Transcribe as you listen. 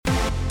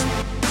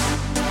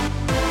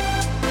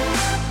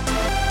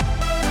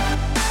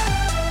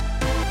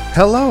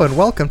Hello and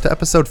welcome to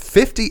episode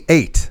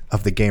 58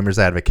 of The Gamer's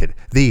Advocate,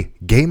 the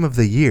Game of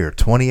the Year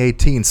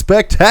 2018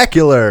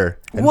 Spectacular.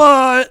 And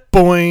what?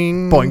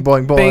 Boing. Boing,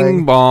 boing, boing.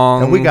 Bing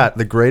bong. And we got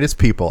the greatest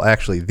people,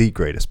 actually the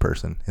greatest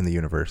person in the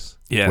universe.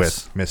 Yes.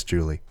 With Miss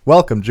Julie.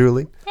 Welcome,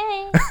 Julie.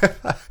 Hey.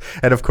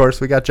 And of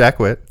course, we got Jack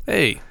Witt.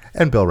 Hey.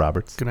 And Bill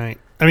Roberts. Good night.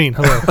 I mean,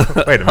 hello.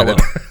 Wait a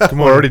minute. Good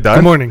We're already done?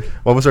 Good morning.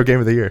 What was our Game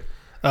of the Year?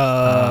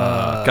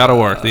 God of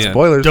War at the end.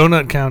 Spoilers.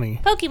 Donut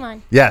County.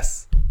 Pokemon.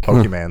 Yes.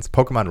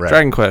 Pokemon Red.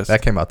 Dragon Quest.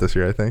 That came out this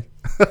year, I think.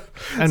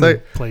 I So-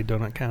 played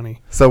Donut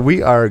County. So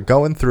we are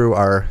going through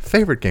our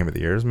favorite game of the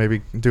years,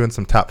 maybe doing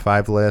some top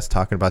 5 lists,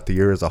 talking about the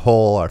year as a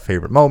whole, our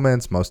favorite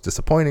moments, most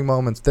disappointing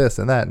moments, this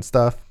and that and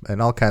stuff,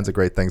 and all kinds of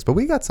great things. But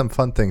we got some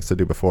fun things to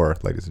do before,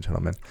 ladies and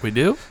gentlemen. We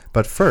do?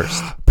 But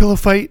first, Pillow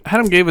fight.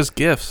 Adam gave us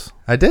gifts,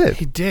 I did.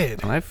 He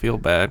did. and I feel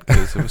bad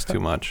because it was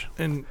too much.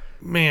 And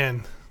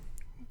man,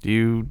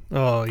 You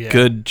oh yeah.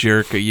 good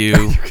jerk of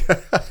you.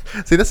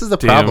 See, this is the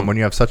Damn. problem when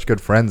you have such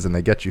good friends and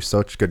they get you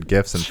such good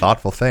gifts and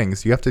thoughtful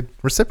things. You have to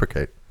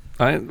reciprocate.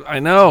 I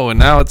know, and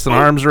now it's an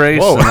arms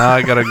race, Whoa. and now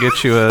I got to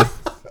get you a...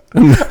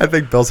 I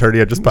think Bill's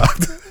hernia just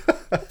popped.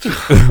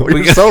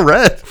 You're so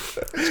red.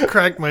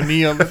 Cracked my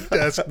knee on the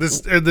desk.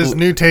 This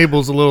new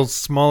table's a little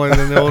smaller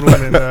than the old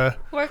one, and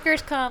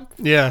Workers' comp.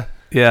 yeah.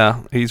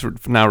 Yeah, he's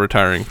now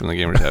retiring from the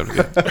Gamer's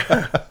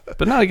Advocate.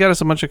 But now he got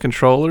us a bunch of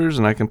controllers,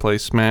 and I can play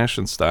Smash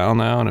and Style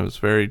now, and it was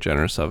very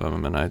generous of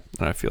him, and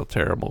I feel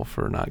terrible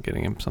for not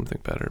getting him something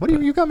better. What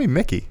do you got me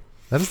Mickey?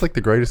 That is like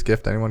the greatest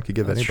gift anyone could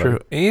give That's anybody. true.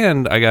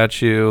 And I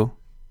got you...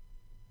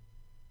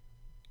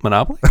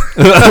 Monopoly?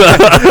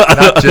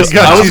 Not just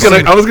I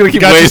was gonna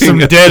keep Got you waiting. some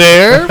dead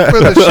air for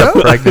the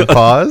show. pregnant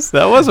pause.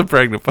 That was a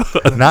pregnant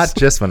pause. Not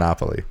just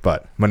Monopoly,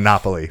 but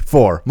Monopoly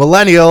for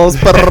millennials.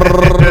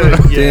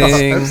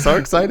 Ding. I'm so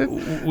excited.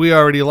 We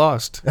already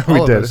lost. We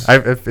All of did. us.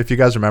 If you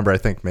guys remember, I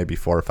think maybe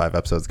 4 or 5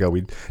 episodes ago,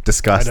 we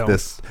discussed I don't.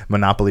 this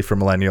Monopoly for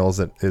millennials.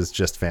 It is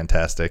just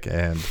fantastic.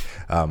 And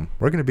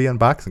we're going to be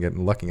unboxing it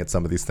and looking at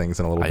some of these things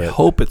in a little I bit.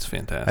 hope it's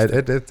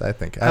fantastic. I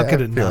think. How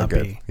could I'm it feeling not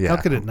good. be? Yeah. How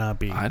could it not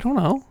be? I don't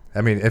know. I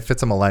mean, if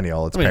it's a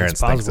millennial, its I mean, parents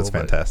it's thinks it's possible,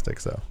 but- fantastic.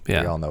 So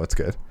Yeah. we all know it's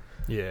good.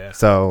 Yeah.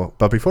 So,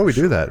 but before we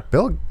do that,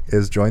 Bill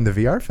is joined the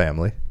VR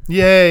family.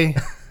 Yay.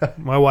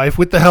 My wife,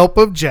 with the help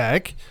of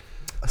Jack.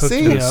 hooked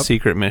See? me up.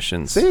 Secret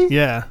missions. See?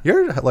 Yeah.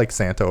 You're like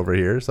Santa over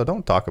here, so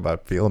don't talk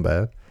about feeling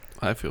bad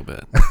I feel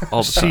bad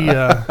all the She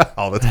time.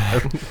 all the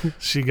time.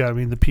 she got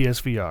me the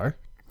PSVR,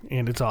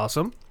 and it's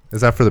awesome.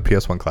 Is that for the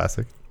PS1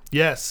 Classic?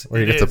 Yes,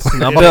 Where it you get to is. play-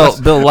 Now, It Bill,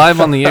 is. live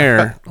on the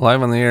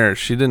air,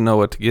 she didn't know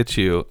what to get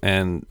you,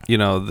 and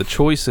the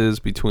choices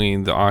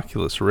between the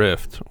Oculus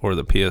Rift or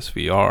the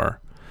PSVR,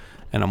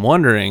 and I'm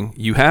wondering,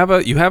 you have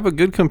a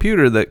good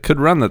computer that could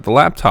run that, the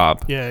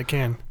laptop, Yeah, it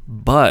can.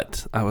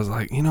 but I was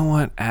like, you know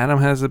what,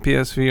 Adam has the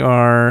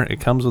PSVR, it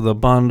comes with a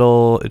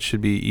bundle, it should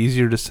be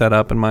easier to set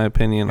up in my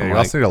opinion. Yeah, I'm you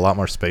like, also need a lot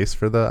more space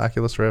for the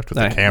Oculus Rift with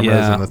the Like, cameras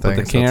yeah, and the thing.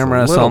 with the so it's a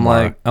camera. So little I'm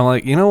more-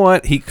 like, you know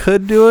what? He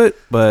could do it,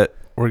 but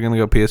we're gonna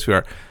go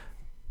PSVR.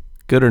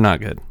 Good or not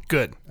good?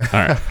 Good. All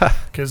right.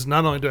 Because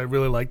not only do I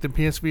really like the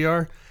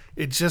PSVR,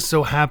 it just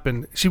so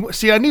happened.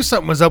 I knew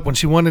something was up when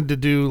she wanted to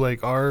do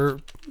like our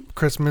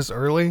Christmas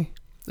early,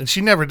 and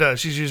she never does.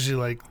 She's usually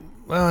like,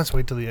 well, let's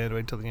wait till the end,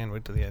 wait till the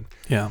end.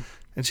 Yeah.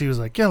 And she was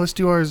like, yeah, let's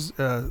do ours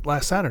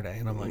last Saturday.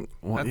 And I'm like,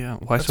 Well, that- yeah.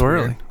 Why that's so weird.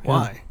 early?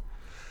 Why?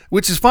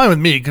 Which is fine with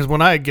me because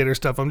when I get her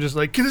stuff, I'm just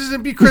like, can this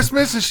be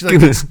Christmas? And she's like,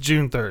 it's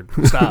June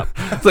 3rd. Stop.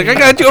 It's like I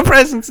got you a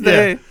present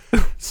today.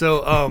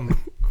 So,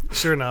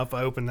 sure enough,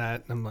 I open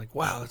that and I'm like,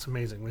 wow, that's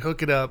amazing. We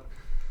hook it up,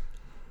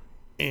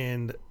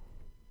 and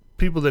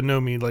people that know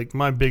me, like,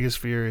 my biggest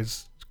fear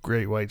is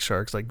great white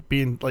sharks, like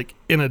being like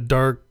in a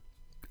dark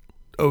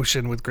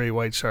ocean with great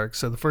white sharks.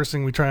 So the first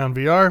thing we try on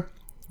VR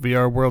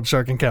World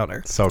Shark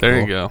Encounter. so There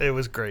cool. you go. It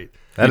was great.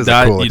 That you is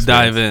a cool you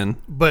dive experience.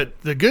 in.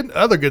 But the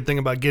other good thing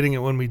about getting it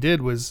when we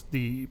did was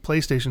the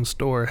PlayStation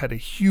Store had a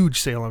huge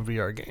sale on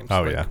VR games.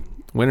 Oh, Like, yeah.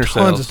 Winter tons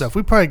sales. of stuff.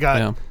 We probably got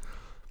Yeah.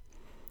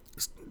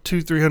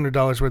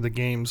 $200-300 worth of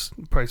games.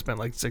 Probably spent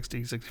like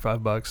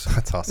 $60-65.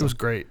 That's It awesome. was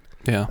great.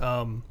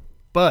 Yeah.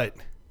 But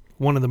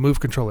one of the Move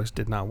controllers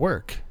did not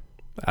work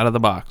Out of the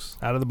box.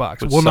 out of the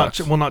box. Which Will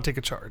sucks. not take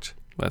a charge.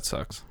 That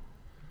sucks.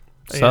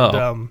 So,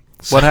 And,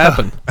 what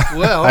happened?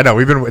 well, I know.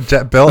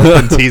 Bill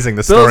has been teasing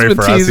the story been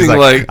for us. He's teasing,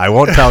 like, like- I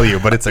won't tell you,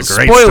 but it's a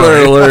great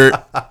Spoiler story.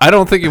 alert. I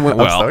don't think it went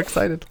I'm well. so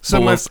excited. so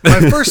Well,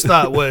 my first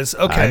thought was,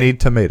 okay, I need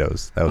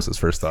tomatoes. That was his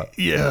first thought.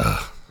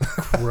 yeah,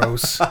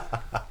 gross,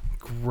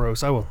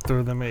 gross. I will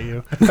throw them at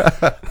you.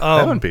 That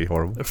wouldn't be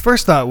horrible. The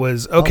first thought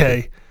was,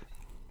 okay,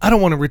 I don't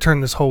want to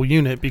return this whole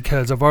unit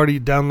because I've already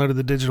downloaded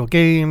the digital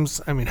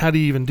games. I mean, how do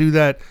you even do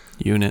that?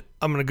 Unit.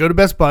 I'm going to go to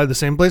Best Buy, the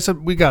same place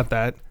that we got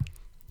that,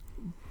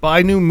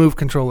 buy new Move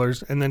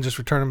controllers, and then just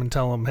return them and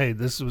tell them, hey,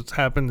 this is what's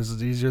happened. This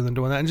is easier than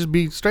doing that, and just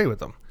be straight with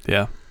them.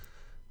 Yeah.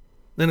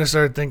 Then I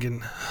started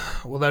thinking,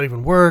 will that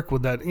even work?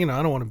 Would that, I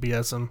don't want to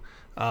BS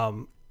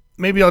them.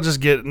 Maybe I'll just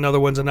get another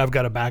ones and I've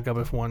got a backup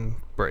if one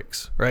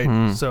breaks,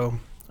 right? So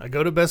I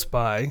go to Best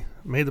Buy,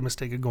 made the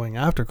mistake of going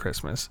after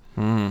Christmas.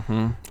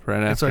 Mm-hmm. Right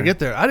And after. so I get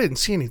there. I didn't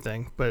see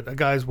anything, but a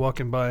guy's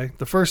walking by.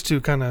 The first two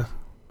kind of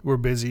were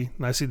busy,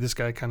 and I see this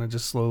guy kind of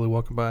just slowly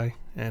walking by,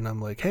 and I'm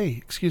like, hey,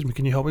 excuse me,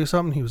 can you help me with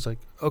something? He was like,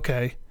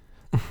 okay,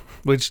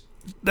 which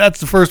that's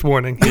the first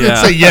warning. He didn't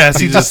Yeah. say yes.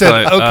 He He's just just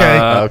said, like,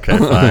 okay. Okay,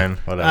 fine,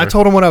 whatever. I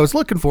told him what I was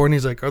looking for, and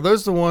he's like, are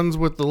those the ones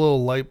with the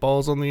little light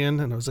balls on the end?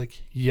 And I was like,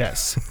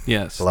 yes.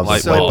 Yes. Love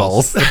light those light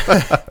balls.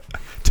 balls.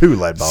 2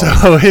 light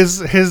balls. So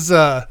his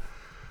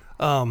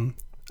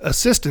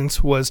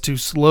assistance was to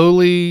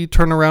slowly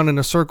turn around in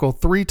a circle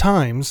 3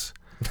 times,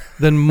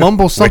 then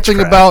mumble something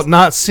Witchcraft. about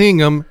not seeing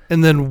him,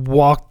 and then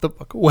walk the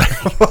fuck away.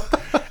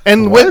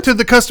 And went to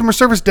the customer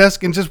service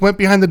desk and just went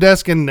behind the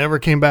desk and never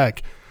came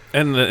back.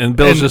 And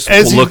Bill's And just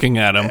as he- looking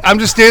at him. I'm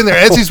just standing there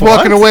as he's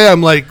walking away.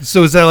 I'm like,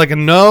 so is that like a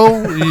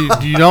no?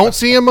 You don't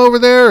see him over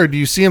there, or do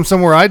you see him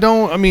somewhere I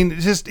don't? I mean,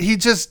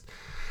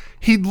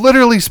 he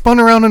literally spun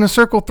around in a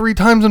circle 3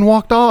 times and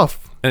walked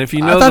off. And if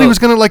you I know, thought he was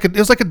gonna it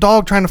was like a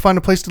dog trying to find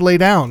a place to lay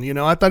down. You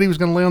know, I thought he was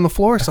gonna lay on the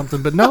floor or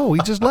something, but no, he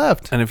just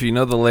left. And if you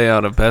know the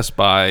layout of Best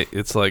Buy,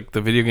 it's like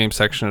the video game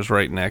section is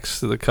right next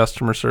to the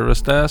customer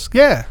service desk.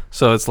 Yeah.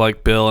 So it's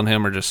like Bill and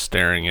him are just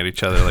staring at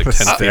each other like 10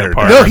 feet Staring.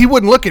 apart. No, he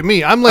wouldn't look at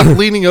me. I'm like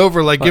leaning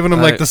over, like giving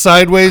him like the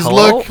sideways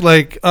Hello? look,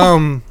 like,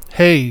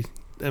 hey,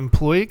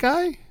 employee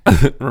guy.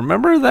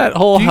 Remember that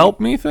whole Do you- help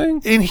me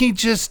thing? And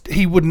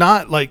he would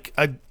not like.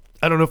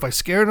 I don't know if I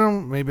scared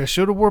him. Maybe I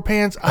should have wore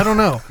pants. I don't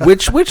know.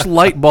 Which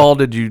light ball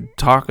did you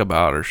talk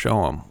about or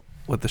show him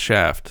with the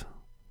shaft?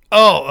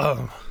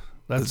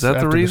 That's Is that the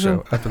after reason?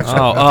 show. After the Oh,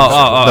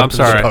 show. I'm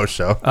sorry. Post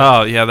show.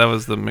 Oh, yeah, that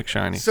was the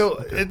McShiny.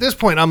 So at this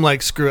point, I'm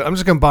like, screw it. I'm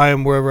just gonna buy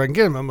him wherever I can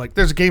get him. I'm like,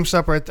 there's a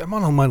GameStop right there. I'm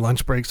on my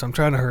lunch break, so I'm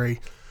trying to hurry.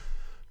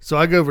 So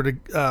I go over to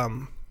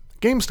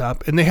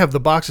GameStop, and they have the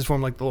boxes for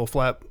him, like the little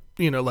flat,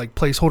 like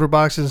placeholder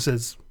boxes. It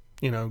says,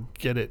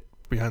 get it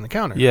behind the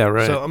counter. Yeah,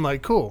 right. So I'm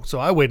like, cool. So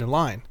I wait in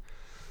line.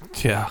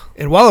 Yeah.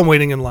 And while I'm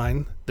waiting in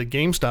line, the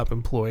GameStop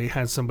employee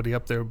had somebody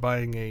up there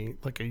buying a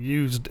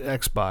used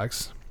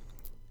Xbox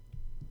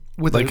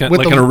with Like,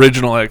 with an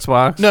original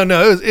Xbox? No,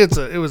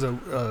 it was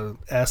a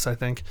S, I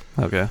think.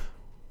 Okay.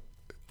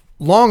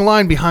 Long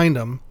line behind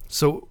him,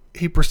 so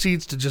he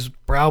proceeds to just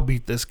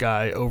browbeat this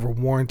guy over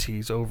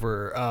warranties,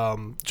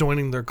 over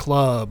joining their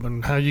club,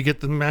 and how you get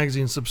the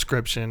magazine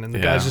subscription. And the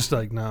guy's just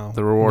like, no,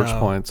 The rewards no,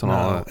 points and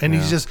all no. that. And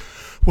he's yeah. just,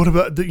 what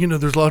about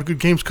there's a lot of good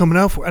games coming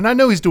out for, and I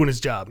know he's doing his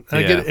job. And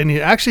I get it, and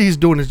he's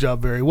doing his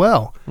job very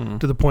well,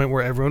 to the point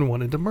where everyone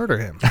wanted to murder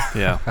him.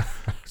 Yeah.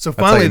 So That's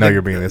how finally, you know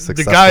you're being a the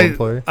successful guy,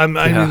 employee. I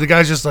Yeah. mean, the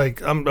guy's just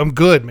like, I'm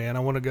good, man. I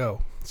want to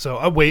go. So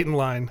I wait in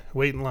line,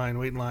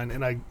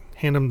 and I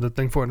hand him the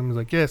thing for it. And he's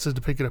like, yeah, it says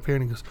to pick it up here.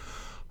 And he goes,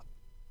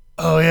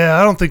 oh yeah,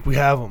 I don't think we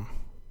have them.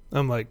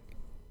 I'm like,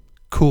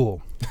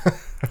 cool.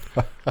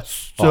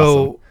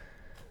 So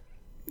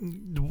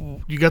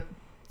you got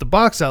the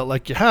box out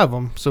like you have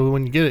them. So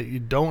when you get it, you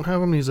don't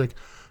have them. He's like,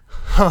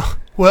 huh,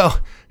 well,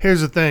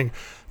 here's the thing.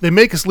 They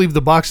make us leave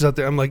the boxes out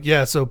there. I'm like,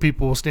 yeah, so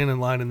people will stand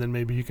in line, and then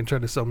maybe you can try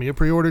to sell me a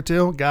pre-order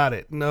too. Got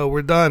it. No,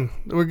 we're done.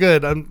 We're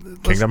good.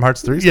 Kingdom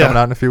Hearts 3 is Yeah. coming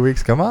out in a few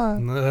weeks. Come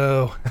on.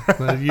 No,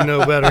 you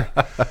know better.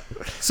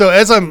 So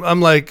as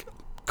I'm like,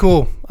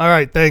 cool, all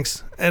right,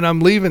 thanks, and I'm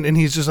leaving, and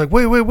he's just like,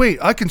 wait,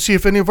 I can see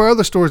if any of our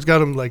other stores got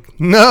them. Like,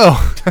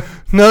 no,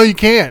 you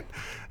can't.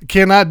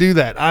 Cannot do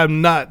that.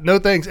 I'm not. No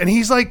thanks. And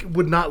he's like,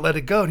 would not let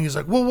it go. And he's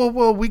like,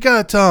 whoa, we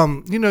got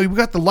we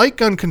got the light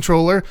gun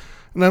controller.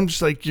 And I'm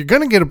just like, you're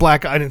gonna get a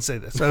black eye. I didn't say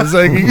this. I was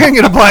like, you're gonna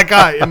get a black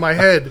eye in my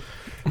head.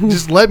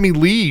 Just let me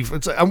leave.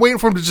 It's like, I'm waiting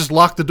for him to just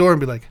lock the door and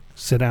be like,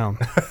 sit down.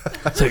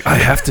 It's like, I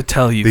have to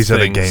tell you These are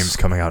the things. games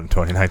coming out in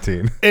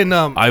 2019. And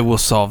I will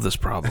solve this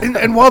problem.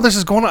 and while this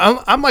is going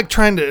on, I'm like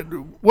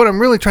what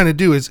I'm really trying to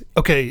do is,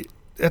 okay,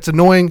 that's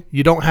annoying.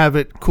 You don't have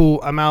it.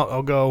 Cool. I'm out.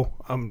 I'll go.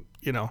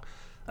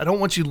 I don't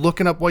want you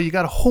looking up while you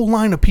got a whole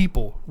line of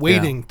people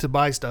waiting to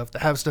buy stuff, to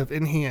have stuff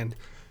in hand.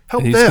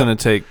 Help He's them. going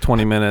to take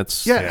 20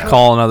 minutes Yeah.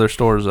 calling other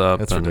stores up.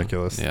 That's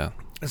ridiculous. Yeah.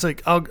 It's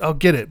like, I'll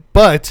get it.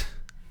 But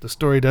the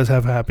story does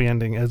have a happy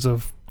ending as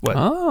of,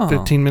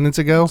 15 minutes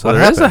ago. So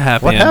there is a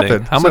happy What ending.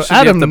 happened? How So much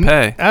did you have to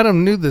pay?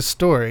 Adam knew this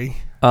story,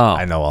 Oh.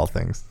 I know all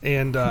things.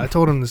 and I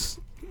told him this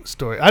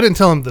story. I didn't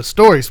tell him the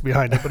stories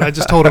behind it, but I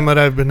just told him that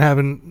I've been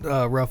having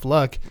rough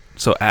luck.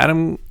 So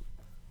Adam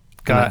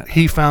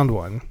He found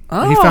one.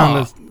 Oh. He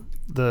found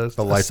the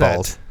light set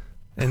balls.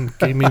 and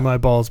gave me my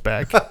balls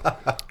back.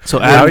 So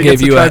Now Adam he gave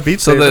gets to you try a Beat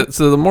so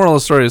Saber. the moral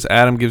of the story is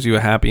Adam gives you a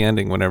happy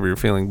ending whenever you're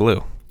feeling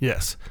blue.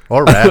 Yes.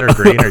 Or red or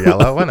green or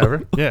yellow,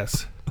 whatever.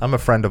 Yes. I'm a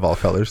friend of all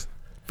colors.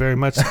 Very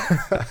much. So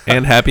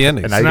And happy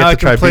endings. And now get I to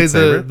try can play Beat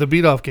Saber. the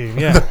beat off game.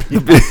 Yeah.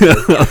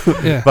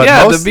 Yeah. But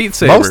Yeah, the most, Beat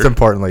Saber. most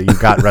importantly, you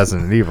got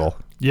Resident Evil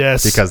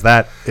Yes. because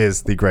that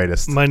is the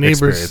greatest My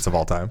neighbors experience of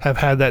all time. have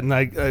had that, and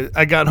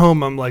I got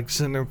home. I'm like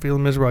sitting there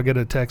feeling miserable. I get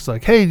a text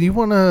like, "Hey, do you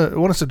want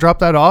us to drop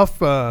that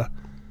off?"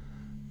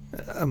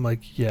 I'm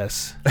like,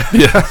 "Yes,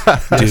 Yeah.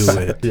 Do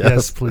it.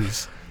 yes,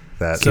 please."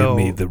 that. So,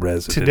 Give me the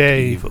Resident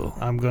Today, Evil.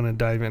 I'm gonna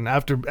dive in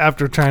after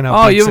trying out.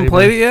 Oh, Beat you haven't Saber.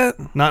 played it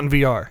yet? Not in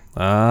VR.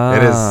 Ah.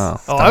 It is.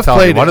 Oh, I'm I've telling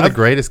you, played one it. of the I've-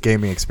 greatest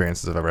gaming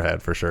experiences I've ever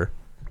had, for sure.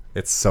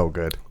 It's so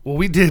good. Well,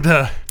 we did.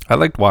 I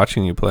liked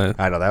watching you play it.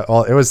 I know that.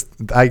 Well, it was.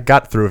 I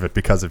got through it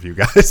because of you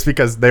guys,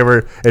 because they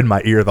were in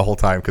my ear the whole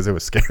time because it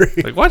was scary.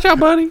 Like, watch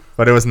out, buddy.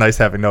 But it was nice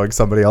knowing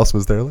somebody else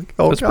was there. Like,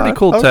 oh, It's God, pretty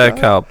cool oh, tech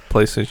God. how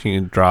PlayStation you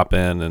can drop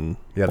in and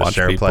Yeah, the watch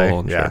share people play.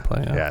 and Yeah. share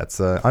play. Yeah, it's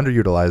an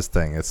underutilized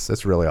thing.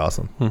 It's really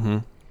awesome, Mm-hmm.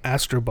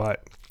 Astrobot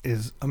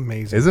is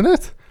amazing. isn't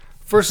it?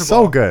 First of So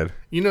all, good.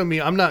 you know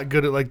me, I'm not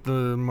good at like the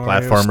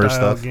Mario Platformer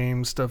style stuff.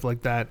 games, stuff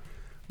like that.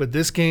 But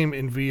this game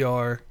in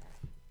VR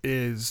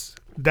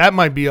that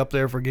might be up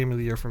there for game of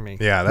the year for me.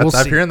 Yeah, We'll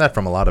I'm see. hearing that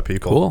from a lot of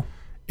people. Cool.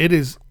 It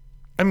is.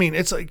 I mean,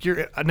 it's like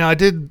now. I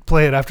did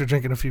play it after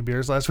drinking a few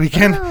beers last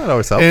weekend, Yeah, it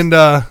always helps. and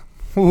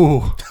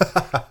ooh,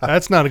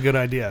 that's not a good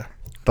idea.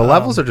 The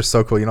levels are just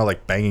so cool. You know,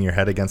 like banging your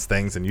head against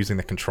things and using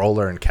the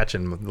controller and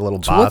catching the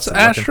little So bots. what's and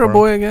looking Astro for 'em.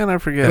 Boy again? I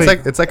forget.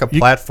 It's like a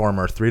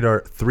platformer,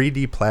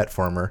 3D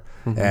platformer,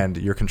 and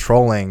you're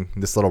controlling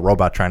this little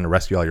robot trying to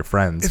rescue all your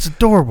friends. It's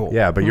adorable.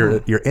 Yeah, but you're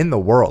in the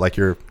world, like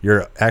you're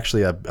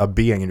actually a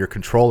being, and your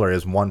controller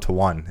is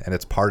 1-to-1, and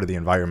it's part of the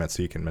environment,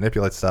 so you can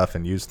manipulate stuff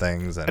and use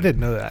things. And I didn't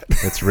know that.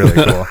 It's really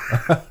cool.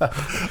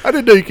 I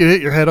didn't know you could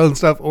hit your head on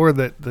stuff, or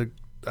that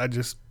I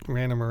just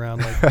ran him around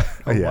like.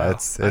 Oh, Yeah, wow.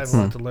 it's- I have a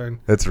lot to learn.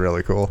 It's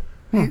really cool.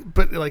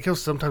 But like he'll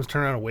sometimes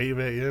turn around and wave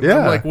at you. Yeah.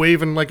 I'm like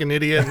waving like an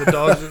idiot, and the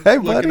dogs are Hey,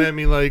 looking buddy. at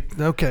me like,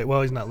 okay,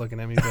 well he's not looking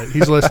at me, but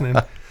he's listening.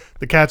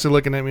 The cats are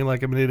looking at me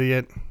like I'm an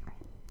idiot.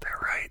 They're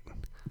right.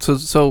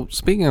 So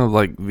speaking of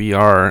like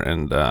VR,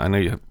 and I know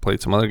you have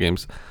played some other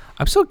games.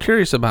 I'm still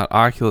curious about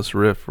Oculus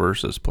Rift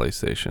versus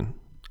PlayStation.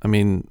 I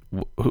mean,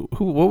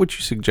 what would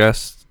you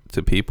suggest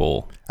to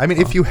people? I mean,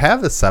 if you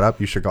have the setup,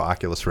 you should go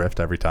Oculus Rift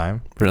every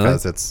time Really?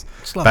 because it's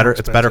It's a lot better. more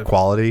It's better expensive.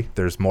 quality.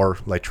 There's more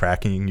like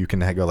tracking. You can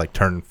go like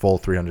turn full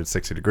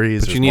 360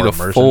 degrees. But There's you need more a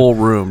immersion. full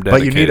room But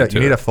dedicated you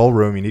need to a it. full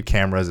room. You need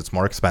cameras. It's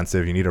more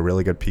expensive. You need a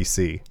really good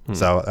PC.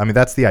 So I mean,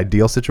 that's the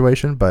ideal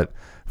situation. But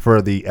for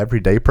the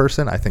everyday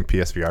person, I think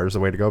PSVR is the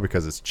way to go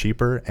because it's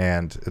cheaper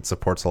and it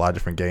supports a lot of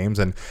different games.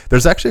 And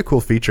there's actually a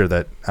cool feature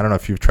that I don't know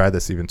if you've tried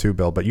this even too,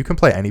 Bill, but you can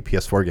play any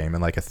PS4 game in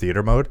like a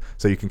theater mode,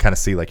 so you can kind of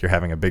see like you're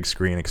having a big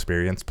screen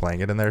experience playing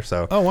it in there.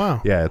 So Oh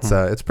wow. yeah,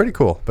 it's pretty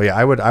cool. But yeah,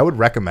 I would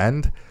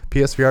recommend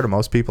PSVR to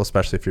most people,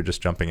 especially if you're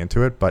just jumping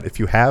into it. But if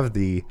you have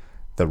the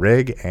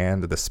rig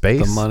and the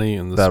space, The money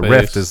and the space.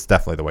 Rift is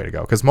definitely the way to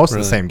go because most of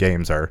Really? the same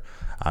games are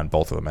on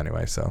both of them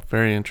anyway. So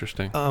Very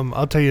interesting.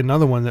 I'll tell you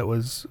another one that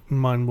was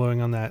mind blowing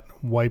on that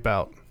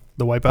Wipeout.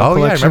 The Wipeout yeah, I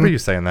collection. remember you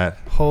saying that.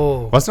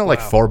 Oh, Wasn't it like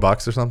wow.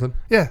 $4 or something?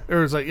 Yeah, it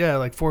was like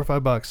like $4 or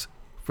 $5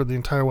 for the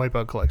entire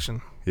Wipeout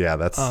collection. Yeah,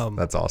 that's Um,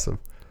 awesome.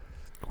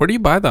 Where do you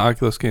buy the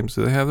Oculus games?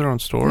 Do they have their own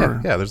store? Yeah,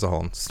 or- yeah, there's a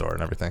whole store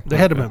and everything. They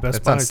had them at Best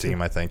It's Buy on too.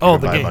 Steam, I think. You Oh,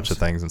 can the buy games. a bunch of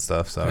things and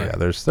stuff. So Yeah. yeah,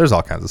 there's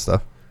all kinds of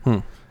stuff.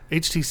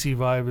 HTC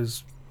Vive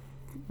is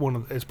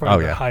it's Oh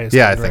probably yeah, the highest.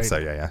 yeah, I end, think right? so.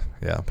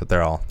 Yeah. But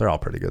they're all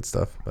pretty good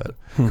stuff. But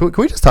can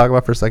we just talk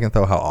about for a second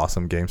though how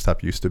awesome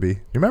GameStop used to be? You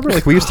remember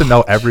like we used to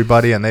know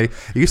everybody, and it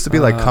used to be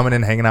like coming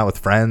in, hanging out with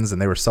friends,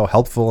 and they were so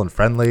helpful and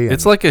friendly. And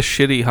It's like a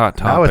shitty hot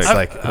topic. now it's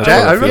like That's Jack,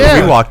 what I it remember feels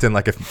we like. walked in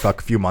like a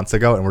few months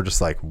ago, and we're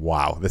just like,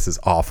 wow, this is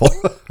awful.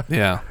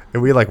 Yeah.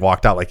 And we like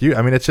walked out like you.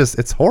 I mean,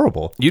 it's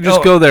horrible. You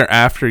just Oh. go there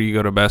after you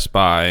go to Best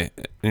Buy,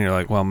 and you're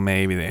like, well,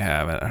 maybe they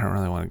have it. I don't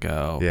really want to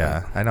go.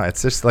 Yeah, I know.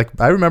 It's just like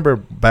I remember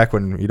back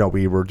when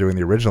we were doing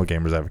the original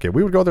Gamers Advocate.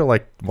 We would go there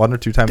like 1 or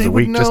 2 times They a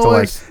would week just to know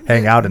like us.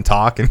 hang out and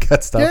talk and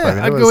get stuff. Yeah, I mean,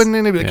 it I'd was, go in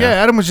and they'd be like, yeah.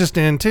 yeah, Adam was just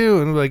in too,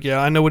 and I'm like, yeah,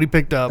 I know what he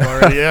picked up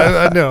already.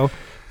 Yeah, I know.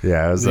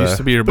 Yeah, it was. They used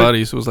to be your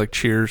buddies. It was like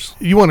Cheers.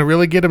 You want to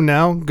really get them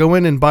now? Go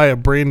in and buy a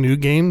brand new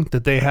game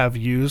that they have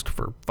used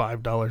for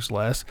 $5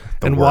 less,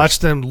 and watch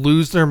worst. them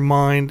lose their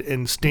mind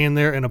and stand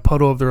there in a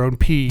puddle of their own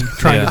pee,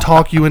 trying Yeah. to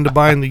talk you into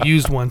buying the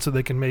used one so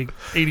they can make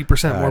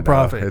 80% I more know,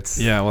 profit. It's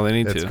Yeah, well, they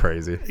need it's to.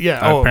 crazy. Yeah.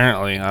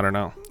 Apparently, I don't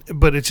know.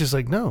 But it's just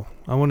like, no,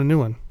 I want a new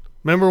one.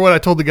 Remember what I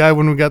told the guy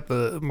when we got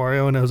the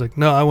Mario, and I was like,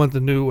 no, I want the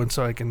new one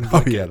so I can.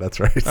 Oh yeah, that's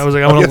right. I was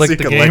like, I wanna lick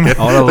the game. I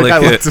wanna The guy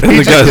lick looks it. at me,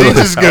 The guy's he like,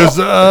 just goes,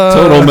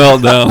 Total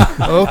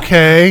meltdown.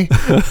 okay.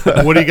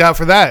 What do you got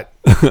for that?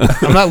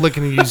 I'm not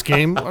looking to use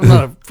game. I'm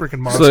not a freaking It's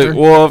monster. like,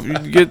 well, if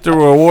you get the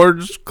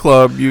rewards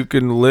club, you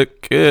can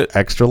lick it.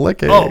 Extra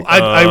licking. Oh,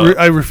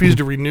 I refuse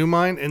to renew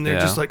mine, and they're Yeah.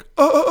 just like,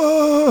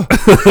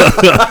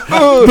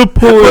 The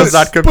Does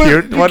that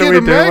compute? But What do you we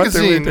get do? a What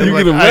do we magazine. do? I'm You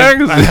like, get a I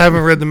magazine.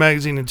 haven't read the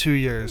magazine in 2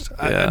 years.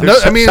 Yeah.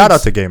 Shout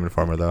out to Game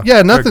Informer though. yeah,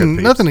 They're good nothing,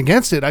 peeps. nothing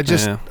against it. I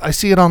just, Yeah. I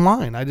see it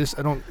online. I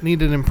don't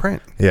need it in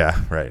print. Yeah,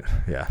 right.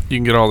 Yeah. You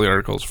can get all the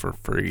articles for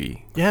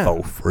free. Yeah.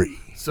 Oh, free.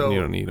 So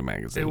you don't need a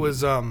magazine. it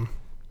was,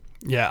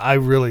 yeah, I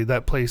really,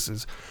 that place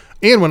is,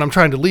 and when I'm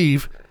trying to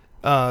leave,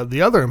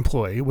 the other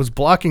employee was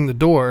blocking the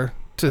door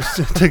to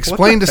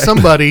explain to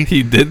somebody.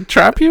 He did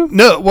trap you?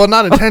 No, well,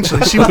 not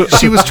intentionally.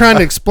 She was trying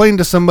to explain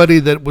to somebody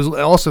that was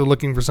also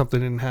looking for something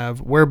they didn't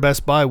have where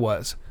Best Buy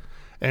was.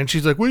 And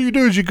she's like, what do you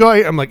do as you go?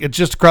 I'm like, it's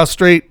just across the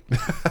street.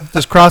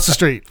 Just cross the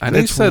street. I know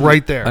you It's said,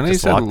 right there. I know you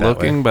Just said walk that way.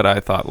 looking, but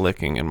I thought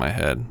licking in my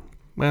head.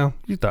 Well,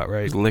 you thought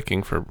right. He's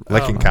licking for.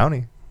 Licking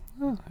County.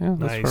 Oh, yeah,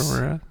 that's Nice.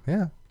 where we're at.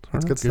 Yeah,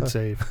 that's good Good stuff.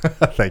 save.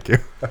 Thank you.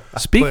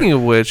 Speaking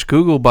of which,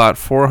 Google bought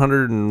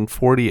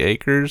 440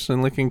 acres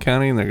in Licking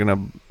County, and they're going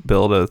to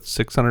build a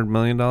 $600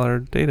 million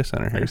data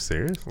center Are here. you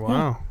serious?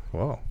 Wow.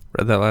 Whoa,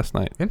 Read that last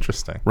night.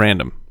 interesting.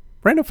 Random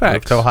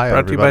facts. to Ohio,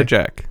 brought to you by everybody.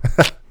 Jack.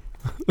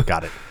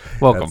 Got it.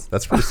 Welcome.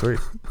 That's pretty sweet.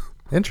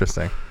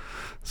 Interesting.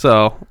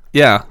 So,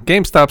 yeah,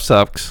 GameStop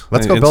sucks.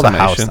 Let's in- go in build a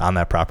house summation. on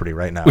that property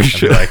right now. We and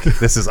should. be like,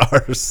 this is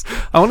ours.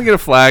 I want to get a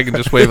flag and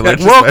just wave it like,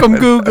 Just welcome, wave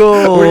it.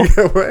 Google.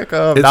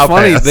 Welcome. It's Now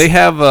funny. pass. They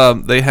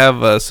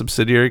have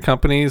subsidiary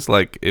companies,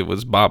 like it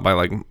was bought by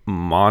like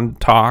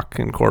Montauk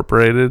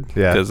Incorporated.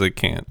 Yeah. Because they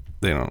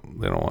don't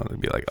want to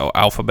be like, oh,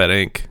 Alphabet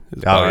Inc.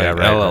 is Oh, buying yeah,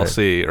 right,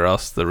 LLC, or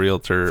else the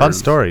realtor. Fun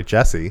story.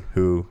 Jesse,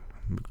 who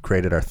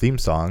created our theme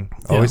song,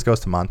 Yeah. always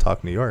goes to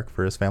Montauk, New York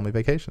for his family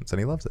vacations, and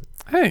he loves it.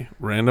 Hey,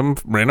 random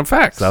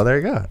facts. So there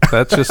you go.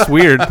 That's just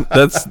weird.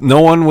 That's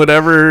no one would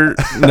ever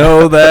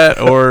know that,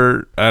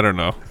 or I don't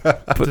know.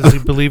 Does he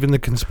believe in the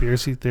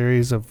conspiracy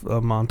theories of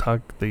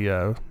Montauk,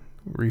 the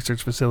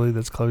research facility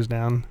that's closed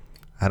down?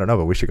 I don't know,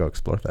 but we should go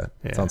explore that.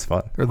 Yeah. Sounds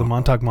fun. Or the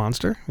Montauk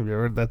Monster? Have you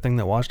ever heard that thing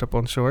that washed up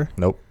on shore?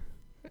 Nope.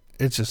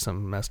 It's just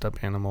some messed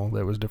up animal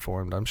that was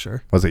deformed, I'm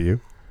sure. Was it you?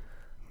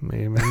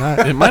 Maybe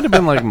not. It might have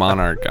been like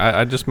Monarch.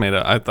 I just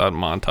I thought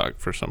Montauk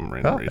for some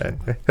random reason.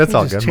 Okay. That's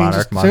all Just good. change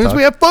Monarch, it. As soon as Montauk.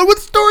 we have fun with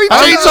story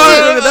I change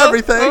know, and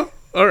everything.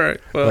 All right.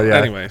 Well, But yeah,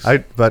 anyways.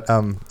 I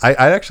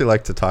actually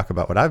like to talk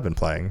about what I've been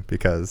playing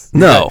because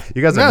No.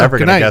 you guys are No, never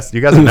good gonna night. guess.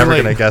 You guys are never Good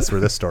gonna night. guess where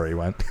this story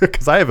went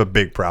because I have a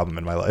big problem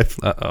in my life.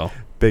 Uh-oh.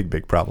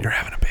 Big problem. You're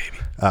having a baby.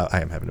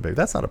 I am having a baby.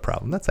 That's not a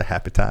problem. That's a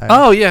happy time.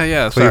 Oh, yeah.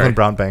 Sorry. Cleveland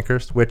Brown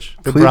bankers, which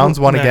the Cleveland- Browns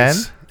won Nice.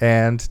 again.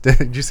 And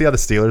did you see how the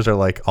Steelers are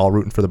like all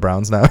rooting for the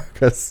Browns now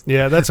because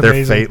Yeah, that's their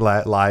amazing.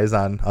 fate lies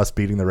on us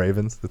beating the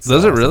Ravens? It's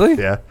Does it awesome.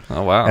 really? Yeah.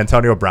 Oh, wow.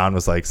 Antonio Brown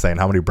was like saying,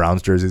 "How many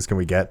Browns jerseys can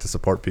we get to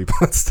support people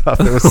and stuff?"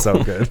 It was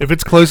so good. If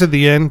it's close at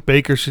the end,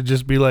 Baker should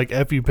just be like,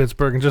 F you,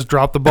 Pittsburgh, and just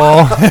drop the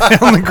ball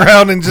on the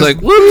ground and It's just,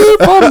 like, whoop,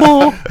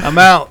 fumble. I'm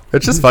out.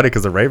 It's just funny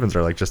because the Ravens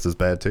are like just as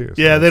bad too.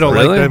 So Yeah, they it's don't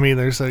like- Really? like them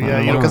either. So, yeah,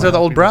 you don't because they're the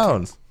old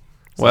Browns.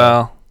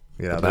 Well,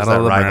 You know, The there's Battle that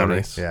of the rivalry.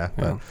 Brownies. Yeah.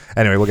 Yeah. But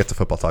anyway, we'll get to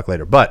football talk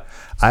later. But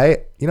I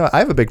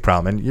have a big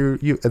problem, and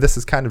you. This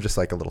is kind of just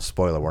like a little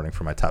spoiler warning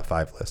for my top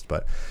 5 list.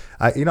 But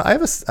I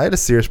had a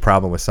serious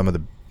problem with some of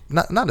the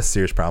not a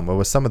serious problem, but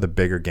with some of the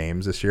bigger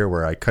games this year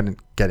where I couldn't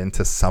get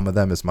into some of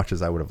them as much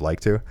as I would have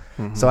liked to.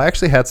 Mm-hmm. So I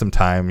actually had some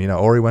time.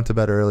 Ori went to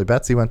bed early,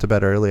 Betsy went to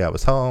bed early. I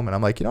was home, and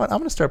I'm like, you know what? I'm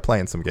gonna start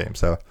playing some games.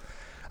 So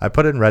I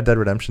put in Red Dead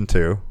Redemption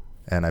 2,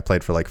 and I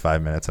played for like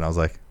 5 minutes, and I was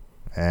like,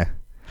 eh.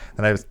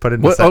 And I put it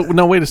in. what? Oh,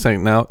 no, wait a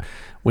second. Now,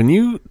 when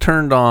you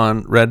turned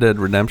on Red Dead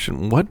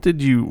Redemption, what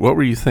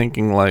were you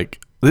thinking? Like,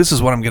 this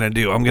is what I'm gonna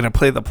do. I'm gonna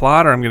play the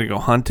plot, or I'm gonna go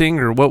hunting,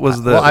 or what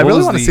was the? Well, I what really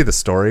was want to see the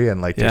story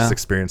and like Yeah. just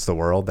experience the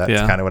world. That's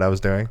Yeah. kind of what I was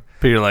doing.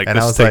 But you're like, And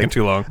this I is was taking like-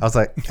 too long. I was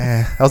like,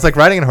 I was like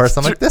riding a horse.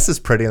 I'm like, this is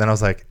pretty. And then I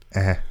was like,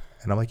 And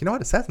I'm like, you know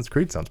what? Assassin's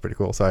Creed sounds pretty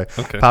cool. So I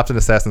Okay. popped in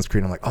Assassin's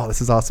Creed. And I'm like, oh, this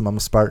is awesome. I'm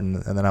a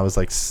Spartan. And then I was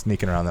like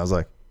sneaking around. And I was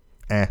like,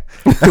 And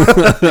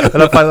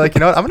I'm finally like, you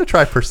know what? I'm going to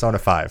try Persona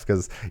 5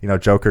 because,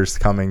 Joker's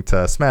coming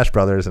to Smash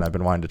Brothers and I've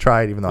been wanting to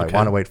try it even though Okay. I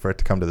want to wait for it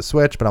to come to the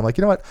Switch. But I'm like,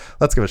 you know what?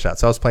 Let's give it a shot.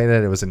 So I was playing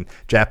it. It was in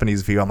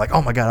Japanese view. I'm like,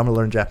 oh my God, I'm going to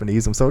learn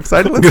Japanese. I'm so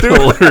excited. I'm Let's do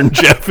gonna it. learn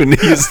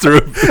Japanese through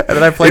And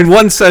then I played in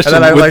one session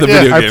and then with the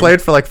video I game.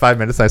 played for like 5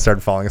 minutes and I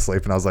started falling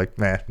asleep and I was like,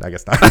 nah, I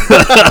guess not.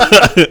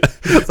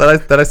 So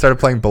then I started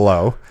playing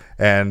Below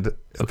and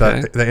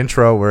Okay. the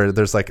intro where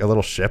there's like a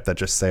little ship that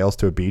just sails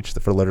to a beach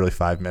for literally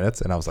 5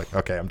 minutes and I was like,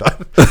 okay, I'm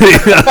done.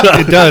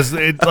 It does.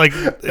 It's like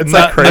It's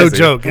not, like no crazy.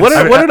 joke. What,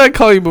 It's- what did I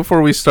call you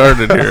before we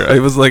started here? It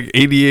was like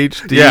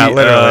ADHD. Yeah,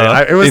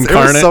 literally. It was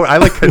incarnate. so I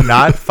like could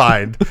not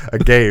find a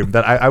game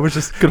that I was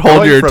just Could hold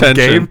going your from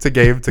attention. game to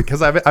game to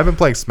because I've been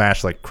playing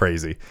Smash like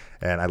crazy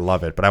and I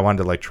love it, but I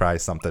wanted to like try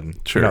something,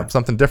 Sure.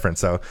 something different.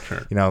 So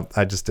Sure.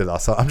 I just did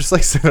also. I'm just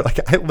like sitting there,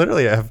 like I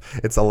literally have.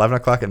 It's 11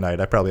 o'clock at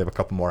night. I probably have a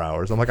couple more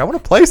hours. I'm like I want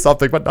to play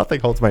something, but nothing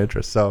holds my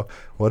interest. So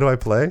what do I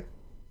play?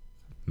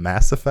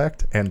 Mass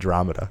Effect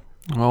Andromeda.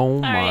 Oh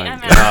right, my I'm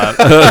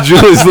God.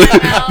 Julie's leaving.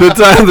 The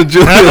time that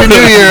Julie Happy New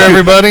Year,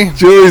 everybody.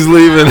 Julie's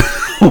leaving.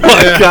 Oh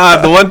my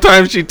God. The one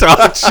time she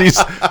talks, she's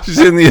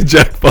in the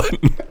eject button.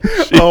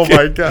 She Oh my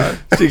can't- God.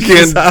 She She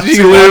can't. walks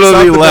She out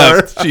literally the door.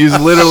 left. She's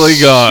literally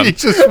gone. She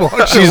just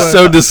walked She's away.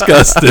 so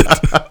disgusted.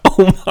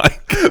 Oh my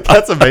God.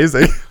 That's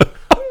amazing.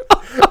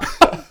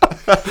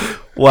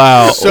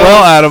 Wow. So-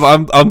 well,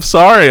 Adam, I'm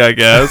sorry. I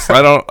guess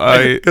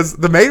Because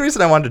the main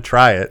reason I wanted to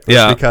try it was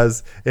Yeah.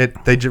 because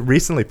they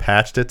recently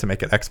patched it to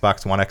make it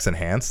Xbox One X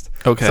enhanced.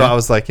 Okay. So I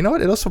was like, you know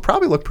what? It'll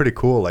probably look pretty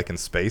cool, like in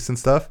space and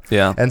stuff.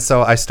 Yeah. And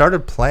so I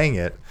started playing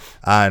it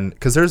on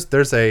because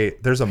there's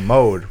a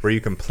mode where you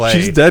can play.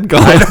 She's dead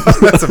gone. I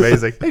know, that's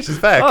amazing. Hey, she's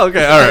back. Oh,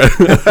 okay. All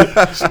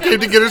right. Came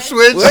to get her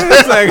switch. Wait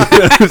a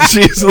second.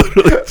 She's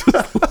literally just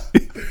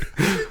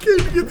Came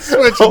to get the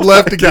switch Oh and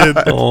left my again.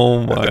 God.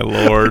 Oh my I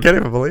Lord. can't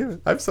even believe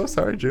it. I'm so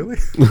sorry, Julie.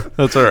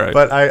 That's all right.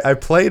 But I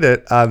played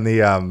it on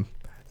the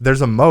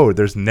there's a mode,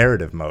 there's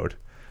narrative mode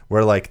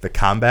where like the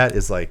combat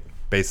is like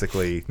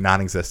basically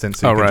non-existent,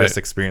 so you can just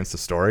experience the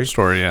story.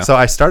 Yeah. So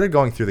I started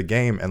going through the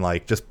game and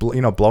like just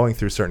blowing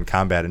through certain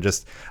combat, and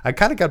just I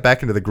kind of got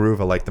back into the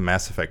groove of like the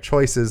Mass Effect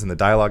choices and the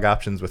dialogue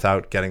options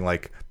without getting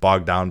like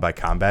bogged down by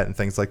combat and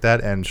things like that.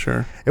 And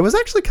it was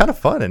actually kind of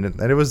fun, and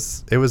it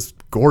was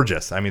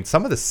gorgeous. I mean,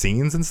 some of the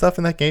scenes and stuff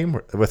in that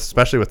game,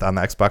 especially on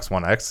the Xbox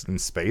One X in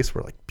space,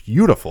 were like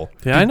beautiful.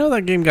 Yeah, I know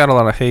that game got a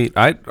lot of hate.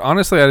 I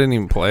didn't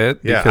even play it.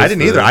 Yeah, I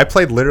didn't either. I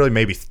played literally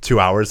maybe 2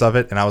 hours of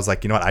it, and I was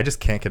like, you know what, I just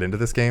can't get into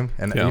this game.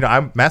 And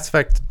the Mass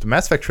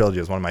Effect trilogy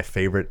is one of my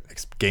favorite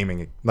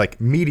gaming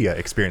media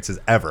experiences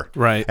ever.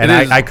 Right, and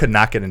I could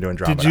not get into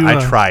Andromeda.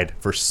 I tried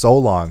for so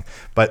long,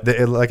 but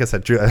like I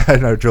said, I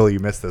know Julie, you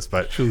missed this,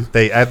 but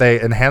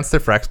they enhanced it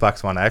for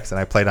Xbox One X, and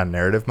I played on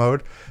narrative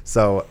mode.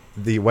 So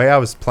the way I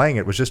was playing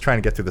it was just trying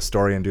to get through the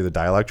story and do the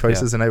dialogue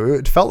choices, and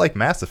it felt like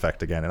Mass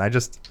Effect again. And I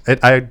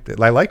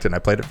liked it. And I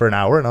played it for an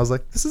hour, and I was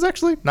like, this is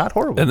actually not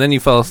horrible. And then you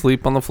fell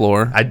asleep on the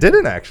floor. I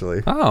didn't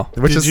actually. Oh,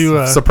 which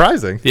is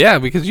surprising. Yeah,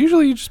 because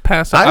usually you just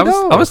pass out.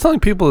 I was telling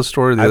people a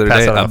story the other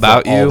day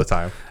about you all the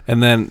time.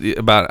 And then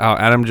about how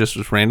Adam just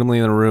was randomly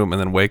in a room and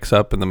then wakes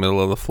up in the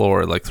middle of the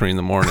floor at like 3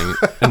 a.m.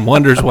 and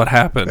wonders what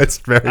happened. It's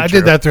very I true.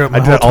 did that throughout my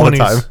whole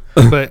 20s,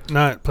 but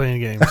not playing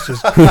games,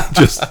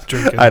 just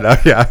drinking. I know,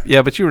 yeah.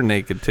 Yeah, but you were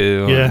naked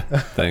too. Yeah.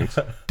 Thanks.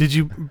 Did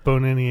you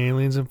bone any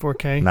aliens in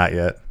 4K? Not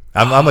yet.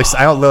 I'm like,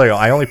 I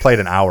only played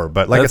an hour,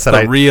 but like That's I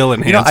said, the real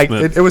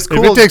enhancement. It was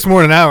cool. If it takes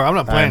more than an hour, I'm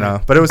not playing. I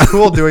know, but it was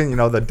cool doing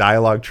the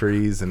dialogue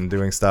trees and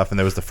doing stuff, and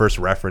there was the first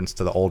reference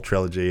to the old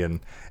trilogy, and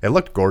it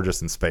looked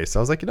gorgeous in space. So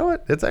I was like, you know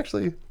what? It's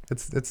actually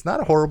it's not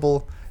a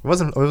horrible. It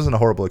wasn't a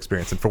horrible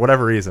experience, and for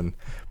whatever reason,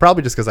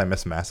 probably just because I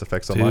miss Mass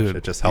Effect so much,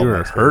 it just helped. You my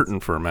were experience. hurting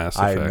for Mass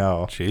Effect. I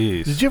know.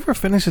 Jeez. Did you ever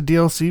finish a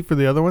DLC for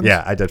the other ones?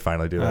 Yeah, I did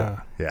finally do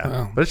that.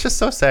 Yeah, but it's just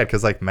so sad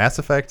because like Mass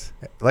Effect,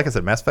 like I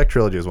said, Mass Effect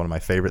trilogy is one of my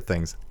favorite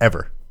things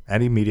ever.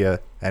 Any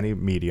media, any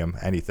medium,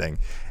 anything.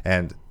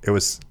 And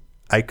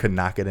I could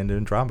not get into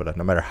Andromeda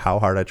no matter how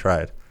hard I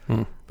tried.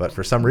 But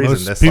for some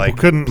reason, this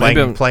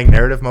playing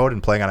narrative mode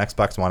and playing on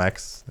Xbox One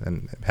X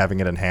and having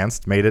it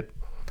enhanced made it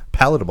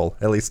palatable,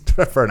 at least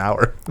for an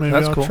hour. Maybe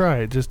I'll try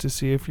it just to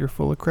see if you're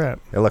full of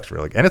crap. It looks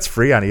really good. And it's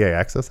free on EA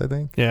Access, I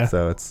think. Yeah.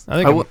 So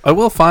I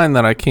will find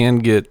that I can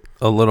get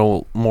a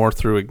little more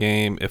through a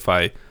game if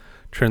I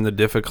turn the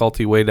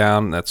difficulty way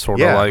down. That's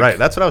sort of like right.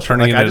 That's what I was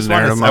turning it into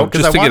narrative mode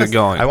just to get it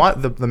going. I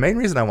want the main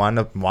reason I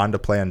wanted to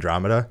play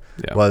Andromeda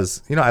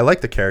was I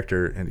like the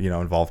character and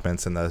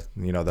involvements and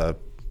the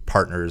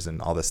partners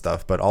and all this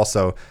stuff, but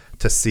also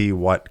to see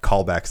what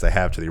callbacks they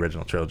have to the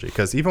original trilogy.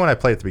 Because even when I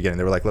played at the beginning,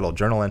 there were like little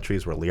journal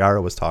entries where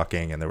Liara was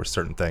talking, and there were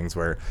certain things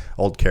where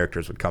old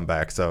characters would come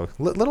back. So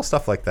little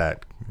stuff like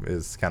that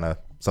is kind of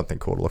something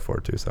cool to look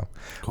forward to. So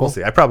we'll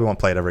see. I probably won't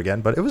play it ever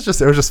again, but it was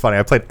just funny.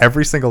 I played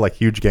every single like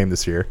huge game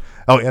this year.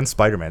 Oh, and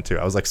Spider-Man too.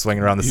 I was like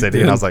swinging around the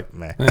city, and I was like,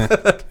 man,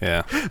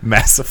 yeah,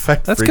 Mass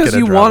Effect. That's because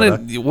you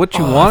wanted what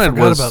you wanted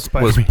was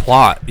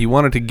plot. You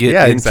wanted to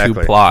get into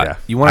plot. Yeah.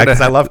 You wanted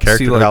because I love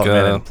character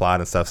development and plot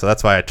and stuff. So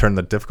that's why I turned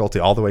the difficulty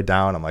all the way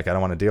down. I'm like, I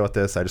don't want to deal with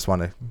this. I just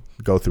want to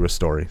go through a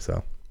story.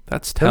 So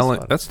that's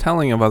telling. That's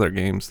telling of other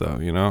games, though.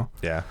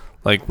 Yeah.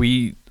 Like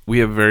we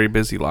have very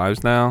busy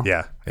lives now.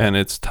 Yeah. And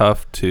it's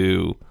tough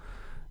to,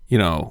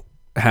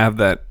 have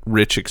that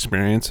rich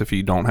experience if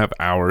you don't have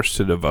hours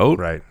to devote.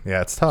 Right.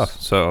 Yeah, it's tough.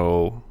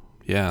 So,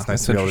 yeah. It's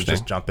nice to be able to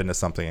just jump into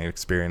something and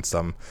experience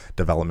some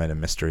development and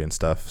mystery and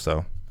stuff.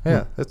 So,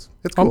 yeah, it's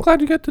cool. I'm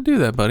glad you got to do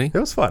that, buddy. It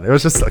was fun. It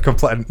was just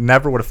I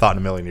never would have thought in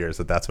a million years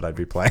that that's what I'd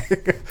be playing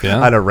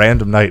Yeah. on a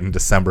random night in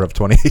December of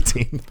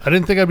 2018. I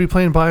didn't think I'd be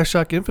playing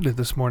BioShock Infinite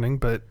this morning,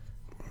 but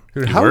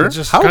Dude, how good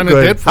is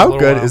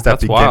that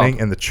beginning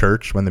in the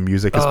church when the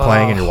music is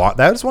playing and you're walking?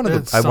 That was one of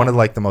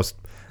the most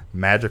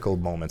magical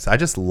moments. I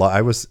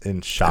was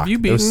in shock. Have you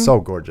beaten? It was so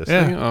gorgeous.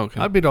 Yeah. Oh, okay.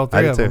 I beat all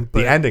three of them.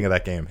 The ending of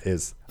that game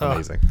is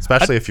amazing,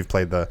 especially if you've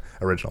played the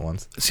original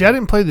ones. See, I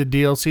didn't play the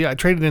DLC. I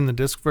traded in the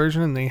disc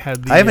version, and they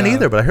had the. I haven't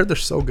either, but I heard they're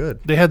so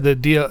good. They had the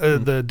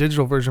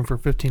digital version for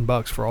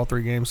 $15 for all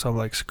 3 games. So I'm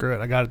like, screw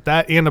it. I got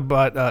that, and I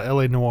bought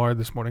LA Noire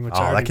this morning. Which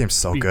that game's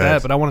so good.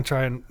 That, but I want to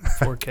try in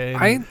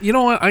 4K. You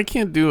know what? I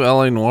can't do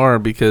LA Noire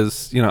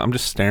because I'm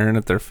just staring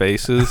at their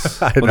faces,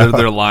 whether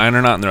they're lying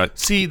or not. And they're like,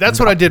 see, that's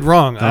what I did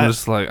wrong. I'm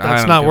just like,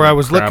 that's not where I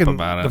was looking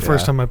the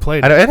first time I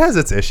played it. I know it has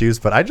its issues,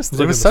 but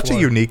it was such a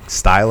unique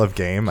style of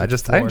game. I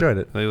enjoyed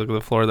it. They look at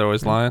the floor, they're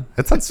always lying.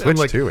 It's on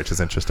Switch too, which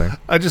is interesting.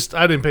 I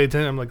didn't pay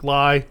attention. I'm like,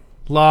 lie.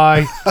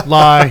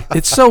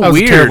 It's so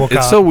weird.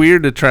 It's so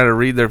weird to try to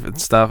read their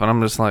stuff, and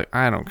I'm just like,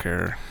 I don't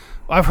care.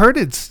 I've heard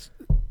it's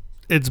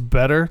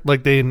better,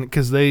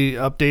 because they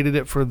updated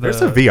it for the.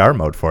 There's a VR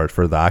mode for it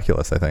for the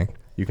Oculus. I think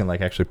you can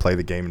actually play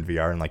the game in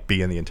VR and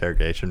be in the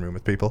interrogation room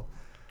with people.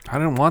 I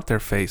don't want their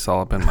face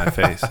all up in my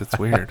face. It's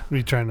weird. What are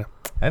you trying to?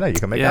 I know you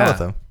can make out with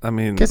them. I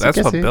mean, that's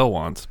what Bill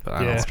wants, but I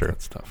don't want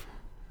that stuff.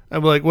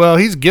 I'm like, well,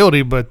 he's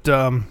guilty, but he's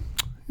a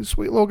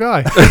sweet little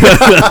guy.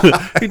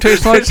 He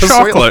tastes like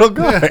chocolate. Sweet little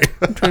guy.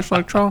 He tastes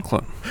like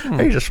chocolate.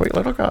 He's a sweet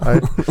little guy.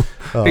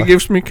 He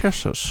gives me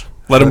kisses.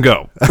 Let him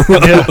go.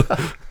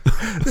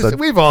 So-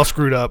 We've all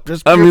screwed up.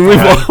 Just I mean,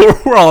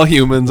 we're all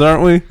humans,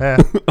 aren't we?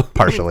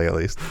 Partially at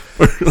least.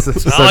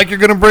 it's not like you're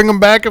gonna bring him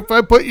back if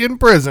I put you in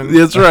prison.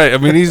 That's right. I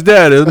mean, he's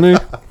dead, isn't he?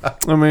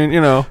 I mean,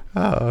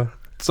 Oh.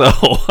 So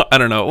I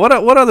don't know. What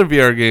other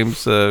VR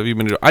games have you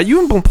been doing?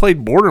 You haven't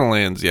played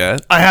Borderlands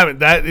yet. I haven't.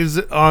 That is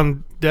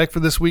on deck for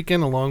this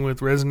weekend, along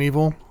with Resident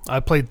Evil. I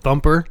played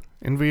Thumper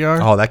in VR.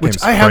 Oh, that which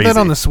game's I have that crazy.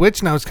 on the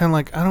Switch, and I was kind of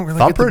like, I don't really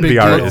Thumper in get the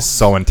big VR deal. is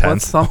so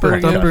intense. What's Thumper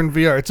again? Thumper in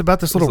VR. It's about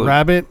this little like-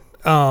 rabbit,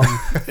 and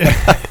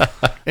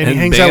he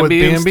hangs out with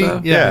Bambi and Bambi.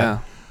 stuff? Yeah.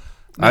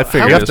 I You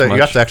figured have, as to, much.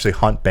 you have to actually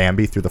hunt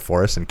Bambi through the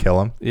forest and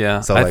kill him.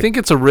 Yeah. So, I like, think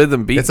it's a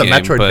rhythm beat It's a game,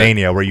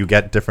 Metroidvania where you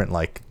get different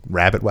like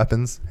rabbit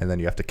weapons, and then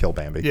you have to kill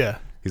Bambi. Yeah.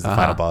 He's the but-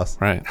 final boss.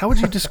 Right. How would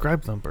you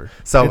describe Thumper?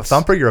 So It's-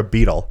 Thumper, you're a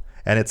beetle,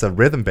 and it's a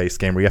rhythm-based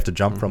game where you have to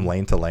jump from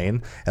lane to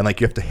lane, and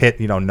like you have to hit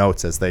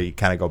notes as they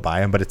kind of go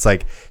by them. But it's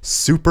like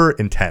super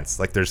intense.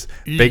 Like there's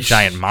big Yeesh.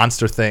 giant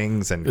monster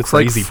things and It's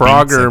like crazy beats and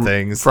Frogger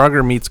things.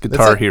 Frogger meets It's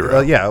Guitar like- Hero.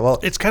 yeah, well,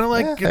 It's kind of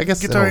like Yeah, I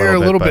guess in Guitar a Hero a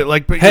little little bit, bit.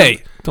 Like, but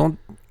Hey, don't.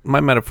 My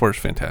metaphor is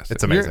fantastic.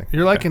 it's amazing.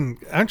 You're like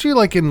aren't you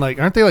like in like,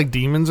 aren't they like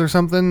demons or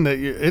something? That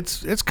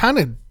it's kind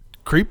of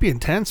creepy,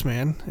 intense,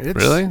 man.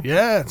 It's, Really?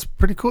 Yeah, it's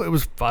pretty cool. It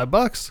was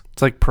 $5.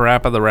 It's like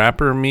Parappa the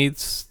Rapper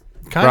meets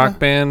Kinda. Rock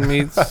Band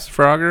meets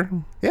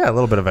Frogger. Yeah, a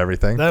little bit of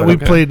everything. That but we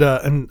okay. played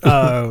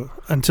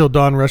Until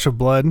Dawn, Rush of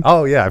Blood.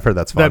 Oh yeah, I've heard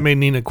that's fun. That made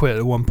Nina quit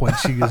at one point.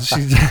 I've heard that's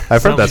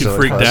She really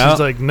freaked fun. out. She's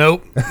like,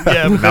 nope.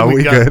 Yeah, but No, then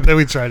we good. Then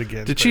we tried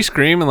again. Did she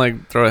scream and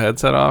like throw a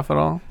headset off at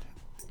all?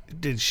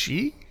 Did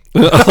she?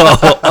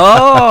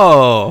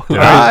 Oh, Did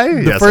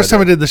The Yes, first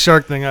time I did. did the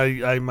shark thing,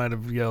 I might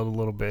have yelled a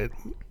little bit.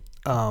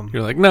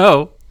 you're like,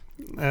 no.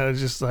 I was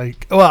just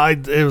like, well,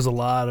 it was a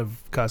lot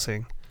of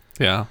cussing.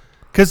 Yeah.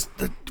 Because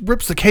it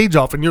rips the cage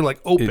off and you're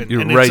like open.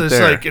 You're and right it's just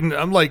there. like, and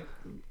I'm like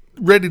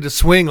ready to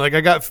swing. Like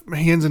I got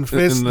hands and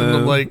fists and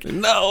I'm like,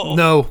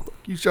 no,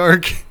 you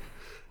shark.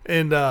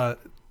 And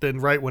then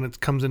right when it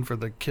comes in for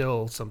the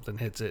kill, something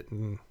hits it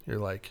and you're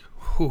like,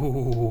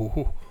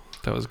 ooh.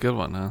 That was a good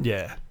one, huh?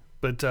 Yeah.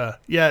 But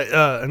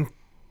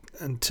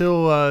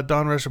until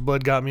Dawn Rush of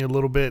Blood got me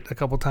a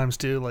couple times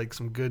too, like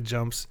some good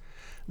jumps.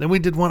 Then we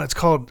did one. It's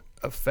called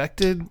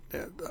Affected,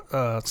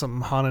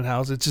 something haunted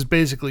house. It's just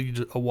basically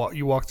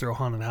you walk through a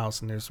haunted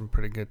house and there's some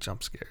pretty good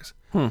jump scares.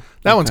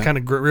 That one's kind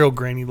of real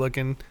grainy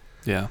looking,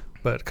 Yeah.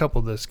 but a couple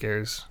of the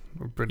scares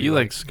were pretty. You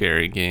like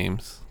scary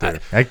games. I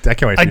can't wait.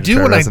 For I you to do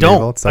try when I Resident Evil.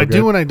 don't. It's so I good.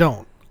 do when I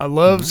don't. I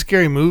love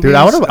scary movies. Dude,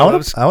 I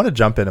want love to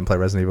jump in and play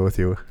Resident Evil with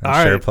you and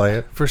All share right, play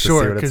it for to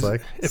sure. See what it's 'Cause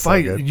like. if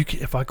So good.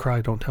 if I cry,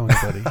 don't tell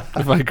anybody.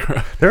 If I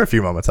cry. There are a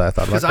few moments I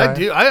thought about Because I crying.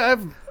 do.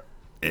 I've.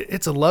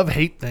 It's a love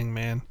hate thing,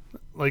 man.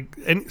 Like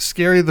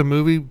Scary the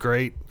movie,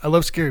 great. I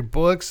love scary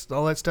books,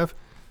 all that stuff.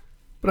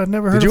 But I've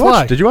never heard Did of you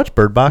Fly. watch? Did you watch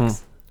Bird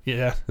Box?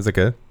 Yeah, Is it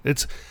good?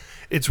 it's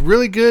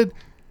really good.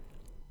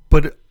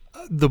 But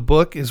the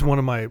book is one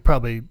of my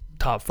probably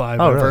top 5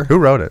 Oh, ever. really? Who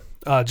wrote it?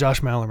 Josh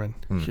Mallerman.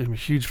 I'm a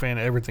huge fan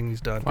of everything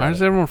he's done. Why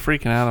is everyone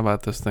freaking out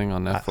about this thing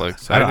on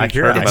Netflix? I don't- I haven't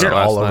hear- heard I about hear it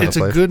all last over night. It's a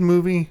place. good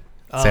movie.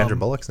 Sandra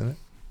Bullock's in it.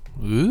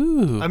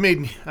 Ooh. I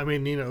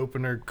made Nina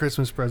open her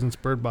Christmas presents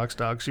Bird Box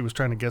dog. She was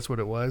trying to guess what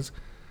it was.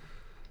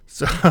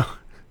 So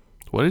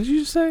What did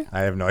you say?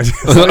 I have no idea.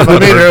 I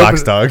made her Bird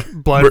Box open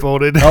dog.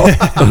 blindfolded.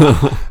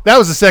 That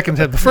was the second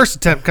attempt. The first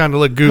attempt kind of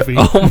looked goofy.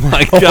 Oh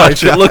my my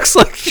gosh! It God. looks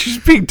like she's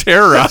being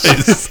terrorized.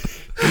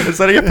 It's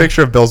like a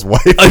picture of Bill's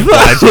wife. I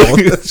thought-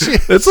 blindfolded.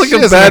 It's like She a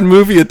doesn't bad have-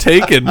 movie of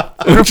Taken.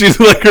 She's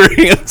like her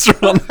hands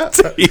are on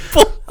the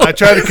table. I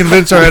tried to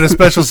convince her I had a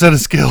special set of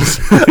skills.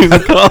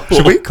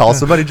 Should we call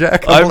somebody,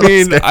 Jack? I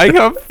mean,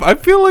 I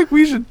feel like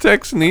we should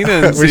text Nina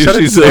and see we if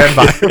shouldn't she's stand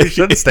okay. by. We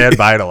shouldn't stand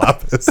by and allow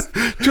this.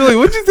 Julie,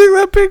 what'd you think of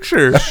that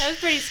picture? That was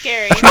pretty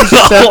scary.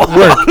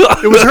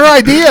 It was her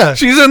idea.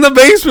 She's in the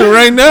basement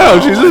right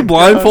now. She's just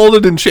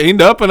blindfolded and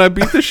chained up, and I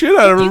beat the shit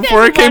out of her You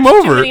before I guys came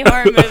watch over. Too many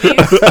horror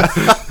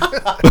movies.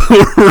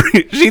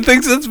 She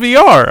thinks it's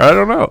VR. I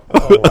don't know.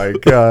 Oh my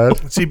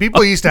god. See,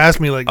 people used to ask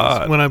me like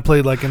when I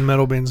played like in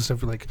metal bands and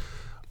stuff, like,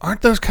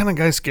 aren't those kind of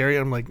guys scary?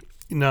 I'm like,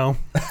 no,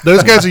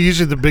 those guys are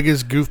usually the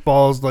biggest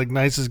goofballs, like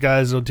nicest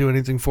guys. They'll do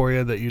anything for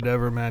you that you'd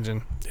ever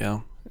imagine,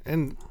 Yeah.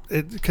 and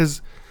it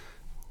because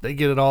they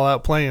get it all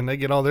out playing, they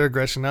get all their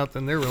aggression out,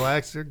 then they're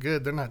relaxed, they're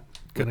good, they're not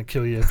gonna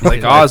kill you. If you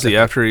Like get Ozzy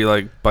after he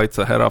like bites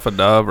the head off a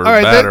dove or All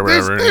right, bat or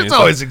whatever. and there's he's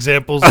always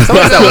examples. There's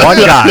that one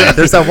guy.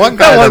 There's that one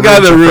guy. that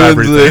that ruins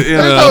ruins everything. it. You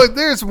know?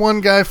 There's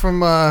one guy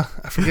from I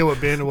forget what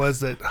band it was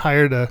that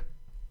hired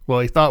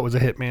he thought it was a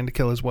hitman to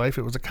kill his wife.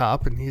 It was a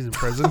cop, and he's in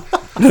prison.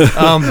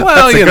 Well,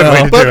 That's a you good way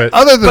know, to but do it.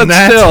 other than but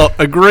that, still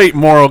a great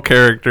moral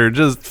character,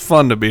 just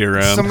fun to be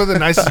around. some of the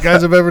nicest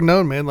guys I've ever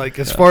known, man. Like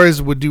as far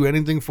as would do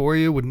anything for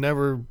you, would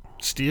never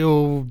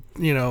steal,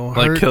 like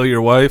hurt. kill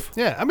your wife.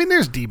 Yeah, I mean,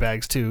 there's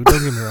d-bags too.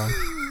 Don't get me wrong.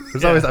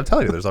 There's always. I'm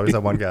telling you, there's always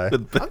that one guy.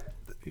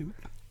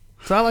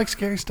 So I like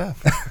scary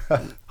stuff.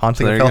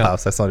 Haunting There of you Hill go.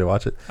 House. I still need to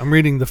watch it. I'm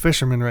reading The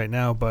Fisherman right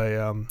now by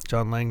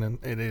John Langdon.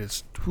 It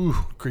is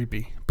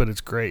creepy, but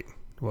it's great.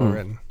 Well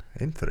written.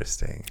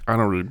 Interesting. I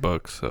don't read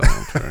books, so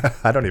I'm sure.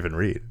 I don't even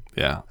read.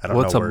 Yeah. I don't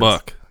What's know a words.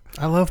 book?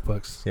 I love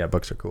books. Yeah,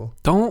 books are cool.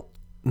 Don't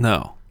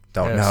No.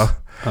 Don't Yes.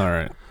 know. All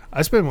right.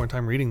 I spend more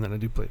time reading than I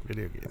do playing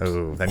video games.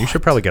 Oh, then you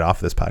should probably get off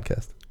this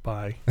podcast.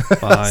 Bye.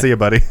 Bye. See you,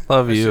 buddy.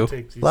 Love I should you.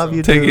 take these Love off.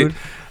 you, Take dude.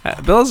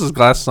 it. Bill has his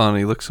glasses on.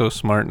 He looks so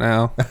smart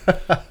now.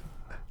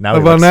 Now What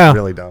he about looks now?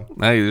 really dumb.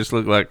 Now you just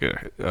look like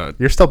a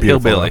You're still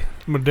beautiful. hillbilly.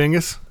 I'm a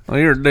dingus. Oh,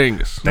 you're a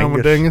dingus. Now I'm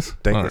a dingus.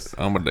 Dingus.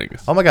 All right, I'm a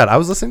dingus. Oh my god, I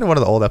was listening to one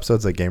of the old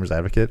episodes of Gamers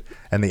Advocate,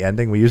 and the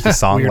ending we used a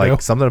song Weirdo.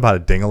 like something about a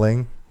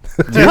ding-a-ling.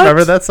 Do you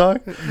remember that song?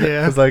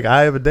 Yeah. It's like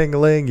I have a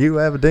ding-a-ling, you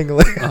have a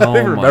ding-a-ling. I don't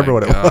even remember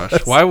what it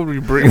was. Why would we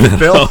bring that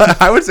Bill,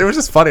 up? it was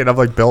just funny, and I'm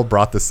like, Bill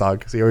brought this song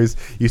because he always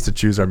used to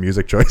choose our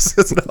music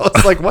choices, and I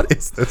was like, what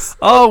is this?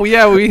 Oh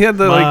yeah, we had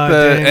the My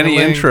any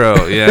ding-a-ling.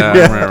 intro. Yeah,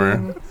 Yeah. I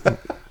remember.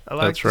 I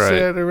like That's to right.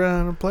 sit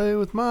around and play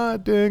with my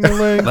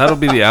ding-a-ling. That'll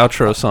be the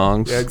outro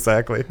songs. Yeah,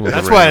 exactly. With the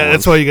That's random why.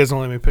 That's why you guys don't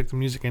let me pick the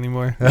music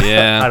anymore. ones.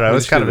 Yeah, I don't know. It we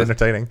was kind of should've-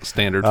 entertaining.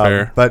 standard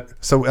fare. But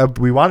so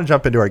we want to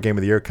jump into our Game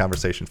of the Year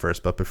conversation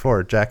first. But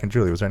before, Jack and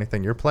Julie, was there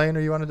anything you're playing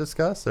or you want to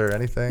discuss or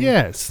anything?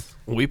 Yes.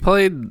 We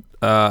played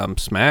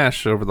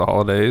Smash over the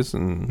holidays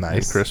and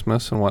Nice.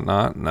 Christmas and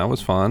whatnot, and that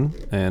was fun.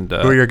 And Who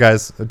are your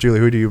guys? Julie,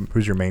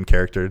 who's your main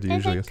character? Do you I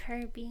usually like use?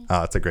 Kirby.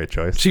 Oh, it's a great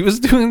choice. she was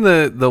doing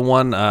the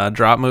one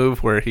drop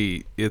move where I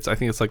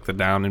think it's like the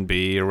down and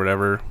B or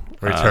whatever.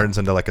 Where he turns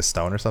into like a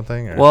stone or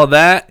something? Or? Well,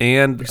 that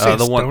and You say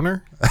the one.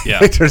 stoner? Yeah,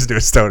 he turns into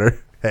a stoner.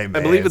 Hey,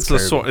 man, I believe it's the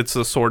Kirby. sword. It's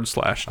the sword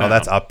slash. Oh, Down.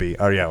 that's up B.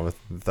 Oh, yeah, with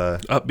the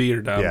Up B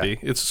or down Yeah. B.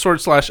 It's sword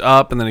slash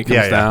up, and then he comes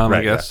Yeah, yeah, down. I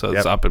right, guess yeah, so. It's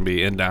yep. up and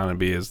B, and down and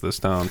B is the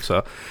stone.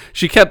 So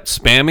she kept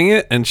spamming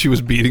it, and she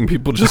was beating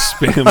people just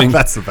spamming.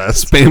 that's the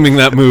best. Spamming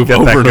that move Get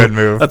over that and good over.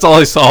 move. That's all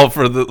I saw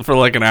for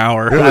like an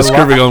hour. It I was lo-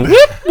 Kirby going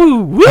whoop woo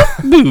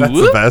whoop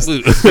woo. That's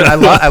the best. Dude,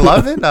 I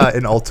love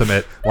in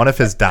Ultimate, one of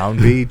his down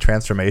B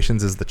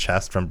transformations is the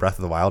chest from Breath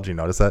of the Wild. Do you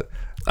notice that?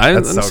 I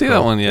That's didn't so see cool.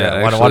 that one yet.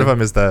 Yeah, one actually. of them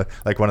is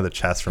one of the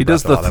chests from He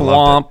Breath does of the the Wild.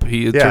 I loved thwomp.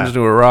 He Yeah. turns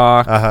into a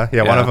rock. it.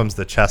 Yeah, one Yeah. of them's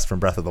the chest from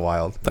Breath of the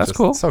Wild. That's Just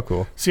cool. So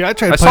cool. See, I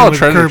tried I saw playing a with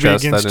treasure Kirby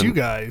chest, I against you didn't-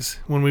 guys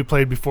when we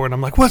played before, and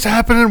I'm like, "What's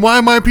happening? Why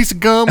am I a piece of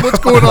gum? What's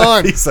going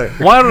on? He's like,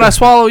 Why did I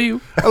swallow you?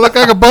 I look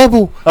like a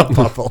bubble." a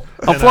bubble.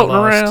 I'm And I floating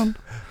lost. around.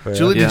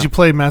 Julie, Yeah. did you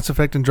play Mass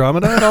Effect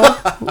Andromeda at all?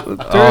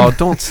 Oh,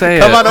 don't say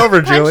Come it. on over,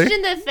 Punched Julie.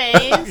 in the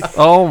face.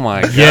 Oh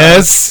my god.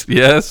 Yes.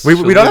 Yes. We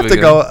she'll don't have leave to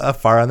again. go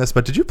far on this,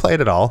 but did you play it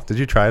at all? Did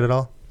you try it at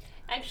all?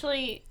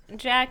 Actually,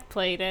 Jack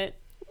played it.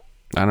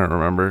 I don't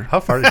remember.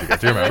 How far did you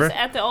get? Do you It was remember?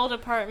 at the old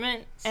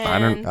apartment, and I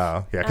don't-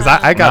 Oh, yeah, because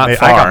I got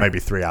Not I got far. maybe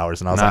 3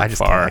 hours, and I was Not like, I just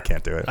far. I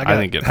can't do it. I got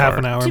didn't get half far.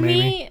 an hour, to maybe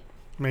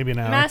me, an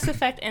hour. Mass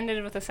Effect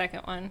ended with the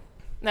second one.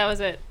 That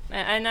was it,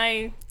 and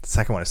I. The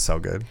second one is so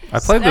good. I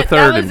played the That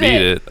third was and beat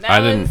it. it. That I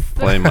didn't was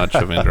play much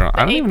of Andromeda.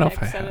 I don't even know if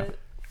I apex of have. it.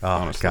 Oh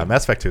Honestly. god,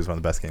 Mass Effect 2 is one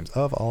of the best games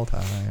of all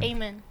time.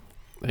 Amen.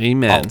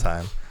 Amen. All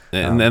time.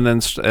 And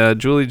then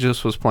Julie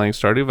just was playing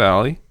Stardew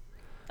Valley.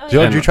 Oh, Joe,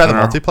 yeah. did you try the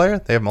I don't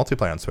multiplayer? They have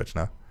multiplayer on Switch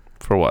now.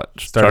 For what?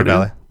 Stardew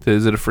Valley.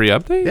 Is it a free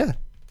update? Yeah.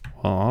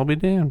 Well, I'll be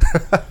damned.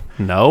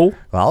 No.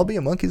 Well, I'll be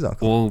a monkey's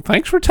uncle. Well,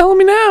 thanks for telling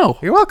me now.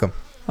 You're welcome.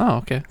 Oh,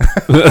 okay.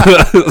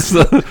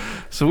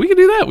 so we can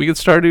do that. We can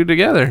Stardew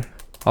together.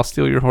 I'll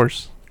steal your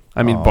horse.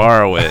 I mean, Aw.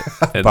 borrow it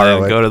and Borrow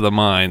then it. go to the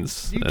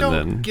mines. You and don't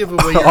then give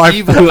away Oh, your I-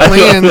 evil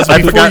plans I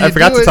before forgot, you I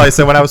forgot do to it. tell you.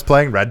 So when I was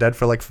playing Red Dead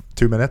for like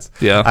 2 minutes,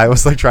 Yeah. I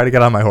was like trying to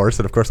get on my horse,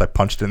 and of course I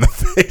punched it in the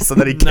face, and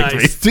then he kicked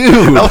Nice. me.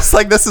 Dude, I was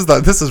like, "This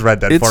is Red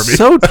Dead for me." it's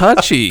so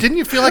touchy. Didn't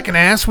you feel like an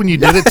ass when you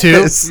did it too?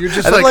 Yes. You're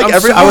just And then, like,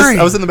 I'm sorry.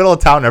 I was in the middle of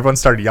town, and everyone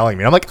started yelling at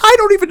me. I'm like, I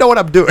don't even know what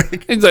I'm doing.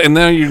 It's like- and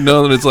now you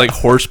know that it's like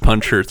horse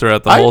puncher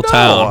throughout the I whole know. I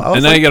town, was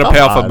and now like, you got to come pay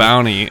off a on.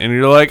 bounty, and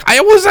you're like, "I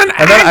was an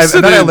And then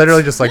accident." I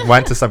literally just like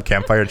went to some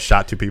campfire and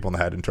shot 2 people in the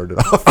head and turned it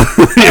off.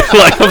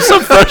 You're like, I'm so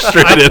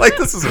frustrated. like,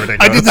 this is ridiculous.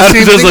 I did the I'm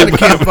same just thing like- at the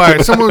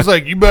campfire. Someone was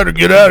like, "You better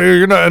get out of here."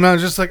 You're not, and I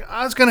was just like,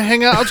 "I was gonna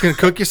hang out. I was gonna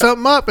cook you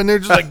something up," and they're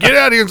just like, "Get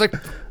out of here!" It's like,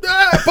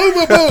 boom,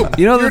 boom, boom.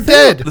 You know, you're the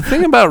dead. thing, the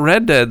thing about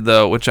Red Dead,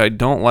 though, which I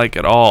don't like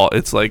at all,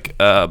 it's like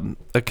a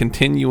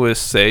continuous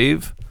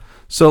save.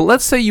 So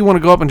let's say you want to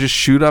go up and just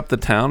shoot up the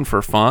town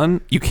for fun.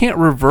 You can't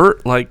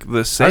revert like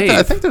the save.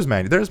 I think there's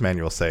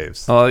manual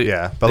saves. Oh,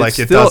 yeah, but it's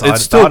like still- it it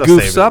still auto-save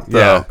goofs it. up, though.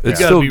 Yeah, It's yeah. You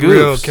still gotta be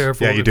real goofs.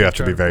 careful. Yeah, you if do you're have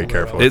to be trying very pull that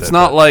careful off. with It's it,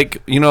 not but-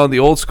 like, the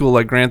old school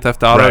like Grand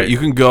Theft Auto. Right. You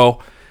can go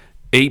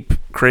ape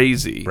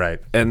crazy, Right.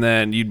 and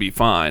then you'd be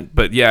fine.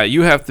 But yeah,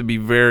 you have to be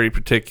very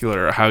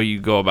particular how you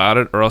go about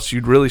it, or else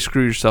you'd really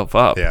screw yourself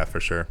up. Yeah, for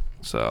sure.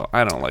 So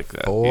I don't like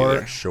that For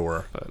either.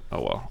 sure. But oh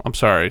well. I'm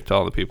sorry to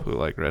all the people who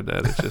like Red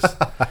Dead. It's just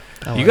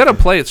you got to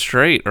play it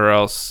straight, or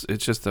else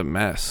it's just a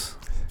mess.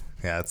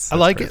 Yeah, it's. I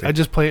like it. crazy. I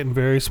just play it in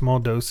very small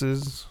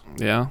doses.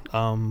 Yeah.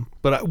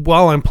 But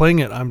while I'm playing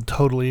it, I'm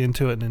totally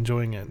into it and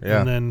enjoying it. Yeah.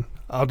 And then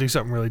I'll do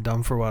something really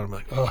dumb for a while. I'm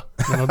like, oh,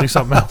 then I'll do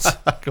something else.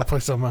 Go play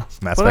something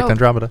else. Mass What Effect else?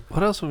 Andromeda.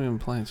 What else have we been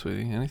playing,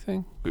 sweetie?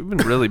 Anything? We've been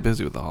really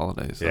busy with the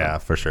holidays. though. Yeah,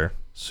 for sure.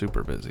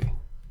 Super busy.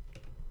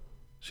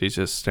 She's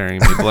just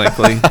staring at me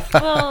blankly.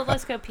 Well,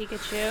 let's go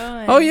Pikachu.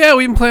 And Oh yeah,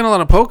 we've been playing a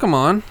lot of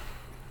Pokemon.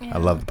 I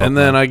love the Pokemon. And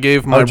then I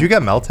gave my. Oh, did you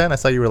get Meltan? I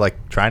saw you were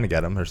like trying to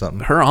get him or something.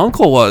 Her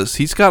uncle was.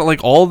 He's got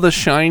like all the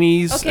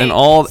shinies Okay, and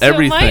all so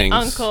everything. my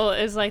uncle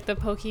is like the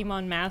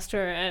Pokemon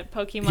master at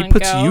Pokemon He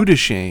puts Go. you to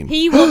shame.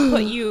 He will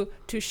put you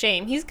to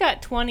shame. He's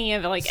got 20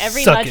 of like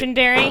every Suck it.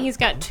 legendary. He's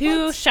got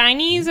 2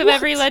 shinies of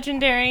every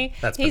legendary.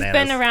 That's He's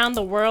bananas. been around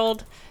the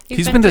world.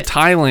 He's been to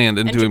Thailand and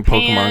and doing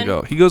Japan. Pokemon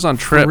Go. He goes on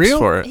trips real?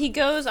 for it. He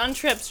goes on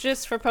trips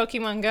just for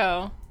Pokemon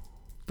Go.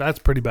 That's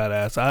pretty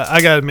badass.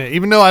 I gotta admit,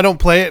 even though I don't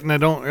play it and I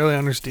don't really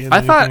understand. I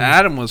thought anything,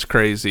 Adam was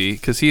crazy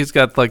because he's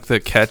got like the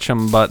catch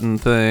 'em button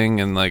thing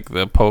and like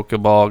the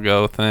Pokeball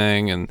Go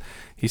thing, and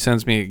he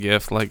sends me a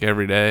gift like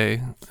every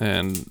day.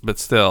 But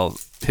still,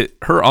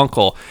 her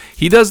uncle,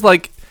 he does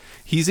like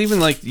he's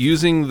even like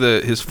using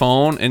his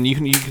phone, and you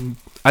can.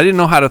 I didn't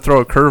know how to throw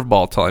a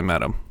curveball till I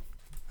met him.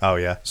 Oh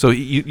yeah. So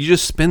you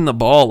just spin the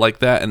ball like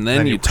that, and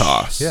then you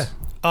toss. Yeah.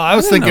 Oh, I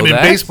was I didn't thinking know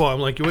in that. baseball, I'm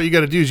like, what you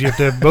got to do is you have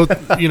to have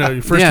both,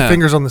 your first Yeah. two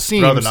fingers on the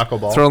seams. Throw the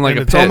knuckleball. Throwing like and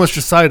a it's pitch. almost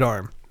a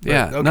sidearm.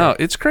 Yeah, But, okay. no,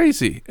 it's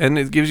crazy, and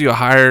it gives you a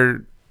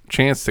higher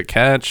chance to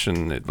catch,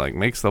 and it like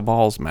makes the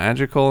balls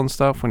magical and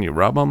stuff when you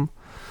rub them.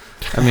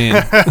 I mean,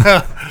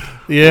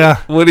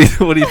 Yeah. what do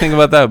you think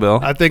about that, Bill?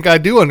 I think I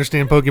do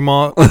understand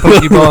Pokemon.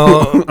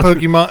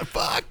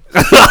 Fuck.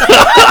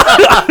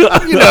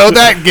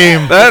 That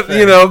game. That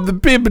the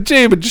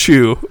Pikachu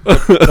chew.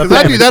 'Cause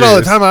I do that all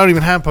the time. I don't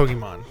even have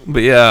Pokemon.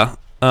 But yeah,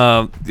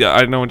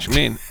 I know what you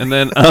mean. And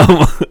then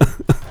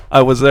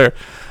I was there,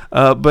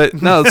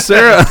 but no,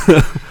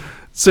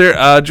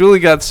 Julie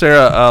got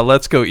Sarah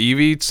Let's Go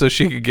Eevee so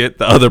she could get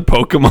the other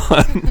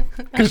Pokemon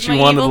because she my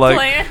wanted evil like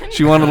plan.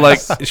 she wanted like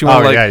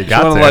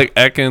Sarah. like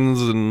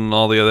Ekans and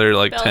all the other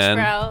like 10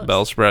 Bellsprout.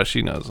 Bellsprout.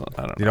 She knows.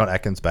 I don't You know what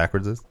Ekans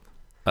backwards is?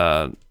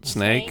 know.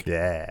 Snake.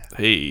 Yeah.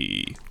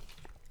 Hey,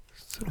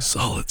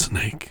 solid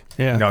snake.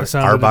 Yeah. You know I what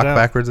sounded it Arbok out.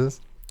 backwards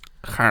is?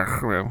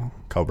 Oh,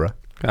 Cobra.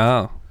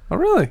 oh,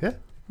 really? Yeah.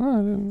 Oh,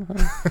 I didn't, I'm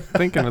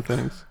thinking of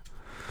things.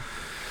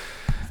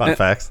 Fun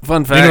facts.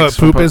 Fun facts. You know what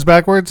poop is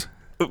backwards?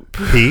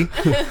 P.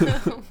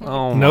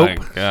 Oh Nope.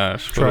 my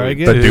gosh. What Try do we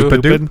again. The do? Doopa Doop.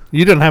 Stupid.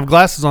 You don't have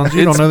glasses on, so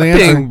you It's don't know the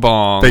Bing answer.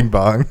 bong. Bing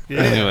bong.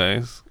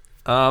 Anyways,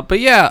 but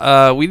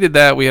yeah, we did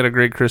that. We had a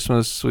great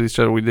Christmas with each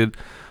other.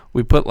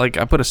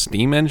 I put a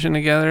steam engine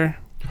together,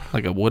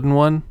 like a wooden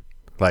one,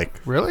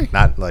 Really?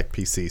 Not like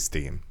PC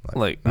Steam.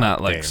 like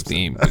not like games.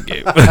 Steam.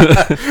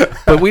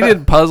 But we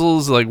did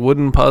puzzles, like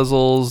wooden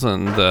puzzles,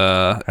 and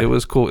it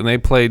was cool. And they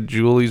played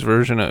Julie's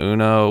version of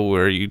Uno,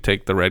 where you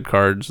take the red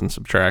cards and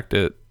subtract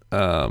it.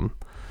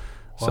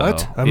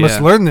 What? So, I must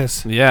yeah. learn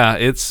this. Yeah,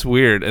 it's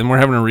weird, and we're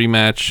having a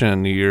rematch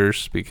on New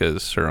Year's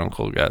because her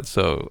uncle got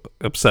so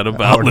upset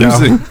about Oh, no.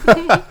 losing.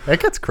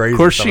 It gets crazy. Of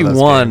course, some she of those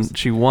won. games.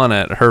 She won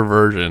at her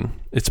version.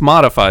 It's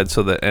modified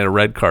so that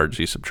red cards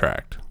you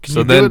subtract. Can So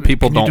you do then it-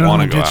 people can you don't do it on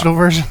want to the go digital out.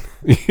 version.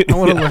 I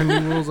want to Yeah. learn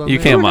new rules on You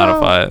there. can't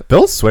modify it.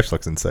 Bill's Switch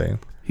looks insane.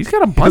 He's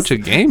got a bunch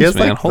of games, He has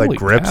man. like Holy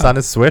grips cow. on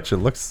his Switch.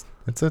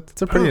 It's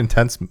a pretty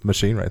intense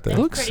machine right there. It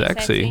looks Pretty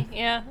sexy.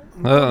 Yeah.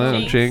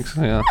 Jinx.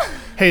 Yeah.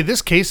 Hey,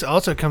 this case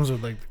also comes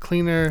with like the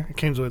cleaner. It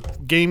comes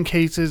with game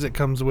cases. It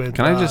comes with.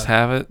 Can I just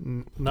have it?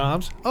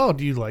 knobs? Oh,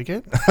 do you like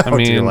it? I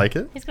mean, do you like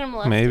it? He's gonna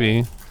molest maybe.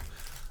 you.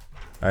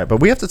 All right,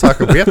 but we have to talk.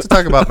 We have to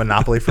talk about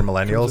Monopoly for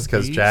millennials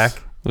because These? Jack,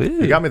 Ooh.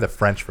 you got me the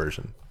French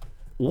version.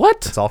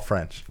 What? It's all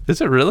French.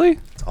 Is it really?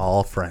 It's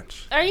all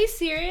French. Are you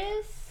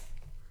serious?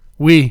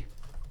 We.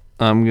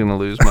 I'm gonna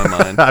lose my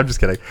mind. I'm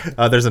just kidding.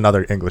 There's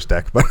another English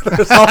deck, but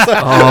there's also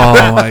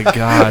Oh my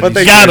god! But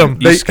they got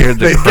him. You scared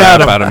the they crap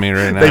got 'em. out of me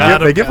right they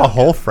now. give a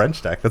whole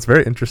French deck. That's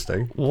very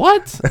interesting.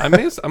 What? I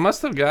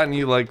must have gotten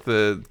you like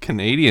the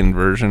Canadian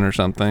version or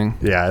something.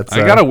 Yeah, it's.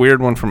 I got a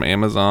weird one from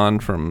Amazon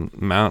from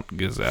Mount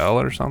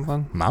Gazelle or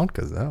something. Mount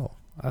Gazelle.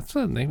 That's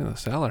the name of the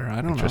seller. I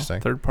don't know.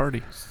 Interesting. Third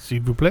party. S'il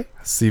vous plaît.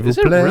 S'il vous Is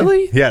it plaît.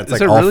 really? Yeah, it's Is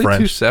like it all really two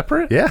French.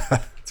 separate? Yeah,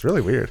 it's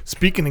really weird.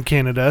 Speaking of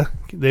Canada,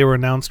 they were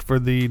announced for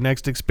the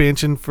next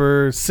expansion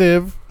for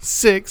Civ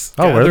 6.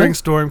 Oh, were they? Gathering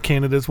Storm.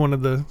 Canada is one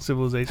of the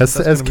civilizations. Has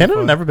That's gonna be Canada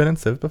fun. never been in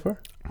Civ before?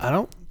 I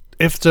don't.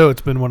 If so,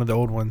 it's been one of the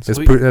old ones. Has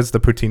the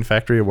Poutine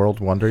Factory a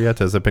world wonder yet?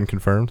 Has it been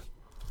confirmed?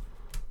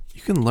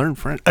 You can learn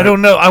French. I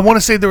don't know. I want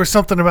to say there was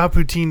something about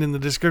poutine in the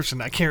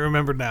description. I can't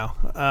remember now.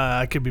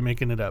 I could be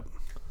making it up.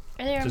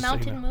 Are there Just so you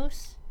mountain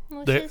moose?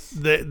 They Mooses?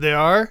 they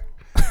are.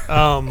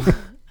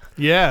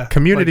 Yeah.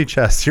 Community Like,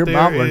 chess. Your there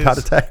mom learned how to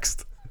is-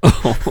 text.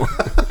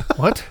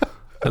 what?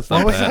 That's not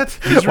What was bad. that?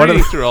 He's One of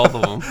reading through all of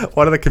them.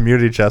 One of the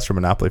community chess for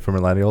Monopoly for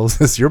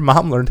millennials is your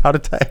mom learned how to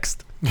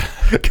text.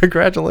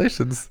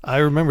 Congratulations. I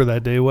remember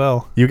that day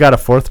well. You got a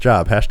fourth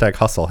job. Hashtag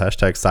hustle.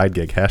 Hashtag side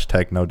gig.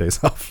 Hashtag no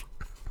days off.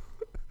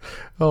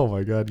 Oh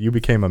my God. You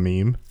became a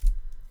meme.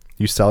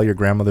 You sell your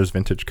grandmother's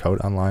vintage coat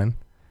online.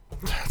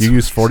 You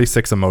use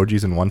 46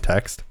 emojis in one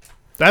text.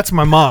 That's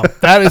my mom.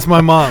 That is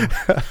my mom.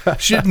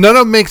 None of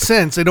them make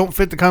sense. They don't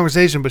fit the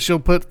conversation, but she'll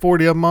put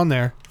 40 of them on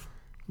there.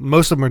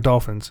 Most of them are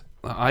dolphins.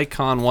 The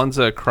icon, one's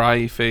a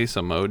cry face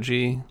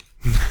emoji.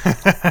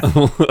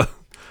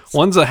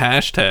 One's a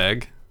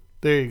hashtag.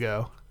 There you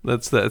go.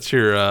 That's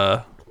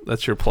your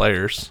That's your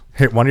players.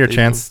 Hey, one of your They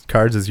chance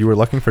cards is you were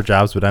looking for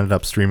jobs but ended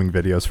up streaming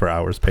videos for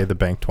hours. Pay the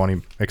bank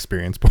 20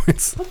 experience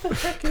points. What the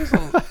heck is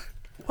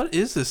what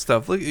is this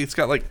stuff? Look, it's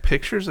got like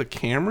pictures of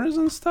cameras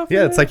and stuff. Yeah,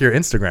 in it's there? like your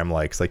Instagram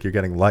likes. Like you're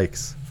getting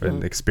likes for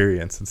an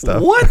experience and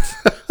stuff. What?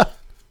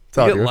 It's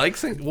all You get good.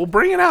 likes? Well,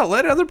 bring it out.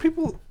 Let other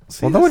people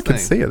see. Well, no this one can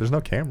thing. see it. There's no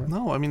camera.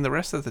 No, I mean the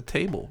rest of the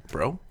table,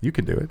 bro. You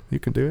can do it. You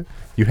can do it.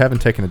 You haven't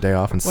taken a day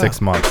off in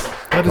 6 months.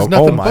 That is Oh,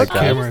 nothing my but God.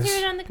 Oh, cameras. just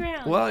do it on the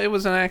ground. Well, it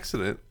was an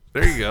accident.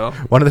 There you go.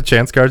 One of the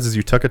chance cards is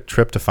you took a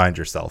trip to find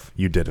yourself.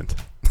 You didn't.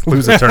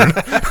 Lose a turn.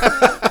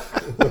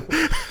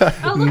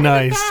 Oh, look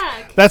Nice.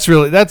 at the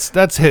back.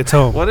 That's hits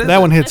home. What is that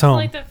it? one hits That's home.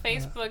 like the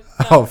Facebook.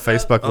 Oh,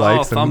 Facebook Oh,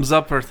 likes. and thumbs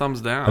up or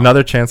thumbs down.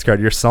 Another chance card.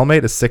 Your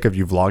cellmate is sick of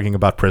you vlogging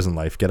about prison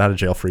life. Get out of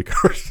jail free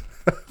card.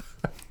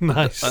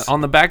 Nice.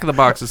 On the back of the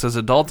box, it says,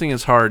 "Adulting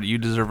is hard. You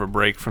deserve a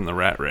break from the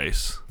rat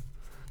race.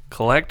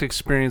 Collect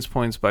experience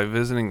points by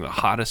visiting the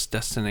hottest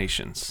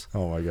destinations.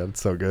 Oh my God,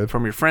 it's so good.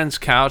 From your friend's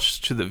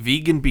couch to the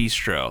vegan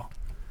bistro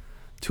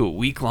to a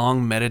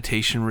week-long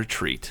meditation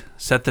retreat.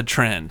 Set the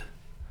trend.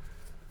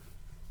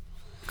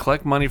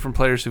 Collect money from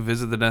players who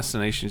visit the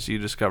destinations you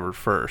discovered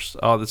first."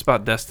 Oh, that's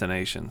about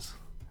destinations.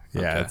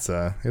 Yeah,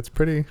 Okay. it's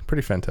pretty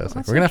fantastic.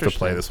 That's We're gonna have to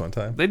play interesting. this one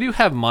time. They do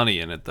have money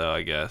in it, though,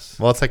 I guess.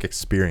 Well, it's like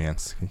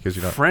experience because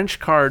you don't.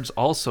 French cards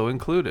also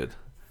included.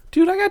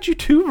 Dude, I got you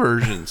 2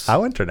 versions.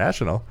 How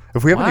international?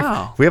 If we have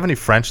Wow. if we have any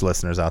French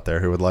listeners out there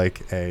who would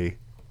like a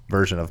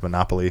version of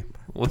Monopoly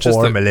Well, just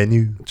pour the-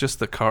 Millennium. Just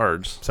the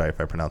cards. Sorry if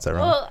I pronounced that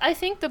wrong. Well, I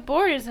think the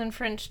board is in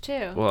French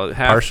too. Well,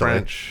 half Partially.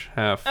 French,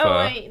 half. Oh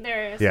wait,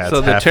 there it is. Yeah, So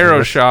it's the half tarot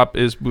English. shop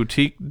is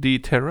Boutique de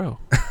Tarot.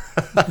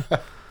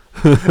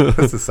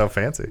 This is so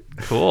fancy.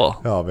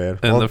 Cool. Oh man.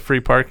 And Well, the free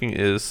parking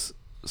is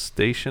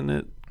Station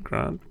at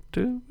Grande.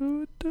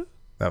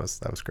 that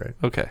was great.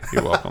 Okay,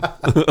 you're welcome.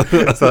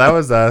 So that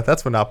was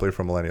that's Monopoly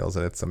for Millennials,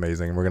 and it's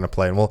amazing. And we're gonna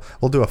play, and we'll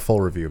do a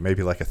full review,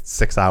 maybe like a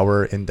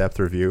 6-hour in-depth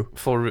review.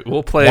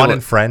 We'll play One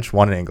in French,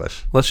 one in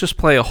English. Let's just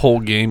play a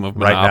whole game of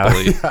Right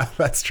Monopoly now. Yeah,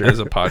 that's true. as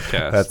a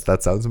podcast.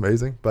 That sounds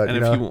amazing. But and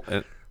you know,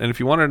 if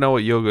you want to know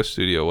what Yoga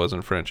Studio was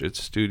in French,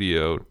 it's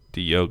Studio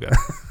de Yoga.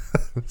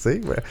 see,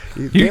 You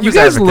Gamers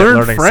guys Advocate learned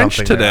learning French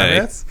something there. I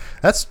mean, today.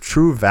 that's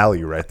true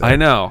value right there. I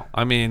know.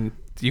 I mean,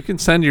 you can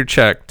send your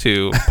check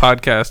to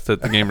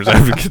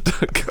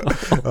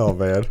podcast@thegamersadvocate.com. Oh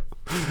man,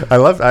 I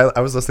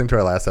was listening to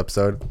our last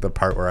episode, the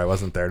part where I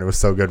wasn't there, and it was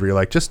so good. Where you're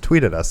like, just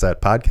tweet at us at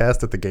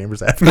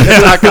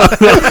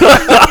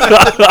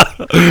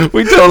podcast@thegamersadvocate.com.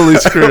 We totally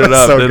screwed it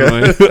up, So didn't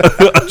we?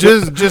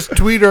 just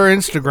tweet our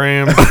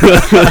Instagram.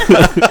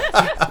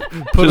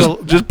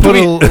 Just put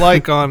tweet. a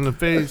like on the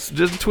face.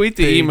 Just tweet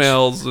the Page.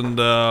 emails and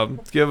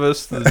give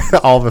us the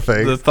All the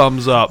things.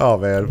 thumbs up. Oh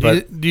man, Do you,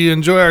 but do you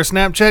enjoy our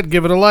Snapchat?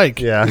 Give it a like.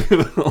 yeah,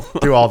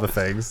 do all the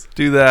things.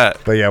 Do that.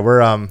 But yeah, we're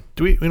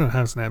We don't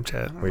have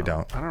Snapchat. we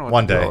don't. I don't know what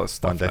One to do day, all this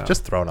stuff one day, now.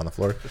 just throw it on the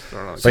floor. Just throw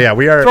it on the- But yeah,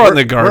 we are. Throw it in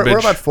we're- the garbage. We're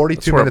about That's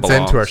 42 where it minutes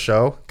into our belongs.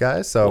 show,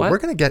 guys. So What? we're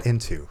gonna get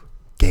into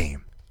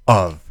game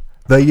of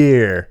the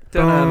year.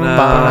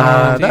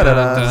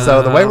 Da-da-da,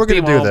 So the way we're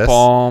gonna do this,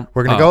 bum,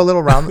 we're gonna oh. go a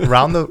little round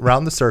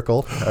the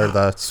circle or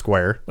the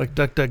square. Like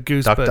Duck Duck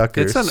Goose, Duck, but Duck,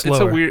 Goose.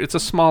 slower. It's a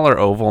smaller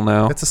oval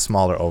now. It's a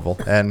smaller oval,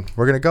 and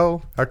we're gonna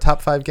go our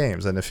top 5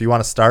 games. And if you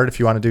want to start, if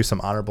you want to do some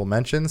honorable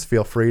mentions,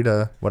 feel free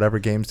to whatever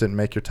games didn't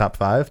make your top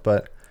 5.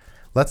 But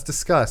let's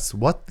discuss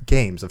what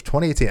games of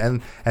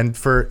 2018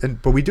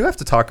 but we do have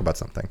to talk about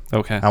something.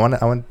 Okay. I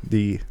want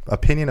the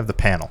opinion of the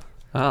panel.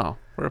 Oh,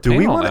 we're a Do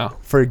we panel want now. to,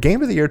 for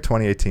game of the year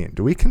 2018?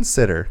 Do we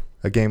consider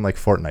a game like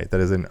Fortnite that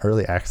is in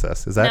early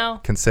access? Is that No.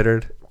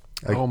 considered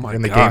Oh my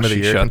in the gosh, game of the she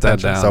year shut that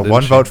contention? down, So didn't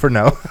one she? vote for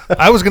no.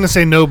 I was gonna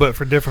say no, but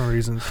for different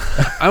reasons.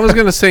 I was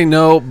gonna say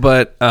no,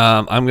 but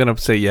I'm gonna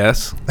say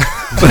yes.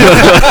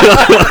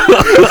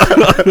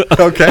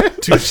 Okay.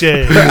 Touche.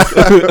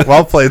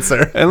 Well played,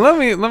 sir. And let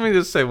me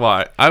just say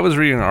why. I was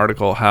reading an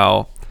article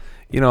how,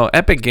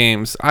 Epic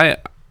Games. I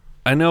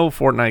know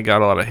Fortnite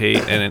got a lot of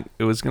hate, and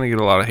it was going to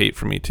get a lot of hate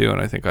from me too.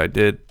 And I think I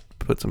did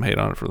put some hate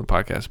on it for the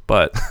podcast.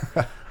 But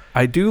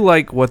I do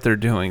like what they're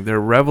doing. They're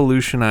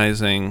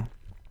revolutionizing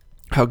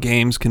how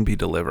games can be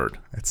delivered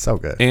It's so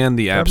good. and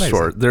the App amazing.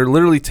 Store. They're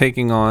literally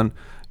taking on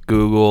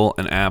Google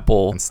and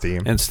Apple And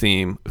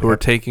Steam. who are Yep.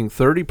 taking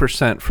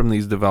 30% from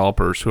these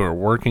developers who are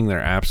working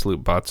their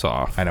absolute butts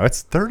off. I know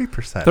it's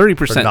 30%.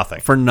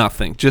 30% for nothing.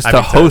 nothing, just I to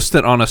mean, host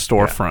it on a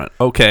storefront.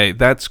 Okay,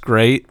 that's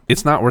great.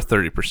 It's not worth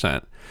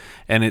 30%,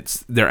 and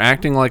they're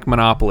acting like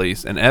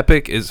monopolies. And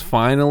Epic is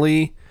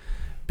finally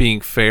being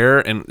fair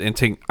and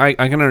taking. I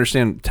can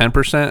understand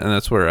 10%, and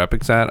that's where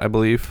Epic's at, I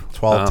believe.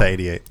 12 to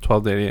 88.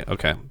 12 to 88.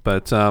 Okay,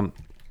 but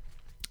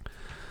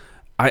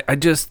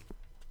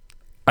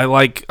I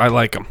like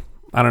them.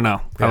 I don't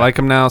know. Yeah. I like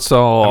them now,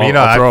 so I mean,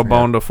 I'll throw a yeah.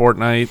 bone to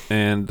Fortnite,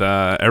 and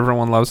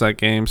everyone loves that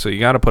game, so you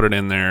got to put it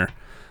in there.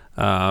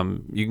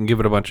 You can give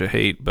it a bunch of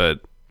hate,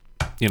 but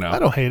I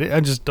don't hate it.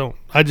 I just don't.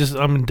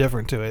 I'm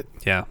indifferent to it.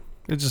 yeah.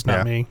 It's just not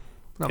Yeah. me.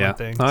 Not Yeah, my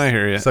thing. I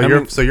hear you.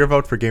 So your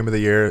vote for game of the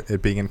year,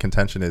 it being in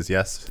contention, is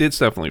yes. It's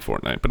definitely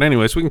Fortnite. But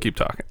anyways, we can keep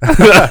talking.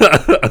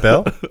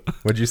 Bill,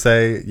 would you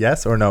say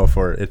yes or no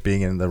for it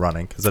being in the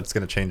running? Because that's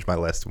going to change my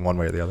list one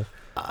way or the other.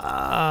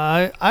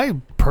 I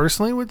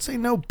personally would say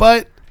no,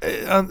 but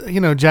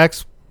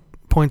Jack's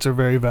points are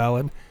very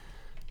valid.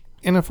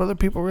 And if other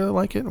people really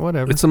like it,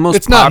 whatever. It's the most.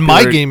 It's not my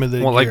popular- game of the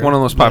year. Well, like one of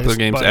the most popular list,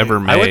 games but ever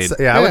I would made.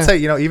 say, I would Yeah.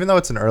 say, even though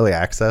it's an early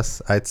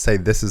access, I'd say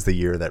this is the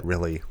year that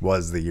really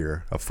was the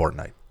year of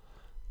Fortnite.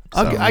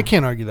 I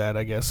can't argue that.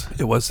 I guess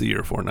It was the year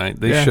of Fortnite.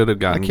 They Yeah, should have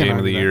gotten I can't Game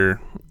of the argue Year.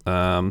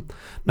 Now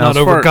not as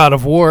over far- God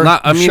of War.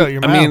 Not- I You mean- shut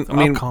your I mouth.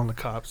 mean- I'm calling the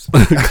cops.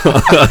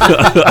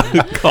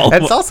 Call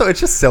It's also,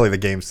 it's just silly the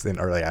game's in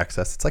early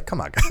access. It's like,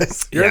 come on,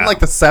 guys. You're in Yeah. like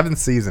the 7th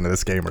season of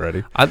this game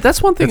already.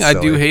 That's one thing It's I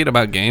do silly. hate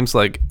about games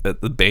like the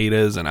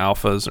betas and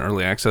alphas and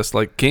early access.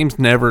 Like games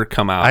never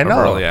come out I of know.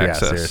 early Yeah,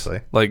 access.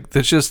 seriously. Like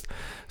that's just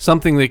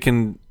something they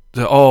can.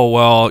 Oh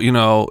well,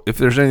 if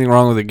there's anything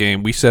wrong with the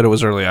game, we said it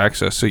was early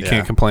access, so you Yeah.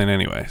 can't complain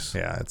anyways.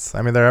 Yeah,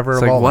 they're ever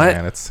It's like, evolving, what?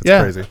 man. It's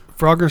yeah, crazy.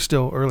 Frogger's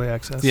still early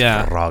access.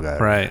 Yeah, Frogger.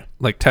 right.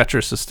 Like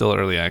Tetris is still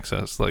early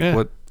access. Like Yeah.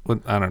 what?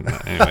 I don't know.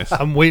 Anyways,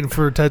 I'm waiting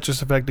for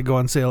Tetris Effect to go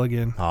on sale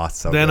again. Oh, it's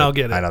so Then good. I'll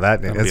get it. I know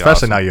that, That'd be especially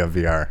awesome. now you have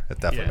VR. It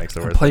definitely makes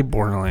it worth play it.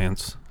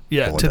 Borderlands.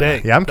 Yeah, Well,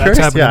 today. Yeah, I'm That's curious.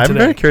 happening Yeah, I'm today.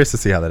 very curious to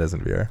see how that is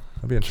in VR.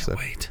 I'll be interested.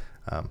 Wait.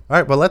 All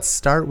right, well, let's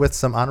start with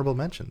some honorable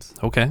mentions.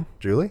 Okay.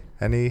 Julie,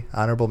 any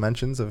honorable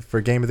mentions for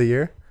game of the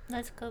year?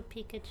 Let's go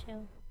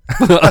Pikachu.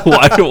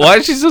 why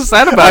is she so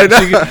sad about it?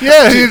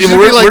 Yeah, She- she'd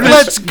we're- be like, we're just-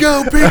 let's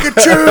go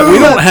Pikachu. We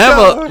don't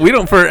have we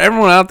don't for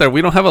everyone out there,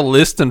 we don't have a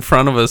list in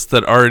front of us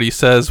that already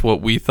says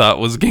what we thought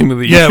was game of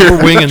the Yeah, year.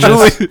 we're winging this.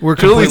 Julie- We're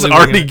Julie's completely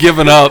already winging it.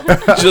 given up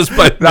just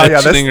by No, yeah,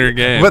 mentioning her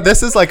game. But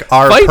this is like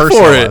our Fight for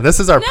personal it. one. This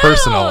is our No,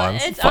 personal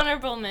ones. it's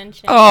honorable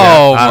mention.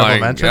 Oh Yeah, honorable my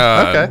mention?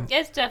 god. Okay.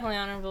 It's definitely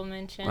honorable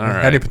mention. All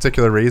right. Any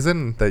particular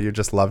reason that you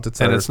just loved it?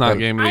 And it's not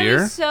game of the I year?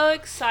 was so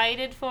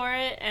excited for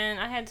it, and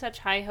I had such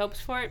high hopes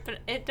for it, but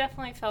it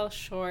definitely fell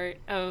short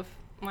of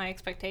my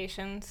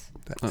expectations.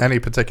 Any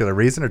particular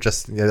reason, or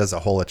just as a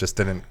whole, it just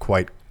didn't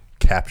quite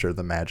capture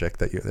the magic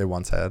that they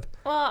once had?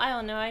 Well, I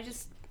don't know. I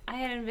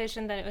had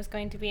envisioned that it was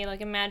going to be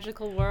like a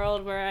magical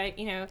world where I,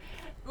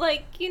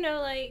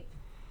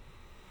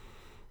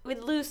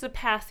 would lose the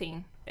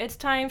pathing. It's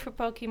time for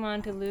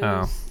Pokemon to lose.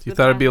 Oh. You the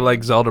thought it'd be pathing.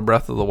 like Zelda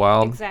Breath of the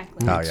Wild?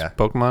 Exactly. Oh yeah,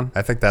 Pokemon?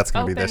 I think that's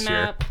going to be Open this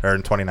map. year or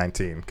in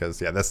 2019 because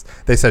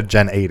they said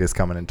Gen 8 is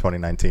coming in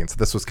 2019, so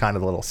this was kind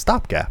of a little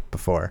stopgap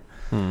before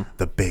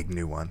the big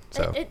new one.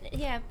 So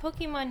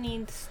Pokemon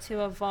needs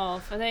to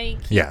evolve. They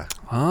keep yeah,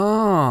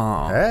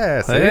 Oh.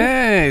 hey, see?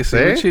 Hey, see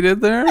what See? she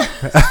did there?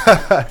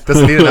 Does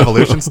it need an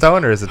evolution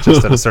stone, or is it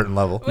just at a certain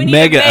level? We need a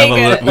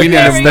mega. We need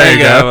There a we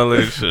mega go.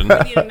 evolution. We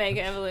need a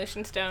mega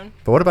evolution stone.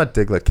 But what about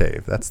Diglett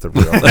Cave? That's the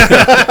real.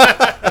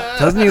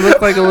 Doesn't he look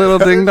like a little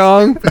ding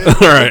dong?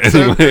 All right,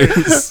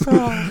 anyways.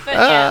 But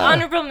yeah,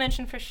 honorable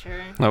mention for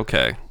sure.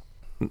 Okay.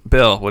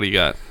 Bill, what do you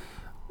got?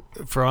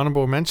 For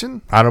honorable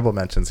mention, Honorable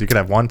mentions. You could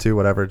have 1, 2,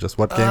 whatever. Just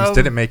what games Um,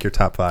 didn't make your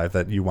top 5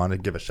 that you want to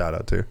give a shout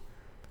out to?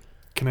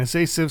 can I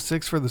say Civ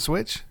 6 for the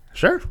Switch?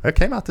 Sure, it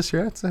came out this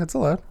year. It's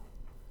allowed.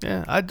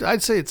 Yeah,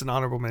 I'd say it's an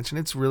honorable mention.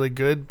 It's really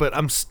good, but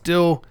I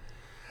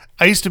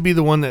used to be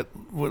the one that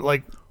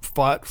would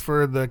fought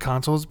for the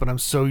consoles, but I'm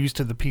so used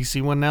to the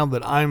PC one now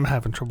that I'm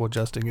having trouble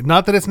adjusting.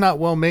 Not that it's not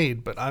well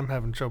made, but I'm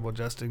having trouble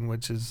adjusting,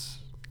 which is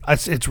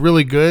it's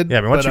really good. Yeah,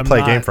 I mean, once but you I'm play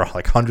a game not- for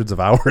like hundreds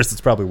of hours,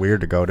 it's probably weird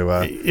to go to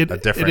a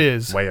It different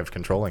is. way of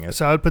controlling it.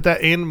 So I would put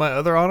that in my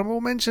other honorable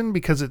mention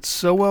because it's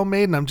so well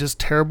made, and I'm just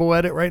terrible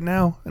at it right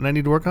now, and I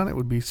need to work on it.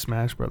 Would be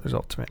Smash Brothers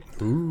Ultimate.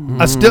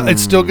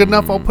 It's still good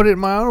enough. I'll put it in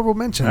my honorable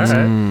mentions. All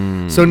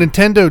right. So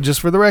Nintendo, just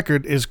for the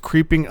record, is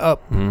creeping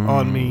up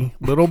on me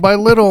little by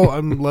little.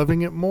 I'm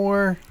loving it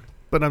more,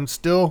 but I'm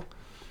still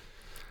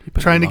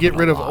trying to get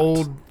rid of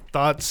old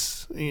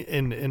thoughts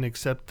and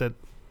accept that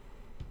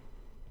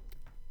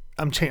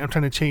I'm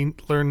trying to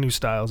learn new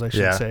styles, I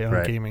should say, on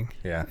right. gaming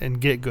Yeah.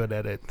 and get good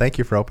at it. Thank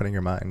you for opening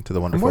your mind to the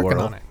I'm wonderful working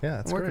world. on it. Yeah,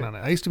 it's I'm working great. on it.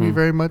 I used to be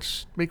very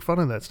much make fun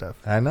of that stuff.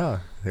 I know.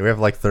 We have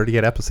like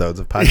 38 episodes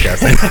of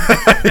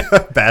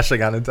podcasting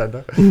bashing on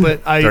Nintendo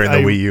But during the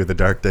Wii U, the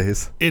dark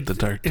days. The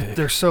dark days.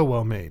 They're so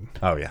well made.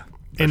 Oh yeah.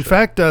 In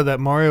fact, that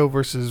Mario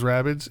versus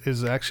Rabbids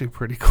is actually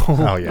pretty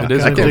cool. Oh yeah, It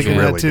is that a cool game's game.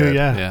 really good.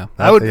 Yeah. Yeah.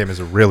 That I would. game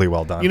is really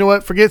well done. You know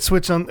what? Forget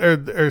Switch on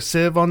or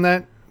Civ on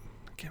that.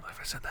 I can't believe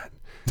I said that.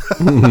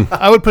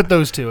 I would put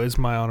those two as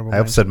my honorable. I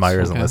hope Sid mentions.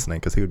 Meier isn't Okay. listening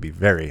because he would be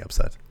very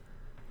upset.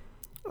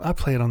 I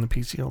play it on the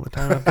PC all the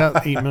time. I've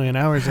got 8 million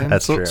hours in.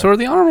 That's So, true. so are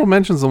the honorable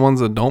mentions the ones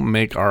that don't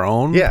make our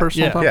own Yeah,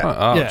 personal yeah, top yeah, five?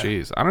 Oh, yeah.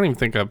 jeez. I don't even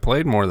think I've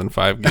played more than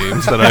 5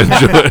 games that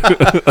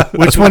I enjoy.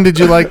 Which one did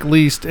you like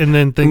least, and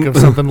then think of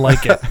something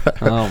like it?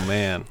 Oh,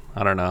 man.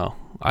 I don't know.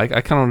 I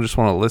kind of just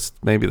want to list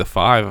maybe the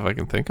 5 if I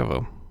can think of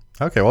them.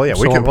 Okay, well, yeah, I'm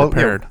we so can. Well,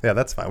 unprepared. yeah,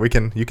 that's fine.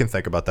 You can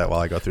think about that while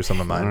I go through some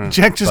of mine.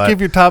 Jack, just But- give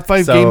your top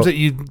 5 so- games that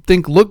you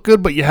think look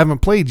good, but you haven't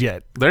played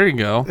yet. There you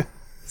go.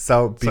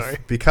 So Sorry.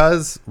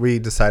 because we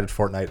decided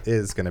Fortnite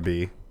is going to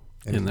be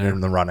In in there.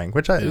 the running,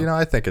 which I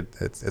think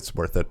it's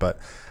worth it. But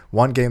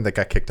one game that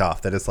got kicked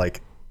off that is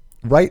like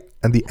right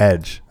on the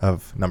edge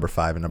of number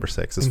 5 and number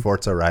 6 is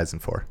Forza Horizon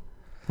 4.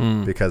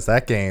 Because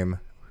that game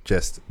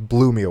just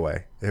blew me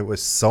away. It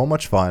was so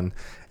much fun.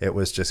 It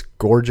was just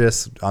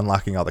gorgeous,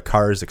 unlocking all the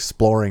cars,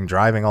 exploring,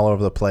 driving all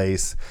over the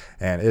place.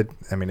 And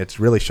it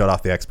really showed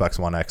off the Xbox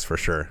One X for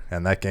sure.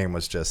 And that game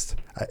was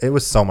it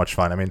was so much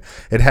fun. I mean,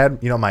 it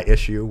had, my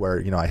issue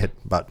where, I hit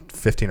about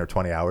 15 or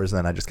 20 hours and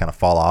then I just kind of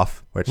fall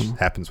off, which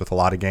happens with a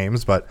lot of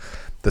games. But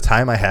the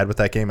time I had with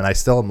that game, and I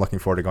still am looking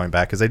forward to going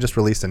back because they just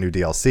released a new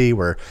DLC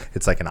where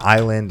it's like an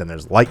island and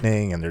there's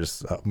lightning and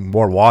there's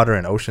more water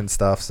and ocean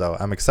stuff. So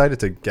I'm excited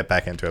to get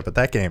back into it. But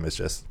that game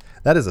is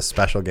that is a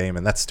special game,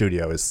 and that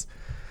studio is,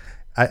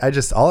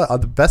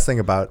 the best thing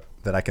about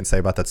that I can say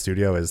about that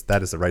studio is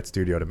that is the right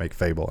studio to make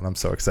Fable, and I'm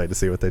so excited to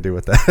see what they do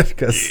with that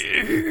because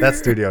that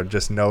studio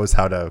just knows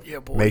how to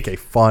make a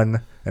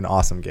fun and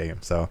awesome game.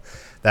 So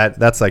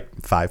that's like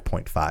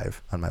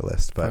 5.5 on my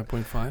list. But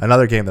 5.5.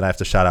 Another game that I have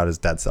to shout out is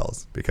Dead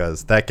Cells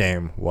because that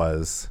game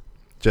was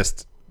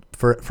just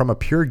from a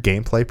pure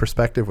gameplay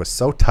perspective was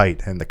so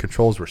tight and the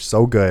controls were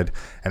so good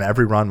and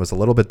every run was a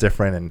little bit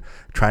different and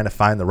trying to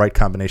find the right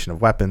combination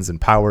of weapons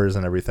and powers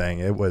and everything.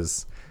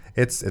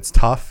 It's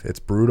tough, it's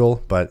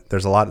brutal, but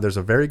there's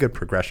a very good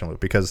progression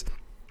loop because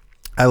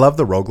I love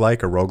the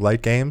roguelike or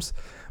roguelite games,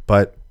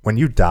 but when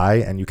you die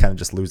and you kind of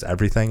just lose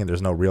everything and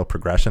there's no real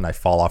progression, I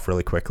fall off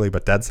really quickly.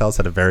 But Dead Cells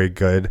had a very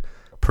good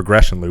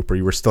progression loop where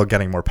you were still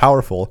getting more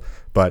powerful,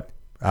 but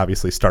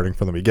obviously starting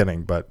from the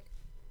beginning, but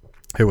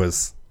it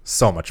was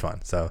so much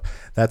fun. So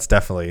that's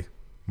definitely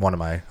one of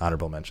my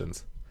honorable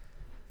mentions.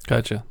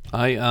 Gotcha.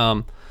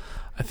 I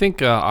think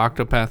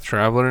Octopath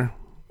Traveler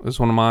is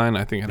one of mine.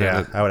 I think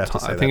I would have to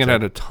say I think it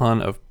had a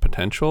ton of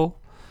potential.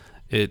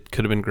 It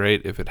could have been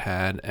great if it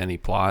had any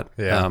plot.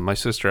 Yeah. My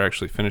sister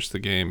actually finished the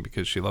game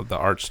because she loved the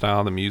art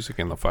style, the music,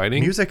 and the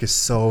fighting. Music is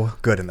so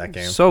good in that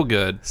game. So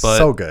good. But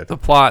so good. The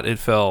plot, it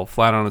fell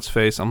flat on its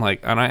face. And I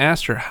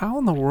asked her, how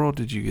in the world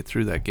did you get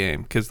through that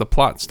game? Because the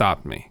plot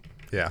stopped me.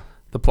 Yeah.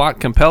 The plot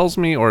compels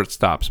me or it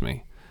stops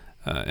me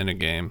in a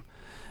game.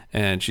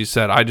 And she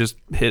said, I just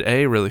hit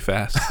A really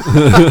fast.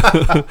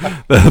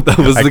 that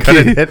was the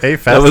key. Hit A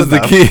fast that was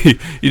enough. the key.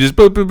 You just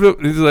boop, boop,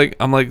 boop. He's like,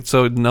 I'm like,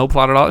 so no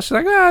plot at all? She's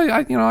like,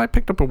 I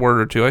picked up a word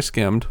or two. I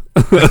skimmed.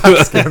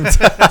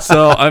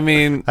 So, I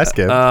mean, I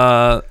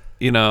skimmed.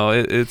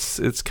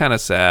 It's kind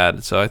of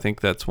sad. So I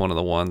think that's one of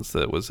the ones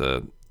that was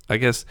a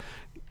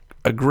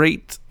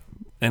great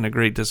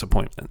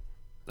disappointment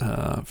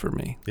for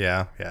me.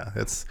 Yeah.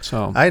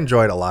 So I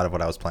enjoyed a lot of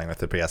what I was playing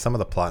with it, but yeah, some of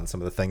the plot and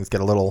some of the things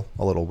get a little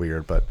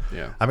weird. But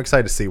yeah, I'm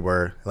excited to see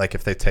where, like,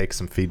 if they take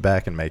some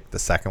feedback and make the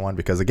second one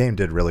because the game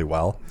did really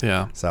well.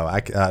 Yeah. So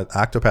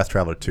Octopath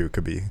Traveler 2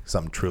 could be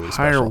something truly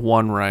hire special.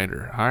 one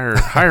writer,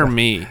 hire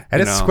me,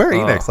 and it's Square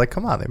Enix. Like,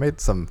 come on, they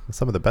made some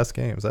of the best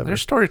games ever. Their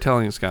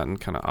storytelling has gotten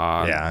kind of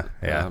odd.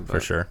 Yeah,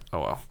 for sure. Oh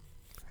well.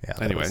 Yeah.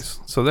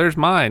 Anyways, so there's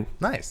mine.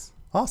 Nice.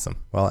 Awesome.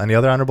 Well, any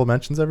other honorable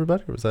mentions,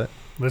 everybody? Or was that?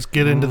 Let's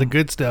get into the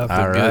good stuff.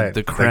 All right.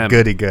 The creme. The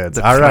goody goods.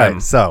 The All creme.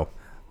 right. So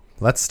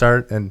let's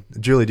start. And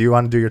Julie, do you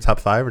want to do your top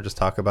 5 or just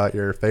talk about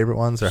your favorite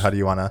ones, or how do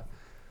you want to?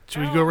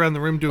 Should we go around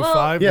the room, do Well,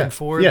 5, Yeah, then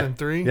 4, yeah. then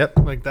 3? Yep.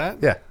 Like that?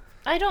 Yeah.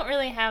 I don't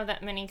really have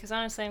that many because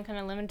honestly, I'm kind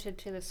of limited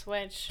to the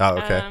Switch. Oh,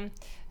 okay.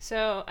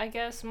 So I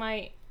guess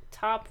my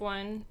top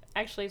one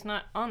actually is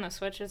not on the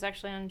Switch. It's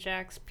actually on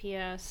Jack's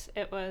PS.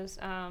 It was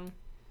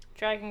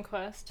Dragon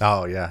Quest.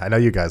 Oh, yeah. I know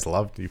you guys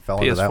you fell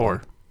into that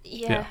one.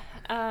 PS4.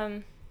 Yeah.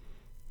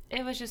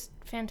 It was just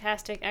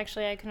fantastic.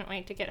 Actually, I couldn't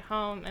wait to get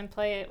home and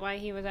play it while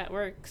he was at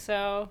work.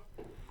 So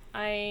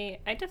I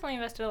definitely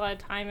invested a lot of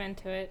time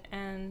into it,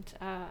 and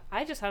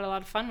I just had a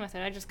lot of fun with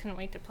it. I just couldn't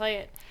wait to play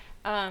it.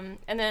 And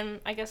then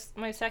I guess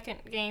my second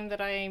game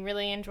that I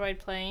really enjoyed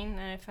playing,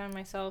 and I found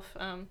myself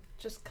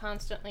just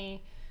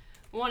constantly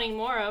wanting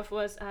more of,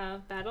 was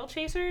Battle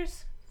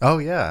Chasers. Oh,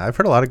 yeah. I've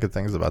heard a lot of good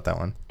things about that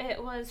one.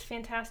 It was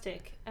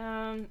fantastic.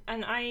 And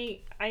I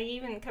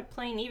even kept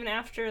playing even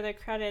after the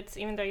credits,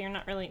 even though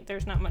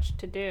there's not much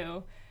to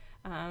do.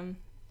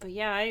 But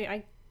yeah,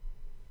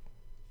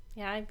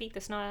 I beat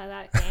the snot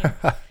out of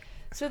that game.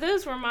 So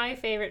those were my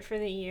favorite for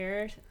the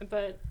year,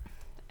 but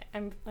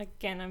I'm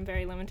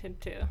very limited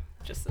to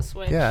just the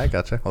Switch. Yeah, I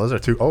gotcha. Well, those are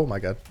two. Oh my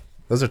God,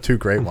 those are two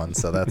great ones.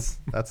 So those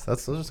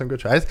are some good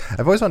tries.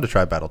 I've always wanted to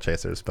try Battle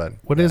Chasers, but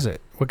What is it?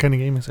 What kind of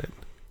game is it?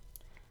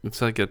 It's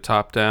like a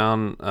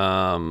top-down.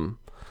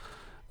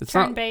 It's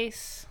not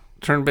Turn-based.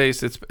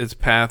 turn-based. It's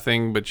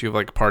pathing, but you have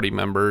like party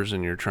members,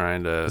 and you're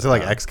trying to. is it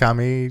like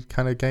XCOM-y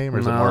kind of game, or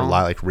is it more No.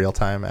 like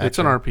real-time action? It's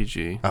an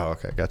RPG. Oh,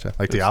 okay, gotcha.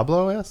 Like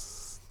Diablo,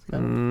 yes.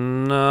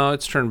 No,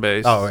 it's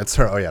turn-based. Oh,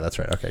 yeah, that's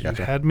right. Okay, You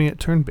gotcha. had me at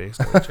turn-based.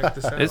 Check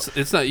this out.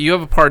 It's not. You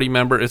have a party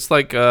member. It's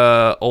like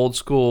old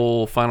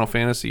school Final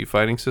Fantasy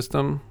fighting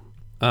system,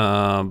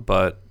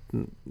 but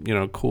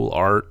cool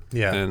art.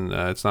 Yeah. And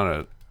it's not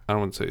a. I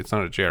wouldn't say it's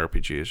not a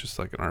JRPG. It's just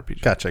like an RPG.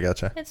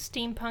 Gotcha. It's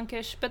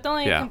steampunkish, but the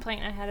only Yeah.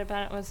 complaint I had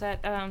about it was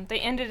that they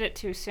ended it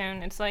too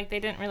soon. It's like they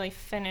didn't really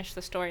finish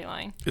the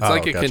storyline. It's Oh,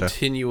 like a gotcha.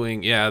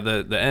 continuing. Yeah,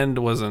 the end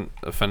wasn't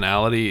a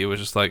finality. It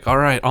was just like, all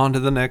right, on to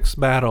the next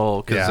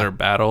battle because Yeah. they're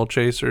battle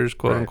chasers,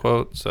 quote Right.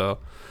 unquote. So,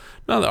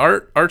 No, the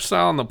art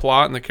style and the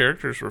plot and the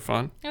characters were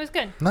fun. It was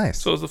good.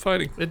 Nice. So was the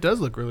fighting. It does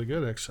look really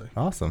good, actually.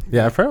 Awesome.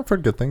 Yeah, I've heard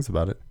good things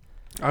about it.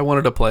 I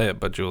wanted to play it,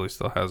 but Julie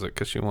still has it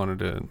because she wanted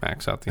to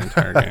max out the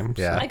entire game.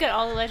 Yeah. I got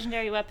all the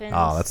legendary weapons.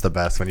 Oh, that's the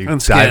best when you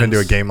And dive into a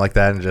skins. game like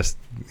that and just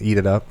eat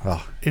it up.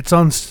 Oh, It's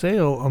on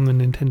sale on the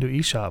Nintendo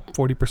eShop,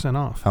 40%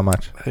 off. how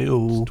much?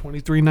 Hey-o.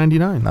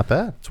 $23.99. Not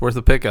bad. It's worth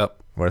a pickup.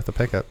 Worth the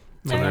pickup.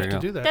 Might there have you to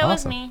go. do that. that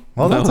was awesome. me.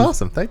 Well, That that's was-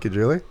 awesome. Thank you,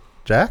 Julie.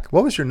 Jack,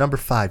 what was your number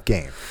 5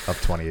 game of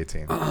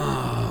 2018?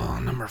 Oh,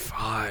 number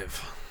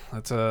 5.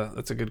 That's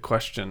a good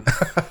question.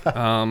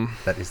 um,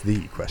 That is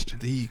the question.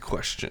 the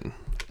question.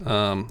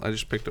 I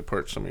just picked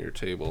apart some of your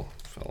table.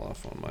 Fell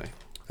off on my. They're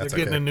That's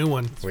getting okay. a new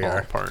one. We fall are.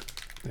 apart.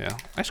 Yeah,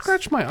 I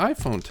scratched my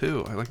iPhone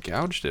too. I like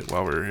gouged it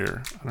while we were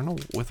here. I don't know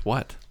with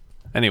what.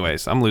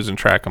 Anyways, I'm losing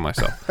track of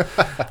myself.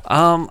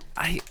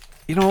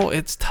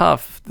 It's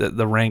tough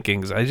the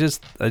rankings.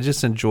 I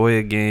just enjoy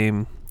a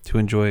game to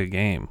enjoy a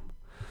game.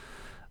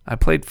 I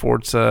played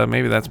Forza.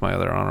 Maybe that's my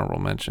other honorable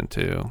mention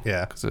too.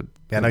 Yeah. Because it.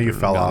 Yeah, I know you it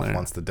fell down off there.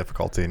 once the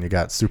difficulty and you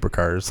got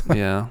supercars.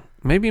 Yeah,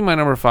 maybe my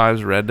number 5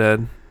 is Red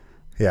Dead.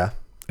 Yeah.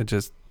 It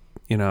just,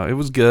 it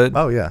was good.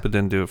 Oh, yeah. But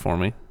didn't do it for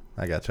me.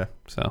 I gotcha.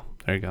 So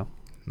there you go.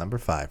 Number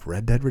 5,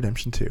 Red Dead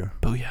Redemption 2.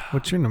 Booyah.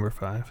 What's your number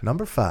 5?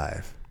 Number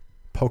 5,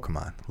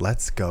 Pokemon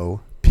Let's Go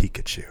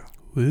Pikachu.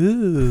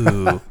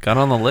 Ooh, got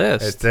on the It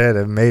list. did.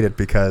 It made it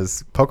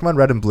because Pokemon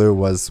Red and Blue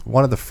was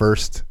one of the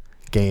first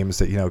games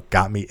that,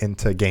 got me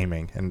into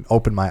gaming and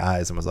opened my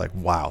eyes and was like,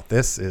 wow,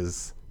 this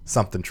is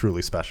something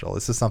truly special.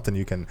 This is something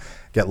you can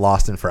get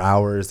lost in for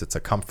hours. It's a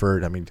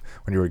comfort. I mean,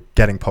 when you were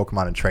getting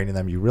Pokemon and training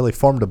them, you really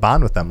formed a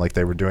bond with them like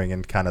they were doing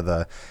in kind of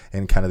the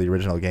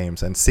original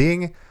games. And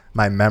seeing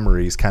my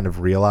memories kind of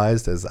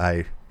realized as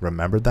I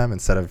remembered them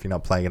instead of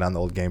playing it on the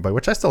old Game Boy,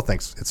 which I still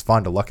think it's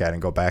fun to look at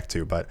and go back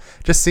to, but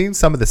just seeing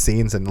some of the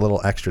scenes and little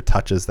extra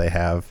touches they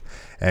have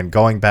and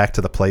going back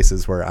to the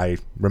places where I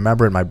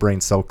remember in my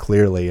brain so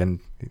clearly and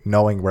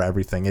knowing where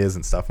everything is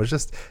and stuff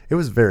it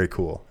was very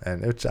cool,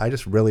 and I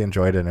just really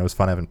enjoyed it. And it was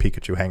fun having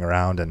Pikachu hang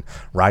around and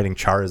riding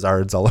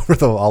Charizards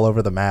all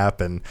over the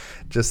map, and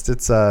just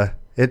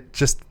it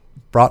just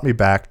brought me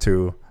back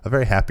to a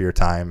very happier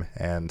time.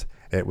 And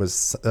it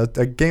was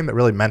a game that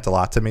really meant a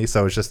lot to me.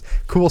 So it was just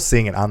cool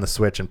seeing it on the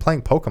Switch and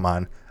playing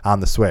Pokemon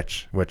on the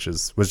Switch, which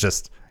was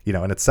just,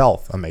 in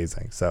itself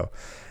amazing. So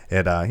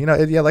it,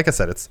 like I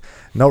said, it's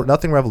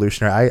nothing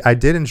revolutionary. I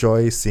did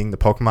enjoy seeing the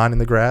Pokemon in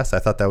the grass. I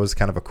thought that was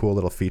kind of a cool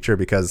little feature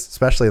because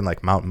especially in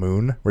like Mount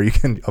Moon where you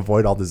can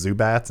avoid all the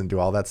Zubats and do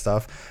all that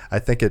stuff, I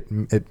think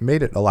it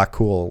made it a lot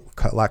cooler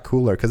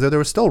because there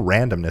was still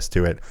randomness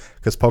to it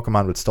because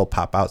Pokemon would still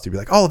pop out. So you'd be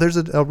like, oh, there's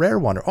a rare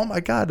one, or oh my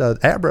God,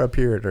 Abra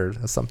appeared, or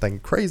something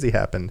crazy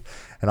happened.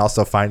 And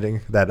also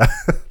finding that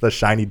the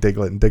shiny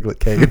Diglett in Diglett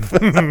Cave,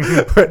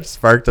 which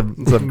sparked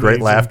some great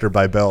laughter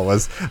by Bill,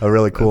 was a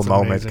really cool That's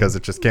moment amazing. because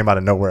it just came out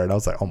of nowhere, and I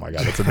was like, "Oh my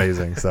God, that's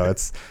amazing!" So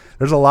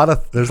there's a lot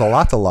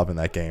to love in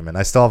that game, and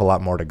I still have a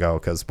lot more to go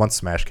because once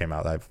Smash came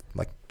out, I've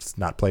just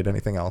not played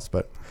anything else,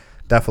 but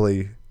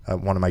definitely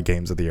one of my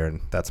games of the year, and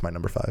that's my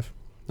number 5.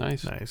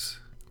 Nice. Nice.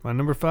 My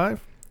number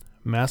 5,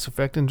 Mass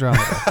Effect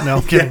Andromeda. No,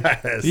 I'm kidding.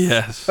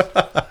 Yes.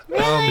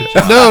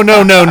 No,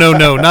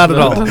 not at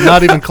all.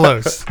 Not even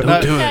close. Don't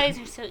Not- do You it. guys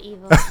are so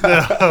evil.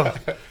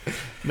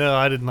 No,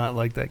 I did not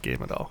like that game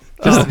at all.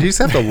 You just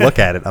have to look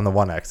at it on the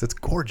 1X. It's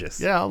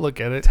gorgeous. Yeah, I'll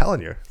look at it.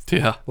 telling you,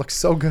 Yeah. looks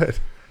so good.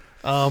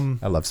 Um,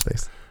 I love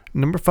space.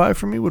 Number 5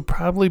 for me would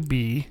probably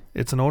be,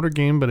 it's an older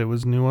game, but it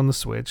was new on the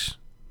Switch,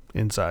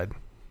 Inside.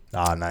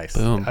 Ah, nice.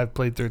 Boom. I've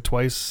played through it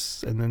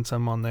twice and then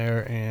some on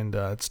there, and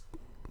it's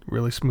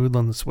really smooth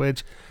on the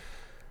Switch.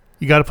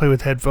 You got to play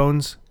with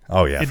headphones.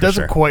 Oh yeah, It for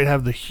doesn't sure. quite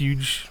have the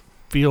huge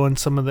feel in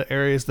some of the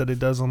areas that it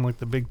does on like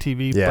the big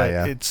TV, Yeah, but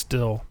yeah. it's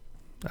still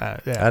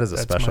That is a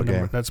that's special my number,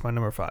 game. That's my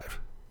number 5.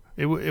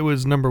 It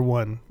was number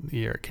 1 the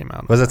year it came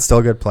out. Was it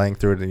still good playing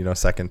through it?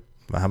 Second.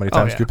 How many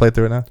times yeah. did you play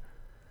through it now?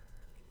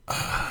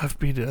 I've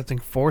beat it I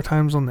think 4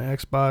 times on the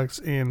Xbox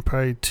and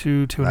probably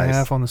two and a Nice.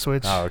 half on the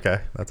Switch. Oh,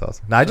 okay, that's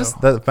awesome. No,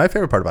 my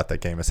favorite part about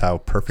that game is how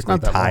perfectly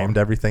not that timed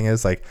long. everything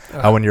is. Like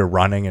how when you're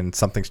running and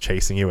something's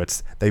chasing you,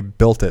 they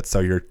built it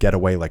so your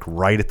getaway like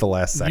right at the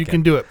last second. You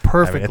can do it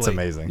perfectly. it's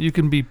amazing. You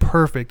can be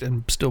perfect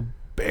and still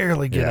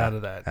barely get Yeah, out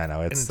of that. I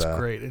know, and it's, it's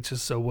great. It's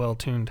just so well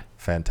tuned.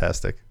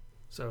 fantastic.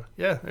 So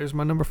yeah, there's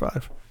my number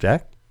 5.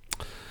 Jack,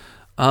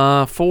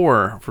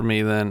 4 for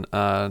me then.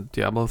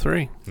 Diablo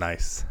 3.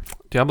 nice.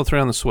 Diablo 3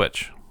 on the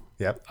Switch.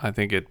 Yep. I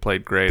think it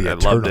played great. The I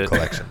loved Eternal it.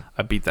 Collection.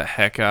 I beat the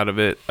heck out of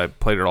it. I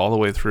played it all the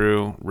way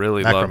through.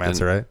 Really loved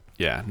Necromancer, it. right?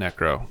 Yeah,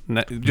 Necro.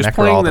 Necro Just all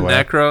playing the the way.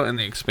 Necro and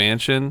the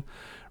expansion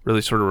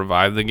really sort of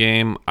revived the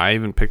game. I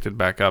even picked it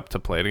back up to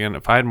play it again.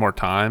 If I had more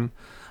time,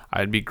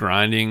 I'd be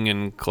grinding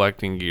and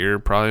collecting gear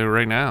probably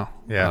right now.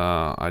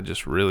 Yeah. I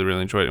just really,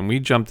 really enjoyed it. And we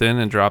jumped in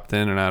and dropped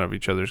in and out of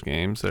each other's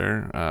games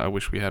there. I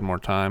wish we had more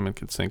time and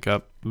could sync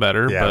up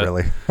better. Yeah, but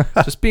really.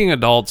 just being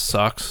adults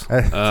sucks.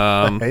 Ain't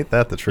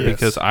that the truth?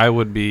 Because I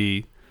would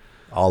be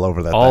all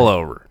over that. all thing.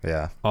 over.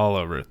 Yeah. All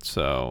over it.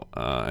 So,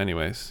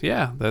 anyways,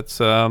 yeah, that's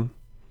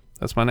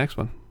my next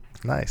one.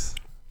 Nice.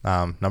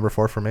 Number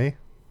 4 for me,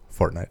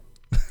 Fortnite.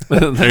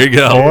 There you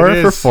go. Four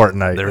it for is.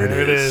 Fortnite. There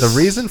it is. The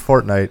reason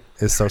Fortnite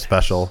is so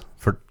special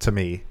to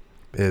me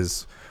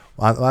is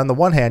on the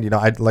one hand,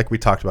 like we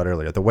talked about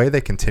earlier, the way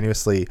they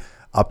continuously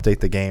update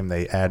the game,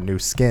 they add new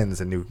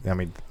skins and new. I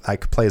mean, I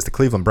could play as the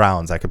Cleveland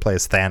Browns. I could play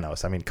as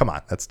Thanos. I mean, come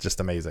on, that's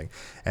just amazing.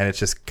 And it's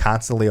just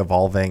constantly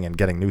evolving and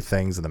getting new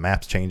things, and the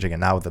map's changing.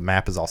 And now the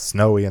map is all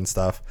snowy and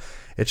stuff.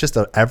 It's just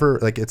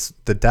it's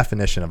the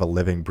definition of a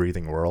living,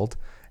 breathing world.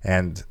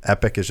 And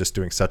Epic is just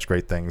doing such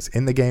great things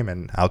in the game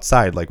and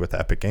outside, like with the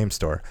Epic Game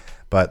Store.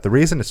 But the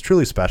reason it's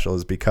truly special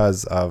is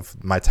because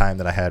of my time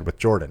that I had with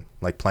Jordan,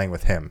 like playing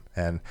with him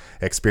and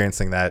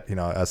experiencing that,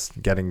 us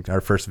getting our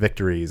first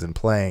victories and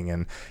playing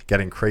and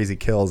getting crazy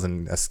kills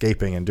and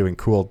escaping and doing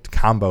cool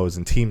combos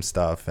and team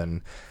stuff.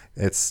 And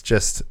it's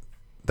just,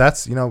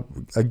 that's,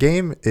 a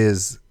game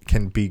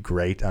can be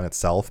great on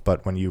itself,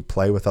 but when you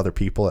play with other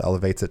people, it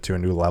elevates it to a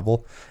new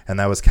level. And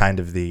that was kind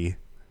of the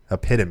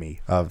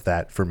epitome of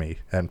that for me.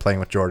 And playing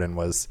with Jordan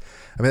was,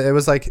 it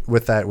was like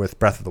with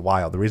Breath of the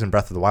Wild. The reason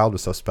Breath of the Wild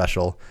was so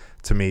special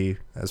to me,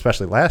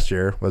 especially last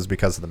year, was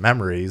because of the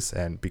memories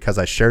and because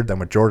I shared them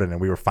with Jordan and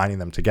we were finding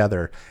them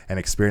together and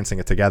experiencing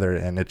it together.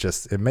 And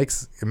it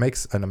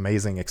makes an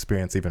amazing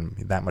experience even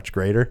that much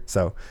greater.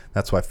 So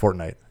that's why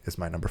Fortnite is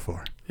my number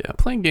 4. Yeah,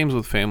 playing games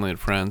with family and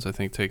friends, I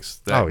think, takes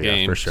that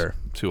game for sure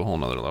to a whole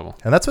nother level.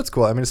 And that's what's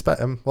cool. I mean,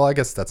 well, I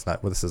guess that's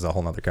not. Well, this is a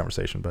whole nother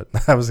conversation. But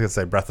I was gonna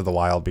say Breath of the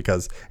Wild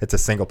because it's a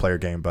single player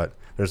game, but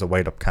there's a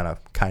way to kind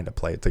of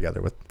play it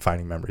together with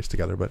finding memories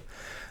together. But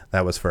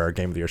that was for our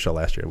Game of the Year show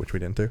last year, which we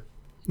didn't do.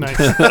 Nice.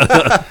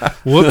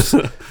 Whoops.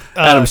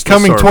 Adam's still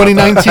Coming sore about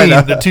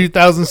 2019, the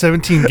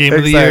 2017 Game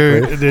of the Year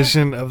Exactly.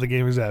 edition of the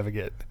Gamers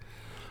Advocate.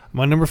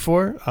 My number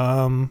 4,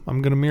 I'm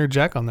going to mirror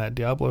Jack on that,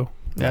 Diablo.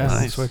 Yeah,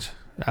 Nice. Switch.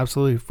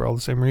 Absolutely, for all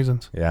the same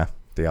reasons. Yeah,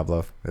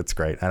 Diablo. It's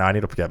great. And I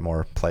need to play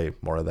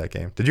more of that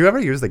game. Did you ever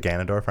use the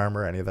Ganondorf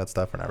armor, any of that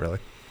stuff, or not really?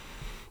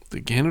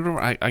 The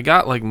Ganondorf, I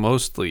got like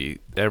mostly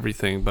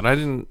everything, but I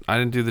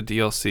didn't do the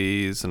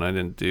DLCs and I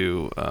didn't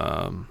do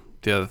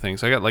the other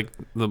things. I got like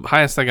the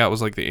highest I got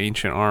was like the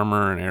ancient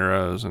armor and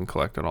arrows and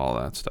collected all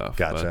that stuff.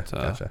 Gotcha.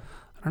 But, Gotcha.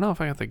 I don't know if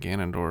I got the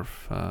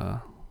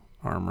Ganondorf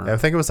armor. Yeah, I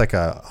think it was like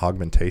a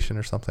augmentation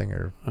or something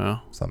or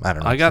Oh. something. I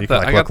don't know. I got so you can, the-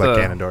 like, I got look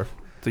like the- Ganondorf.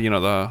 The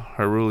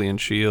Hyrulean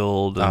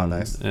shield and,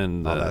 Nice.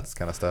 and All that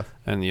kind of stuff.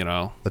 and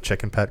The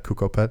chicken pet,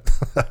 Kuko pet.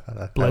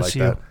 I Bless like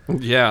you.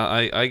 that. yeah,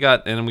 I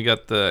got, and we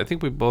got I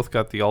think we both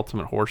got the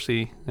ultimate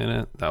horsey in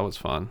it. That was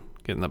fun,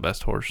 getting the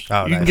best horse.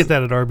 Oh, You can nice. get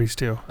that at Arby's,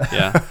 too.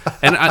 Yeah,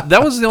 and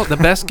that was the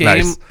best game.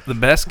 Nice. The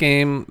best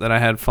game that I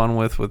had fun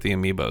with the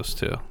amiibos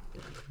too.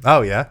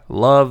 Oh yeah.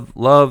 Love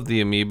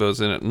the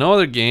amiibos in it. No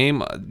other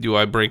game do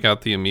I break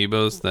out the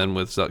amiibos than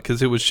with,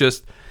 because it was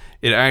just,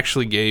 it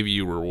actually gave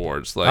you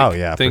rewards, like Oh,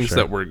 yeah, for things sure.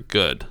 that were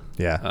good.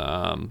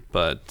 Yeah.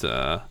 But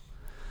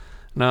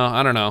no,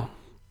 I don't know.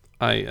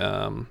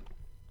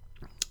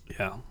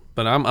 Yeah,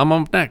 but I'm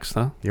up next,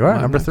 huh? You are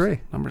I'm number next. 3.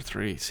 Number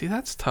 3. See,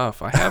 that's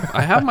tough. I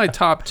have my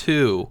top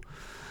 2,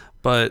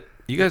 but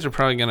you guys are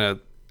probably gonna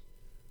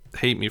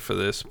hate me for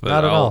this. But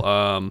Not at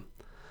all.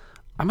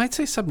 I might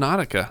say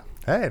Subnautica.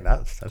 Hey,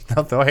 there's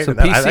no hate Some in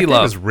that. PC That game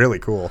love. is really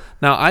cool.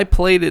 Now I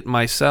played it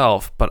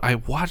myself, but I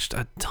watched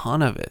a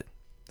ton of it.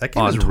 That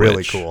game On is really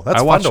Twitch. cool. That's I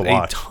fun watched to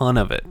watch. a ton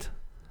of it.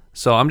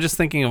 So I'm just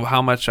thinking of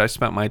how much I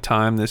spent my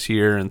time this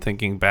year and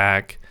thinking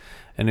back.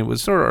 And it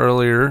was sort of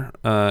earlier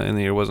in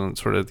the year, wasn't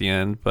sort of at the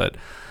end. But,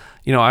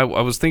 I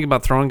was thinking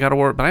about throwing God of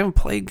War, but I haven't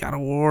played God of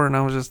War, and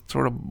I was just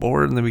sort of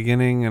bored in the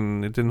beginning,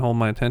 and it didn't hold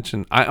my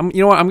attention.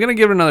 You know what? I'm going to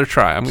give it another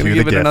try. I'm going to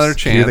Cue the give it gifts. another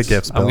Cue chance. the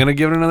gifts, I'm Bill. going to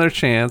give it another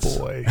chance.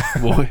 Boy.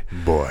 Boy.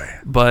 Boy.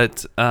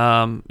 But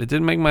it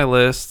didn't make my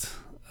list.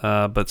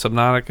 But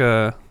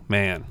Subnautica,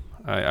 man,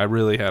 I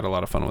really had a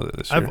lot of fun with it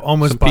this year. I've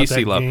almost Some bought PC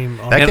that love. game.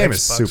 On That game Xbox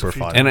is super a few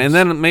fun. times. And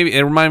then maybe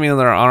it reminded me of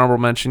our honorable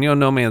mention,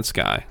 No Man's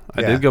Sky.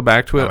 I Yeah. did go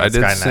back to it. No I Man's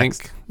did Sky sink.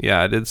 next.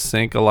 Yeah, I did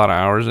sink a lot of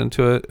hours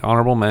into it.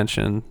 Honorable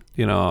mention.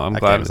 I'm That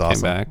glad game it is came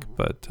awesome. back.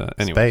 But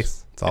anyway,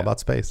 Space. It's all Yeah. about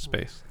space.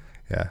 Space.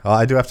 Yeah. Well,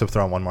 I do have to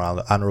throw in one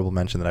more honorable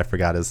mention that I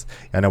forgot is,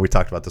 I know we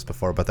talked about this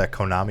before, but that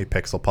Konami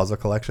Pixel Puzzle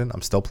Collection,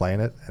 I'm still playing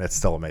it, and it's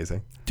still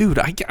amazing. Dude,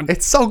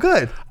 It's so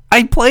good.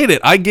 I played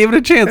it. I gave it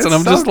a chance, and It's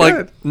I'm so just like,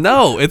 good.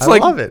 no, it's I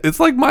like love it. It's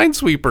like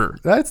Minesweeper.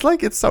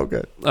 It's so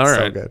good. All It's right,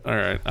 So good. all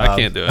right. I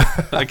can't do it.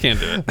 I can't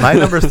do it. My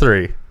number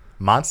 3,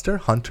 Monster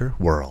Hunter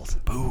World.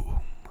 Boo.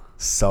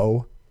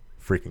 So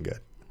freaking good.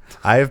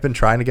 I have been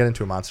trying to get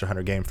into a Monster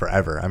Hunter game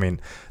forever. I mean,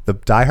 the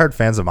diehard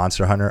fans of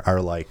Monster Hunter are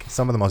like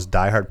some of the most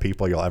diehard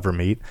people you'll ever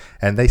meet,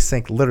 and they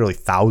sink literally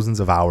thousands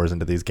of hours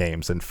into these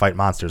games and fight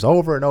monsters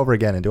over and over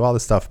again and do all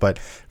this stuff. But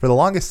for the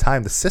longest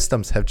time, the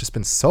systems have just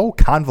been so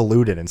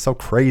convoluted and so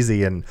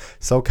crazy and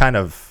so kind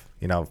of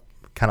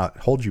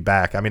hold you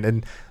back. I mean,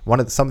 in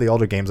some of the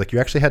older games, like you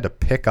actually had to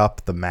pick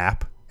up the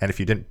map, and if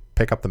you didn't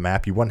pick up the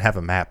map, you wouldn't have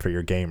a map for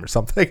your game or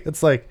something.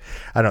 It's like,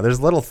 I don't know,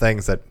 there's little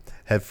things that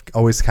have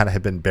always kind of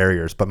have been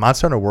barriers. But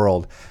Monster Hunter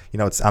World,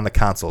 it's on the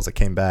consoles. It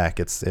came back.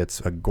 It's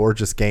a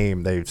gorgeous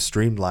game. They've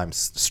streamlined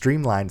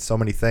so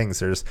many things.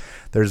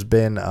 There's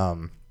been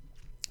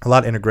a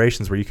lot of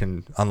integrations where you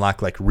can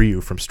unlock like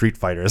Ryu from Street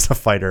Fighter as a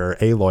fighter, or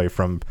Aloy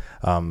from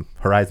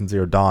Horizon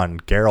Zero Dawn.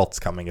 Geralt's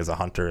coming as a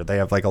hunter. They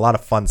have like a lot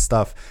of fun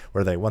stuff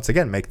where they once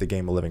again make the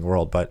game a living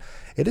world. But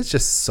it is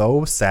just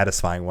so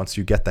satisfying once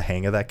you get the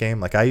hang of that game.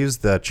 Like I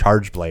used the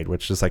Charge Blade,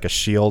 which is like a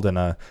shield and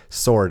a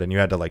sword, and you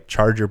had to like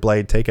charge your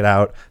blade, take it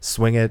out,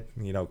 swing it,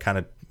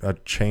 kind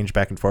of change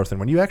back and forth. And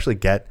when you actually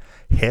get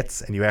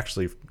hits and you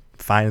actually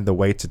find the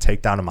way to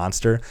take down a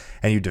monster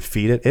and you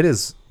defeat it, it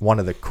is one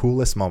of the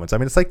coolest moments. I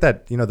mean, it's like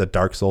that, the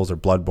Dark Souls or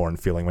Bloodborne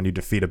feeling when you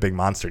defeat a big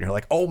monster and you're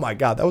like, oh my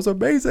God, that was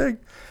amazing.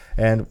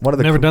 And one of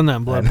the never done that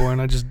in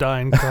Bloodborne. I just die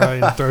and cry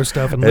and throw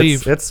stuff and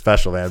leave. It's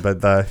special, man.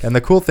 But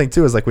the cool thing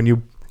too is like when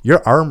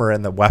your armor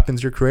and the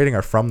weapons you're creating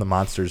are from the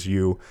monsters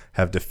you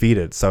have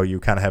defeated. So you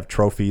kind of have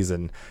trophies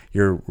and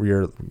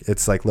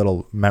it's like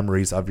little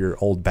memories of your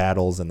old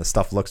battles, and the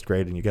stuff looks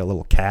great. And you get a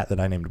little cat that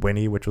I named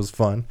Winnie, which was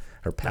fun,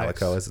 or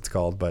Palico as it's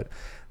called. But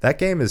that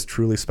game is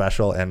truly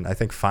special, and I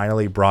think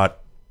finally brought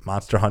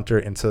Monster Hunter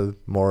into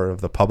more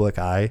of the public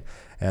eye.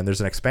 And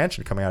there's an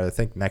expansion coming out, I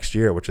think, next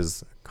year, which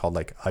is called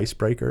like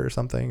Icebreaker or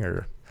something,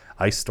 or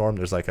Ice Storm.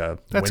 There's like a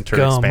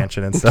winter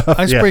expansion and stuff.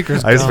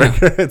 Icebreaker's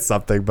Icebreaker, it's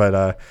something.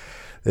 But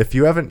if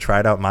you haven't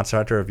tried out Monster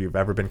Hunter, if you've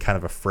ever been kind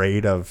of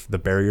afraid of the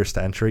barriers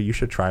to entry, you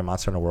should try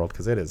Monster Hunter World,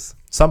 because it is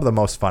some of the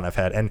most fun I've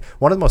had, and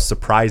one of the most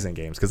surprising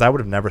games, because I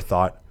would have never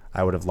thought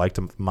I would have liked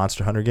a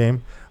Monster Hunter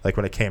game. Like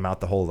when it came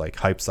out, the whole like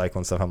hype cycle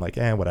and stuff, I'm like,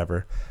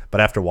 whatever.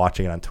 But after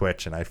watching it on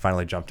Twitch and I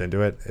finally jumped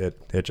into it,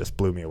 it just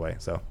blew me away.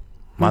 So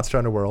Monster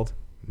Hunter World,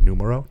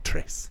 numero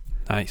tres.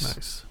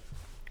 Nice.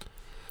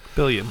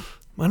 Billion.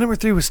 My number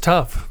 3 was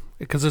tough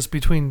because it was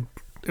between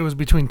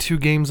two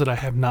games that I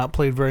have not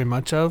played very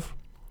much of,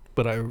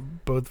 but are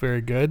both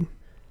very good.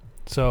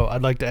 So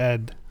I'd like to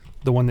add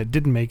the one that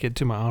didn't make it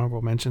to my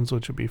honorable mentions,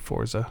 which would be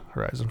Forza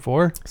Horizon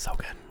 4. So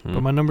good.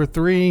 But my number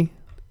 3,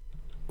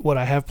 what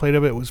I have played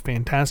of it was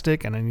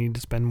fantastic, and I need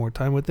to spend more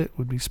time with it,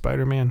 would be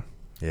Spider-Man.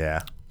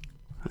 Yeah.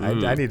 I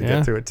need to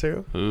get to it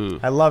too. Ooh.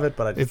 I love it,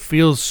 but it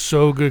feels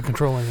so good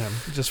controlling him.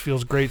 It just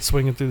feels great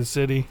swinging through the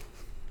city.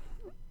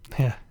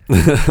 Yeah.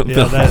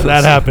 Yeah,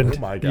 that happened. Oh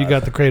my God. You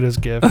got the Kratos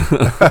gift.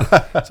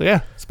 So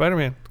yeah,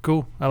 Spider-Man,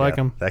 cool. I like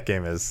him. That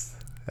game is.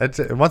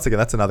 Once again,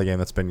 that's another game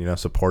that's been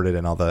supported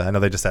in all the. I know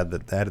they just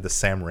added the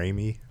Sam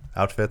Raimi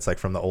outfits, like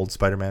from the old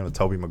Spider-Man with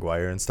Tobey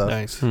Maguire and stuff.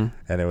 Nice. And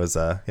it was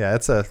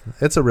it's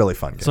a really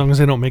fun game. As long as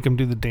they don't make him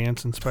do the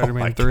dance in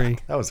Spider-Man 3.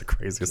 That was the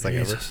craziest thing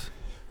ever.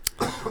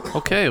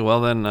 Okay, well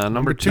then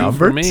number 2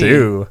 Number for me.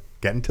 2,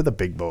 getting to the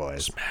big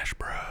boys. Smash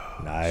Bros.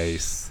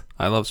 Nice.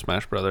 I love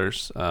Smash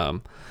Brothers.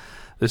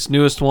 This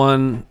newest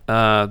one,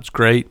 it's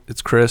great.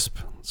 It's crisp.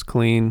 It's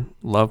clean.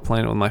 Love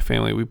playing it with my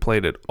family. We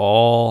played it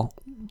all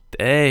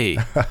day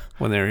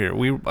when they were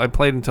here. I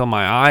played until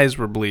my eyes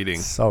were bleeding.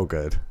 So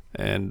good.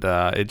 And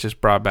it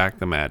just brought back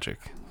the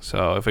magic.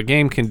 So if a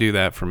game can do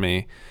that for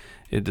me,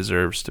 it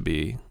deserves to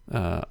be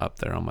up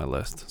there on my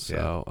list.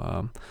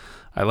 So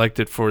I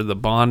liked it for the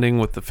bonding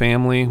with the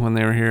family when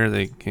they were here.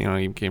 They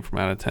even came from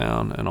out of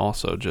town, and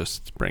also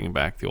just bringing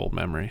back the old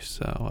memories.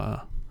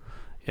 So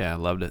I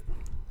loved it.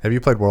 Have you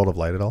played World of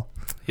Light at all?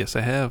 Yes,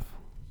 I have.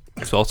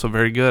 It's also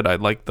very good. I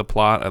like the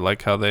plot. I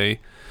like how they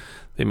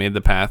made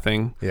the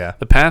pathing. Yeah.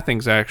 The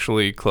pathing's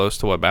actually close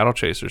to what Battle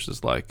Chasers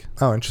is like.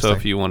 Oh, interesting. So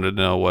if you wanted to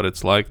know what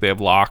it's like, they have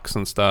locks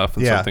and stuff,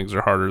 and some things are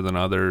harder than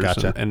others.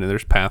 Gotcha. And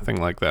there's pathing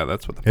like that.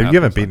 That's what the You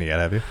haven't beaten it yet,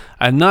 have you?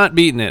 I've not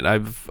beaten it.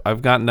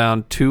 I've gotten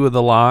down 2 of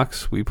the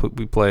locks we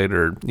played,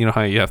 or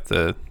how you have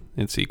to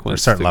in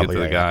sequence to get to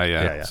the guy.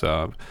 Yeah. So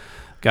I've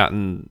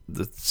gotten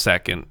the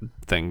second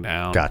thing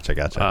down.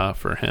 Gotcha.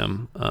 For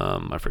him,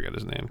 I forget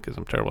his name because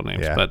I'm terrible at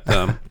names. Yeah. But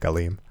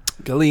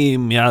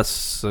Galeem,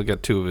 yes, I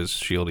got 2 of his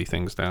shieldy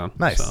things down.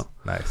 Nice.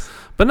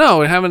 But no,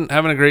 we're having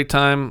a great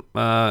time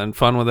and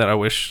fun with it. I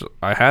wish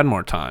I had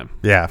more time.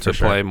 Yeah, to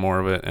play more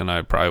of it, and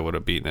I probably would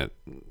have beaten it,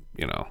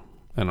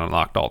 and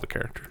unlocked all the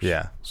characters.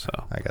 Yeah. So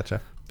I gotcha.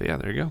 But yeah,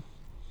 there you go.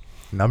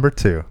 Number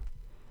 2.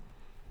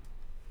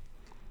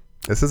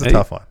 This is a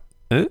tough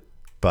one,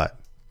 but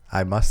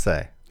I must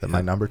say that my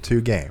number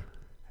 2 game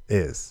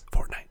is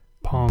Fortnite.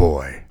 Pong.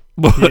 Boy.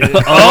 Oh,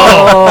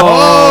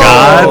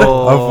 God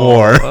of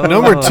War.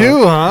 Number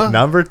 2, huh?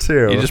 Number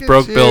 2. You just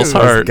broke Bill's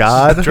heart.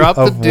 God Drop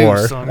the of War.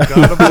 deuce on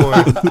God of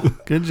War.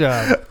 Good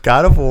job.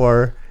 God of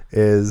War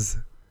is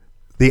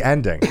the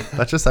ending.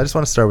 I just want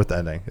to start with the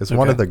ending. It's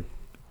one of the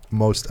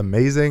most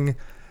amazing,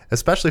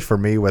 especially for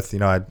me with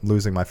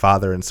losing my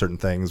father and certain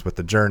things with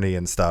the journey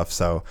and stuff.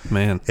 So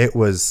it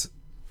was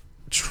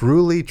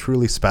truly,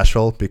 truly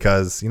special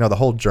because the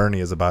whole journey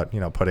is about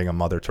putting a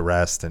mother to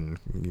rest and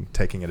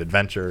taking an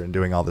adventure and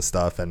doing all this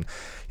stuff. And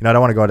I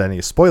don't want to go into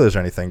any spoilers or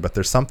anything, but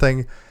there's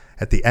something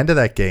at the end of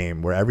that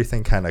game where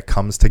everything kind of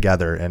comes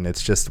together, and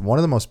it's just one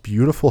of the most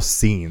beautiful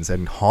scenes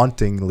and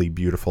hauntingly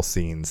beautiful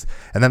scenes.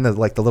 And then the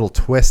little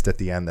twist at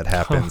the end that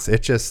happens.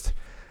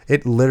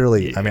 It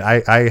literally, I mean,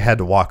 I had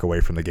to walk away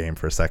from the game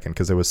for a second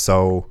because it was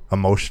so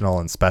emotional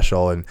and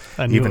special. And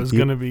I knew it was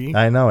going to be.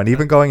 I know. And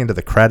even going into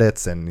the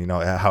credits and,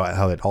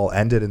 how it all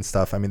ended and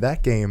stuff. I mean,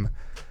 that game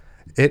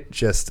it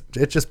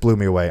just blew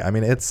me away. I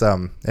mean, it's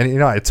and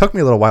it took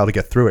me a little while to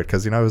get through it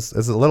because it was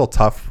a little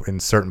tough in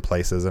certain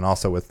places and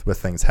also with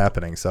things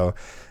happening. So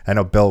I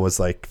know Bill was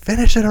like,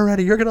 finish it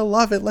already, you're gonna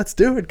love it, let's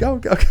do it, go.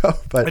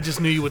 But I just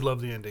knew you would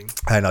love the ending.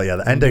 I know, yeah,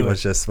 the ending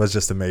was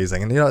just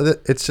amazing. And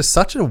it's just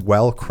such a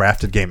well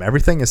crafted game.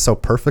 Everything is so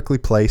perfectly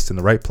placed in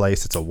the right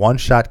place. It's a one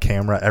shot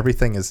camera.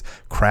 Everything is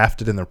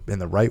crafted in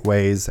the right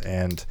ways,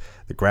 and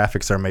the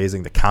graphics are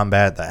amazing. The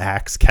combat, the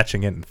axe,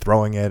 catching it and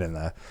throwing it, and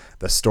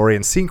the story,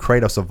 and seeing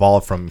Kratos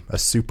evolve from a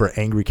super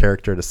angry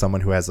character to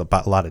someone who has a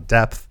lot of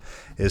depth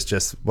is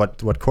just what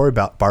Cory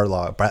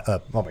Barlog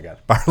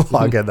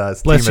and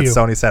his team at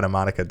Sony Santa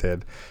Monica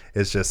did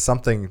is just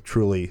something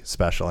truly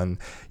special. And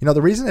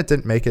the reason it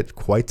didn't make it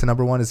quite to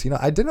number one is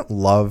I didn't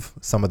love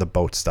some of the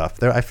boat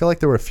stuff. I feel like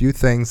there were a few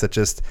things that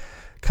just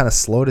kind of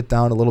slowed it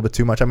down a little bit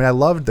too much. I mean, I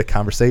loved the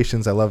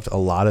conversations, I loved a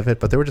lot of it,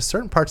 but there were just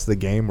certain parts of the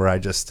game where I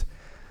just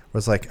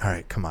was like, all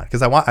right, come on,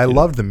 because I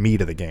loved the meat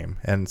of the game,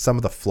 and some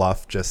of the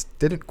fluff just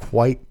didn't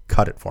quite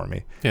cut it for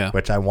me. Yeah.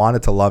 Which I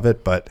wanted to love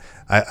it, but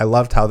I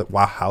loved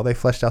how they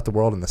fleshed out the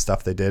world and the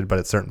stuff they did. But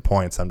at certain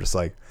points, I'm just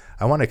like,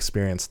 I want to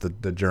experience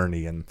the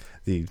journey and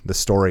the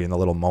story and the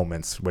little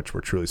moments which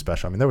were truly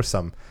special. I mean, there was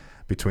some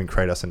between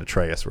Kratos and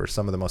Atreus were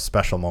some of the most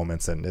special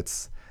moments, and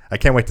I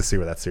can't wait to see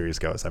where that series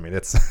goes. I mean,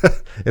 it's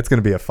it's going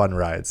to be a fun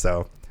ride.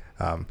 So,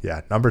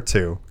 number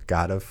 2,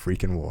 God of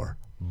freaking War,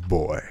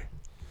 boy.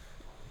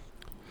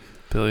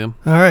 Billiam.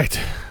 All right.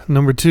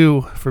 Number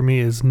 2 for me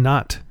is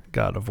not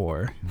God of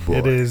War. Boy.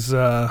 It is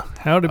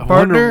Howdy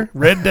Partner.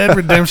 Red Dead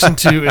Redemption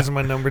 2 is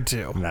my number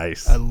 2.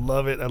 Nice. I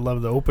love it. I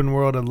love the open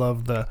world. I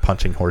love the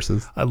punching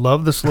horses. I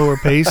love the slower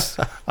pace.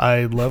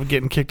 I love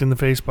getting kicked in the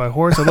face by a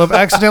horse. I love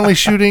accidentally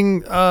shooting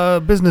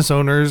business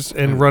owners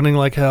and running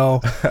like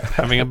hell.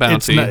 Having a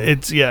bounty.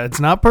 It's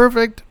not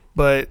perfect,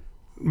 but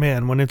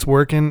man, when it's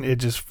working, it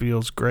just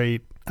feels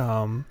great.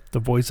 The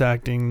voice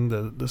acting,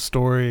 the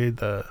story,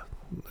 the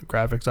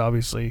graphics,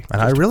 obviously.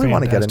 And I really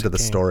want to get into the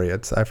game. story.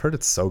 I've heard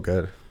it's so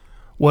good.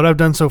 What I've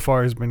done so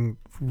far has been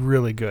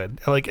really good.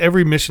 Like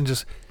every mission,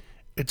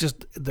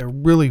 they're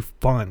really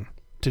fun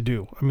to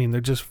do. I mean,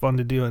 they're just fun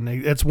to do, and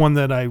it's one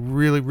that I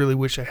really, really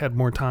wish I had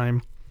more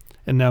time.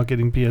 And now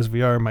getting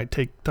PSVR might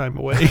take time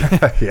away.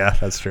 Yeah,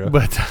 that's true.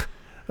 But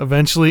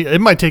eventually, it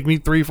might take me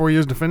 3-4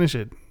 years to finish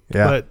it.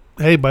 Yeah. But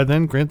hey, by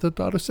then, Grand Theft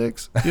Auto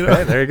 6. Hey,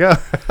 there you go.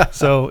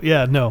 So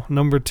yeah, no,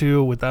 number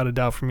 2 without a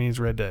doubt for me is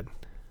Red Dead.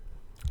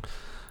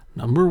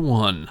 Number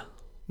 1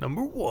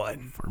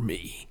 for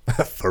me.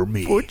 For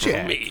me. For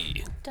Jack. for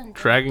me. Dun, dun,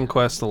 Dragon dun.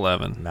 Quest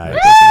 11. Nice.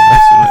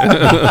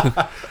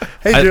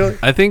 Hey, I, Julie.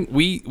 I think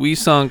we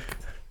sunk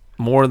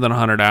more than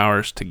 100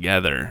 hours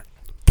together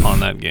on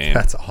that game.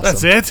 That's awesome.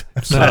 That's it.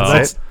 So-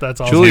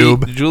 That's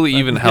awesome. Julie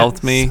even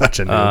helped me Such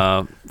a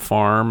noob.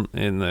 farm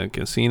in the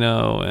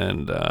casino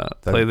and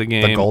play the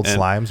game. The gold and,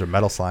 slimes or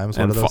metal slimes. What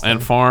and, are those? and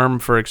things? farm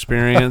for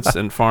experience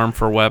and farm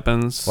for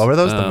weapons. What were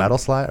those? The metal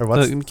slime or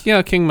what's?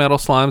 King metal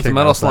slimes. King The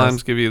metal metal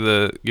slimes. slimes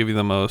give you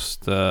the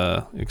most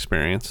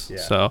experience. Yeah.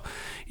 So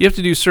you have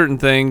to do certain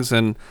things,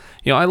 and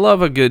I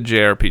love a good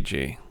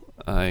JRPG.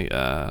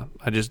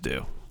 I just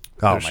do.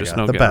 Oh There's my just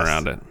God, no the getting best.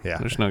 around it. Yeah.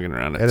 There's no getting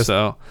around It it. is-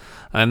 So,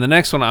 and the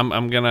next one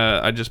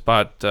I just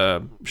bought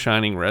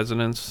Shining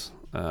Resonance,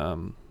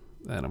 and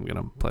I'm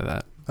gonna play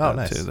that. Oh,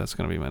 nice. Too. That's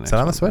gonna be my next. Is that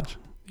on one. the Switch?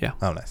 Yeah.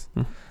 Oh, nice.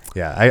 Hmm.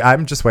 Yeah,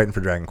 I'm just waiting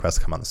for Dragon Quest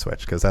to come on the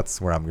Switch because that's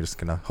where I'm just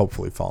gonna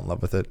hopefully fall in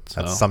love with it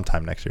at So-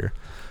 sometime next year.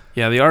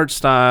 Yeah, the art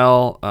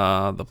style,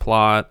 the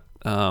plot,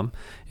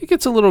 it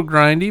gets a little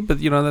grindy, but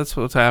that's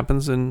what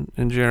happens in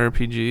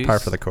JRPGs. Par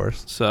for the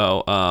course.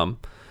 So,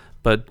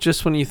 but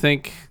just when you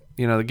think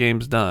the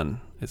game's done,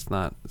 it's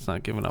not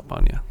giving up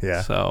on you.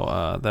 Yeah.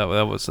 So that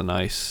was a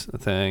nice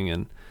thing,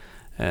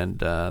 and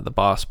the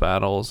boss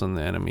battles and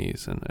the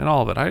enemies and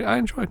all of it, I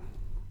enjoyed.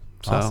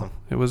 So Awesome.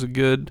 it was a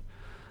good.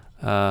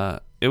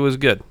 It was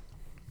good.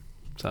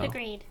 So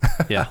Agreed.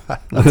 yeah,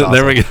 That's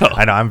there we awesome. go.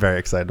 I know. I'm very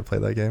excited to play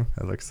that game.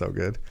 It looks so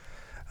good.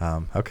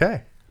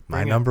 Okay, my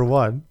Bring it. number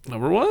 1,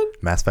 Number 1.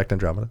 Mass Effect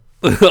Andromeda.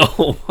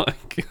 Oh my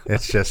god.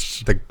 It's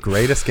just the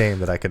greatest game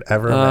that I could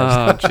ever Oh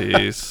imagine.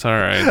 jeez. All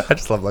right. I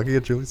just love looking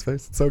at Julie's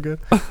face. It's so good.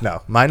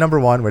 No, my number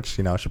 1, which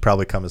should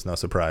probably come as no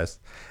surprise,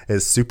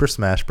 is Super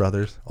Smash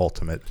Brothers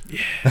Ultimate.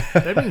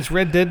 That means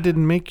Red Dead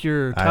didn't make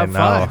your I top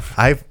know.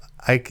 5.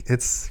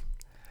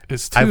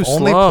 It's too I've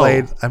only slow.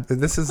 played.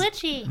 This is.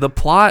 Glitchy. The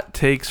plot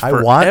takes I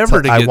forever want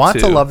to get I want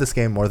to. to love this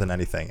game more than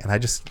anything, and I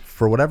just,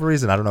 for whatever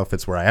reason, I don't know if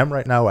it's where I am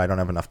right now. I don't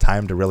have enough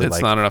time to really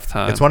It's not enough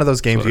time. It's one of those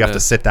games That's you what have it to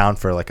is. sit down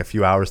for like a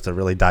few hours to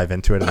really dive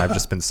into it, and I've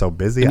just been so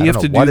busy. And I you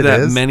don't have to know what do it that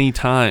is, many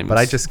times. but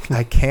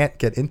I can't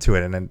get into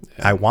it, and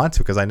I want to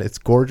because it's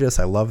gorgeous.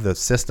 I love the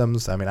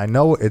systems. I mean, I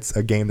know it's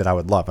a game that I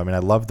would love. I mean, I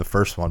love the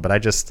first one, but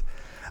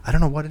I don't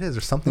know what it is.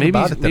 There's something Maybe-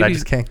 about it that I maybe-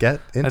 just can't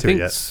get I into think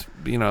yet.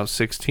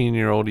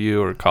 16-year-old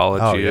you or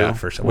college Oh, you yeah,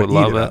 for sure. would Would eat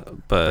love it it, up. but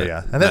But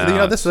yeah, and then,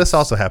 now this it's-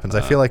 also happens.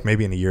 I feel like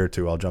maybe in a year or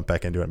two I'll jump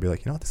back into it and be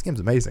like, this game's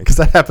amazing, because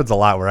that happens a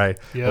lot where I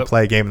will Yep.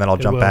 play a game and then I'll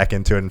It jump will. back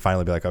into it and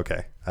finally be like,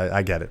 okay,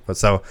 I get it. But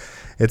so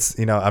it's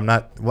I'm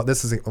not. Well,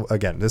 this is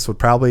again. This would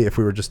probably, if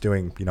we were just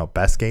doing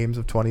best games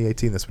of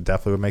 2018, this would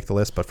definitely make the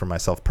list. But for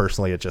myself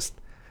personally, it just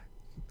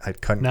I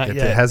couldn't. Not It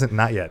yet. hasn't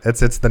not yet.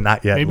 It's the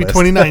not yet. Maybe list.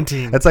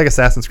 2019. It's like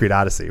Assassin's Creed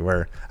Odyssey,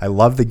 where I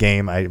love the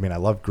game. I mean, I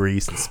love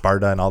Greece and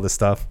Sparta and all this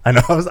stuff. I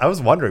know. I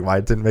was wondering why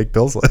it didn't make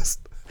Bill's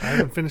list. I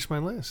haven't finished my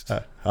list.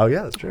 Oh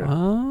yeah, that's true.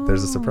 Oh.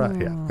 There's a surprise.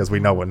 Yeah, because we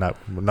know what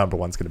number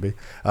one's going to be.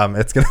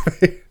 It's going to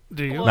be.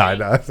 Do you? Boy. No, I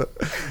know.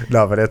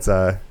 No, but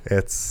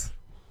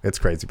it's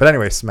crazy. But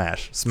anyway,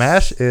 Smash.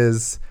 Smash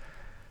is,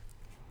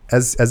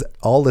 as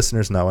all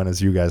listeners know and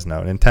as you guys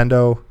know,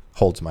 Nintendo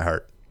holds my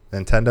heart.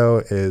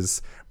 Nintendo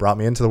is brought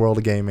me into the world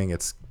of gaming.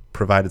 It's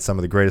provided some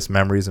of the greatest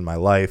memories in my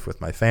life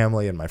with my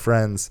family and my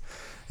friends.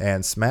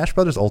 And Smash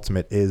Brothers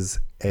Ultimate is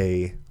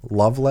a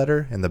love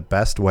letter in the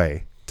best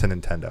way to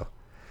Nintendo.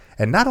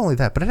 And not only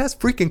that, but it has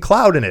freaking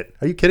Cloud in it.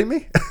 Are you kidding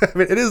me? I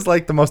mean, it is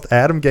like the most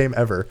Adam game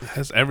ever. It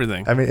has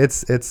everything. I mean,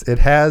 it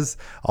has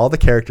all the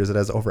characters. It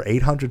has over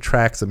 800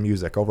 tracks of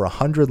music, over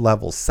 100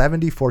 levels,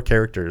 74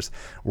 characters.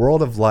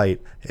 World of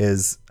Light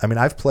is, I mean,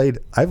 I've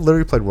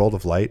literally played World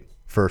of Light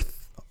for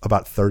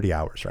about 30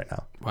 hours right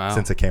now. Wow.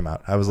 Since it came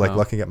out. I was like Wow.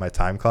 looking at my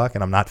time clock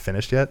and I'm not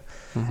finished yet.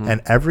 Mm-hmm.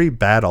 And every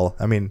battle,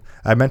 I mean,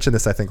 I mentioned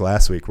this I think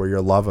last week, where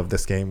your love of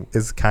this game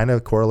is kind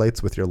of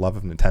correlates with your love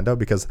of Nintendo,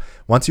 because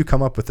once you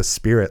come up with a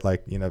spirit,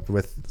 like,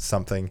 with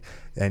something,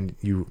 and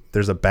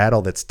there's a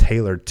battle that's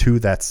tailored to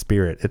that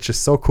spirit. It's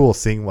just so cool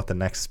seeing what the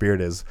next spirit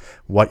is,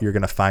 what you're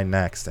going to find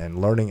next,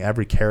 and learning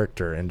every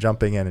character and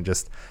jumping in and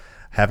just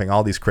having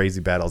all these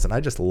crazy battles. And I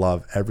just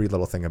love every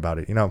little thing about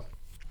it.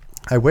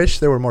 I wish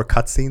there were more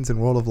cutscenes in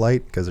World of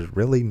Light, because there's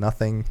really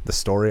nothing. The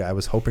story, I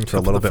was hoping for a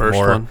Except little the bit first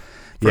more. one.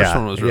 First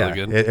one was really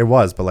good. It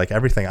was, but like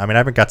everything. I mean, I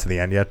haven't got to the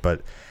end yet,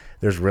 but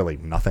there's really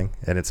nothing,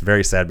 and it's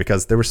very sad,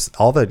 because there was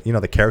all the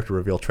the character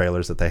reveal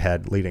trailers that they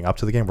had leading up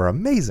to the game were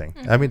amazing.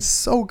 I mean,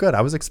 so good.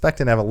 I was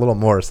expecting to have a little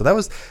more, so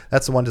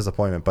that's the one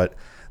disappointment. But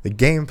the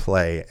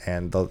gameplay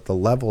and the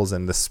levels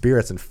and the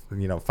spirits and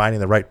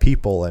finding the right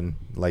people, and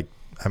like,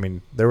 I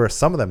mean, there were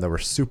some of them that were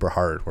super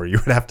hard, where you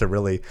would have to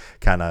really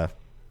kind of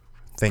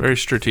think Very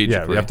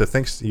strategically. Yeah, you have to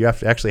think. You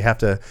actually have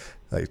to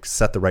like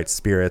set the right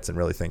spirits and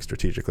really think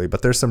strategically.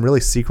 But there's some really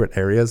secret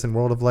areas in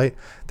World of Light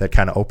that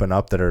kind of open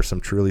up that are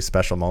some truly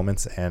special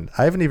moments. And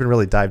I haven't even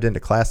really dived into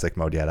classic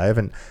mode yet.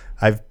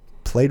 I've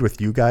played with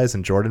you guys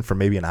and Jordan for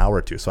maybe an hour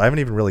or two, so I haven't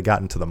even really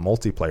gotten to the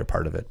multiplayer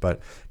part of it. But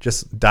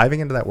just diving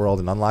into that world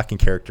and unlocking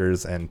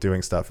characters and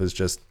doing stuff is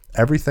just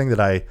everything that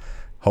I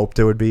hoped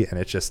it would be.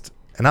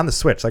 And on the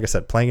Switch, like I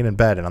said, playing it in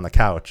bed and on the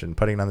couch and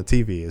putting it on the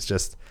TV is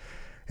just,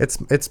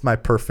 it's my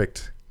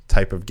perfect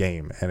type of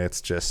game. And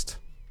it's just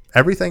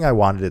everything I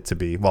wanted it to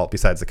be. Well,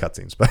 besides the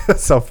cutscenes, but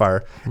so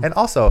far. And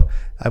also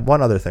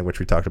one other thing, which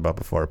we talked about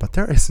before, but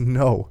there is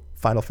no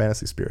Final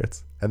Fantasy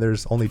spirits, and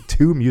there's only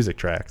 2 music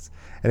tracks.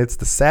 And it's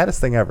the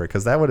saddest thing ever,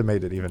 because that would have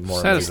made it even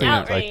more Saddest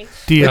amazing. thing Like,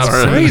 Outrage. it's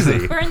Outrage.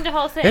 crazy. Burned the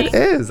whole thing. It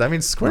is. I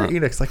mean, Square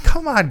Enix, like,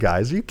 come on,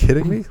 guys. Are you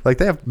kidding me? Like,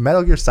 they have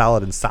Metal Gear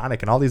Solid and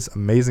Sonic and all these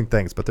amazing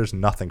things, but there's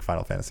nothing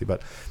Final Fantasy.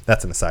 But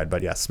that's an aside.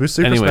 But yeah,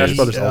 Super Anyways. Smash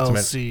Brothers Ultimate.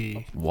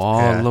 DLC.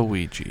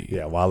 Waluigi.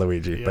 Yeah,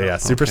 Waluigi. Yeah. But yeah,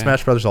 Super Okay.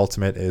 Smash Brothers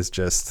Ultimate is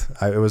just,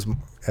 it was,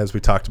 as we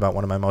talked about,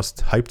 one of my most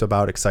hyped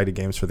about, excited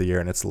games for the year,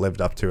 and it's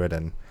lived up to it.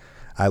 And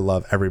I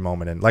love every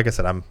moment. And like I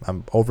said, I'm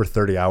over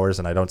 30 hours,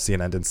 and I don't see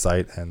an end in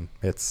sight. And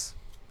it's,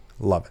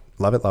 love it.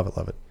 Love it, love it,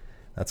 love it.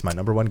 That's my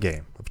number one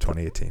game of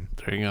 2018.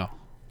 There you go.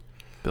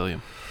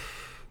 Billion.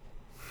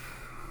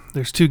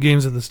 There's 2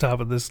 games at the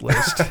top of this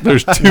list.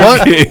 There's 2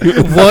 One-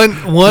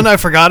 games. one I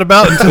forgot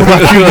about until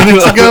about 2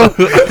 minutes ago.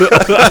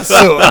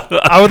 So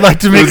I would like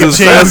to make a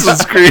change.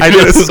 Assassin's Creed. I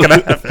knew this was going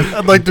to happen.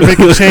 I'd like to make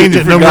a change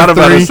at Forgot number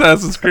about 3.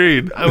 Assassin's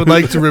Creed. I would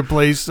like to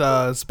replace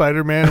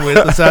Spider-Man with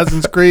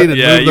Assassin's Creed and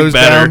Yeah, move you those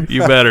better. down.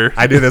 You better.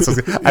 I knew this was.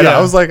 I know.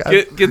 I was like,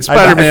 Get I feel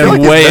Spider-Man like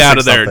it's way missing out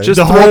of there. something. Just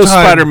The whole throw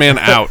time. Spider-Man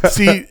out.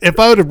 See, if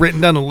I would have written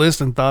down a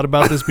list and thought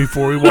about this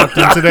before we walked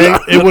in today,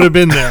 it would have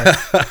been there.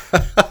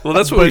 Well,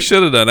 that's what we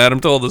should have done. Adam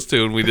told us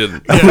to, and we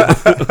didn't.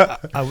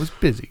 I was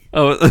busy.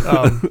 Oh,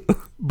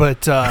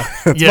 But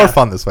it's yeah. more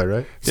fun this way,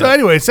 right? So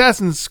anyway,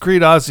 Assassin's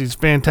Creed Odyssey is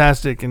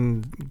fantastic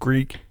in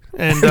Greek.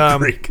 And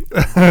Greek.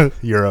 that's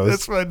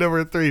Euros. my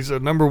number 3. So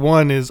number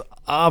 1 is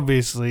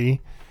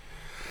obviously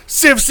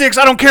Civ 6.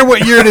 I don't care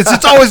what year it is.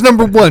 It's always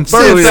number 1. Civ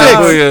 6.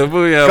 booyah,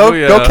 booyah, Go,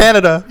 booyah. go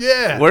Canada.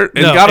 Yeah. Where,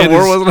 and No, God of it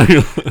War is-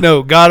 wasn't.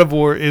 No, God of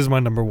War is my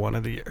number 1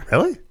 of the year.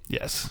 Really?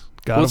 Yes.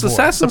 God Was of War.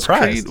 Assassin's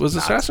Surprised. Creed? Was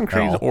Not Assassin's at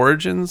Creed all.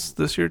 Origins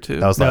this year too?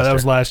 That was No, last that year.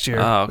 was last year.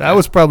 Oh, okay. That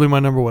was probably my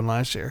number 1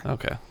 last year.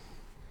 Okay.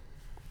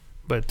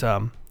 But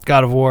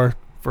God of War,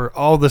 for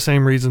all the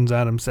same reasons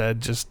Adam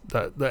said, just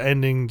the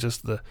ending,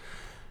 just the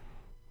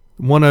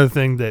one other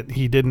thing that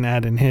he didn't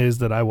add in his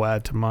that I will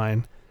add to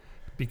mine,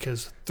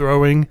 because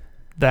throwing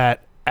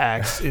that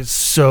axe is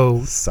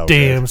so, So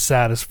damn good.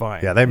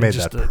 satisfying. Yeah, they And made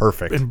just, that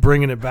perfect. And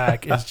bringing it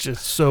back is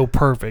just so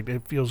perfect.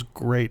 It feels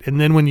great. And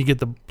then when you get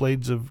the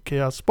Blades of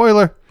Chaos,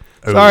 spoiler,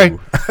 sorry, Ooh.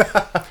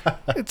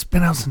 it's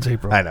been out since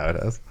April. I know it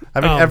is. I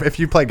mean, if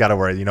you play God of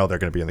War, you know they're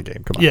going to be in the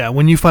game. Come on. Yeah,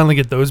 when you finally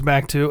get those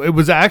back too, it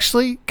was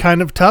actually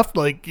kind of tough.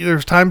 Like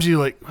there's times you're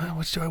like, well,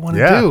 what do I want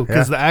to Yeah, do?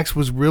 Because yeah. the axe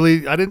was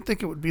really, I didn't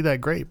think it would be that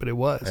great, but it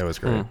was. It was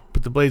great.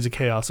 But the Blades of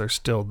Chaos are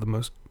still the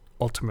most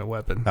ultimate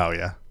weapon. Oh,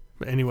 yeah.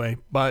 But anyway,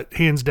 but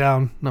hands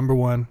down, number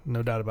one,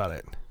 no doubt about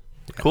it.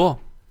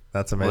 Cool.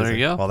 That's Well, amazing. there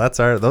you go. Well,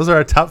 those are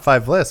our top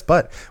 5 lists,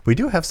 but we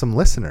do have some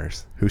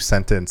listeners who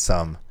sent in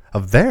some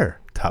of their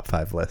top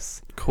 5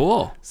 lists.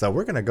 Cool. So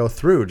we're going to go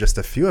through just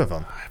a few of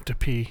them. I have to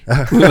pee.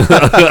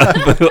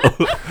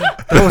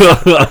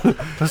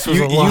 This was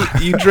a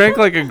lot. You drank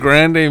like a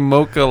grande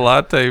mocha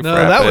latte. No,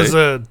 frappe. that was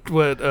a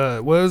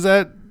what was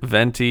that?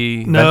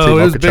 Venti. No, Venti it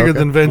was Mocha bigger Choca?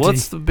 than Venti.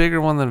 What's the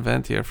bigger one than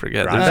Venti? I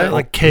forget. Grande? There's,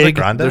 like Is it keg.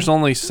 Grande? there's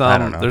only I some.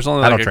 don't know. There's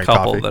only I don't like a drink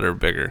couple coffee. that are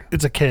bigger.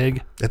 It's a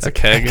keg. It's A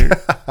kegger.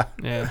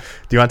 Yeah,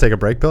 Do you want to take a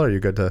break, Bill, or are you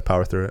good to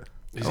power through it?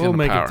 He's we'll gonna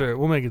make power. it through.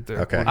 We'll make it through.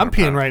 Okay. I'm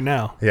peeing right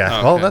now. Yeah,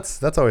 Oh, well, okay.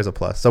 that's always a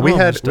plus. So we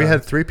Almost done.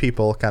 had 3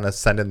 people kind of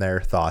send in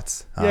their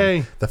thoughts.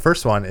 Yay. The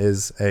first one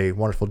is a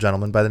wonderful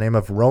gentleman by the name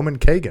of Roman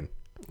Kagan.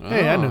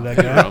 Hey, I knew that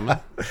hey, guy. Roman.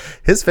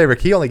 His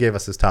favorite, he only gave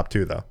us his top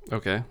 2 though.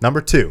 Okay. Number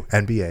 2,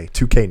 NBA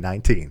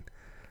 2K19,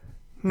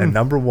 and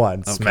number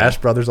 1, Smash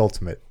Brothers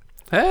Ultimate.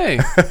 Hey,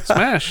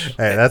 Smash.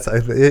 Hey, that's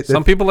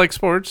Some people like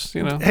sports,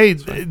 you know. Hey,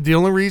 the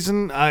only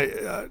reason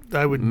I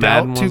would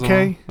Madden doubt was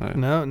 2K, the one?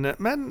 no,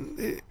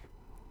 Madden.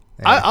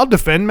 I'll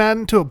defend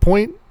Madden to a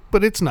point,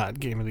 but it's not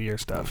Game of the Year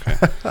stuff.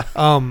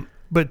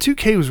 But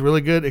 2K was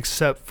really good,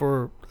 except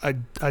for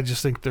I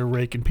just think they're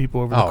raking people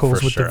over the Oh, coals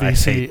for with sure. the I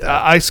VC. hate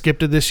that. I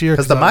skipped it this year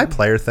because the I- my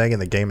player thing in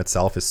the game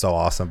itself is so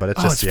awesome, but it's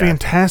Oh, just it's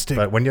fantastic.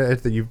 But when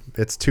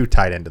it's too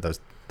tied into those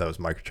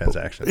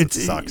microtransactions. It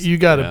sucks. You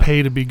got to Yeah.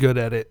 pay to be good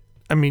at it.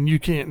 I mean, you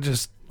can't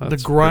just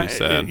That's the grind.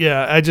 pretty sad.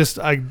 Yeah,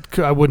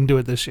 I wouldn't do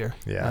it this year.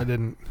 Yeah. I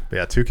didn't. But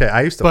yeah, 2K.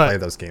 I used to But- play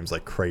those games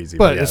like crazy.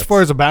 But yeah, as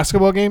far as a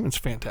basketball game, it's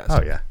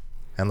fantastic. oh yeah,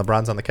 and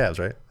LeBron's on the Cavs,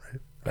 right?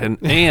 And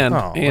Oh, and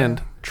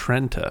man.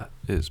 Trenta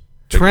is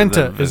bigger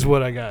Trenta than is Venti.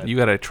 what I got. You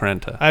got a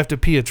Trenta. I have to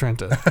pee a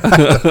Trenta.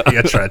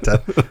 Yeah,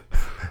 Trenta.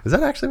 Is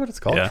that actually what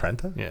it's called? Yeah.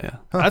 Trenta? Yeah, Yeah.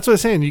 that's what I'm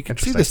saying. You can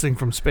see Interesting. this thing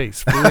from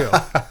space for real.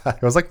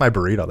 It was like my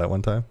burrito that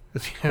one time.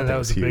 Yeah, that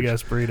was a huge. big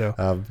ass burrito.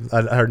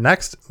 Our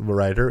next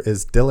writer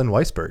is Dylan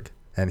Weisberg,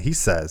 and he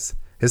says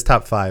his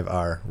top 5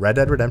 are Red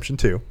Dead Redemption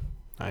 2,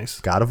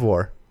 Nice. God of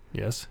War,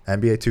 Yes.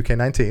 NBA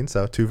 2K19,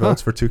 so 2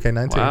 votes for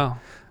 2K19, Wow.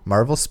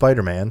 Marvel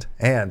Spider-Man,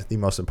 and the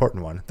most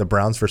important one, the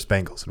Browns vs.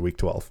 Bengals in Week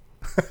 12.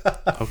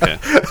 Okay.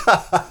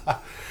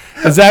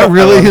 Is that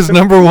really his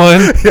number one?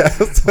 Yes.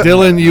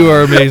 Dylan, you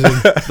are amazing.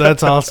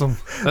 That's awesome.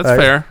 That's That-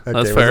 fair. that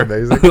That's game was fair.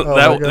 amazing. Oh my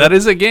that God. that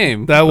is a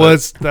game. That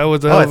was a Oh, I hell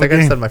of a think I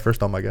game. said my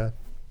first. Oh my god,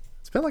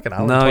 it's been like an hour.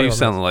 and No, 20 you minutes.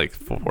 sounded like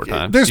 4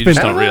 times. There's you been-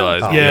 just don't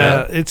realize. Oh,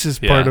 yeah, yeah. it's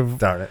just Yeah. part of.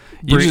 Darn it.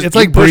 You Breathe- just, it's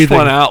you like pushed breathing.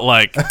 one out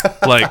like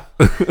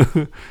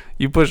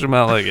you push them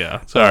out like yeah.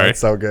 Oh, Sorry. it's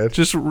so good.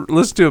 Just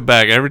listen to it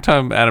back. Every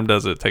time Adam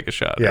does it, take a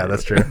shot. Yeah,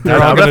 that's true. They're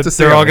I'm all gonna gonna- have to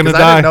see they're all it, gonna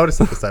because I die. didn't notice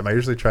it this time. I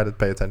usually try to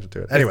pay attention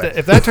to it. Anyway,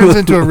 If that turns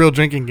into a real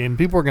drinking game,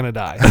 people are gonna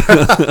die.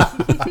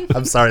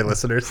 I'm sorry,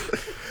 listeners.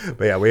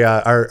 But yeah, we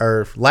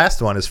our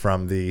last one is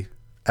from the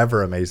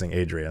ever amazing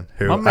Adrian,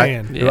 who My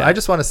man. who Yeah. I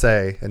just want to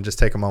say and just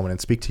take a moment and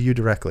speak to you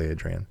directly,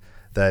 Adrian,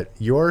 that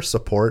your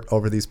support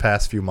over these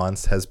past few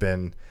months has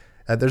been.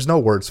 There's no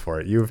words for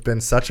it. You've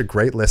been such a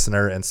great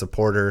listener and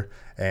supporter,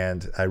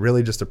 and I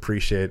really just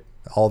appreciate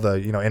all the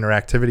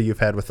interactivity you've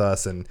had with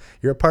us. And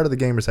you're a part of the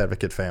Gamers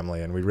Advocate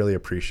family, and we really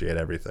appreciate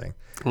everything.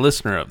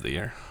 Listener of the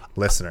year.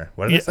 Listener,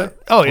 what did I say?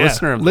 Oh yeah,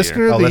 Listener of the listener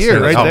year. of the listener year,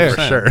 of the right year. there.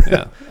 For sure.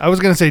 Yeah. I was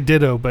gonna say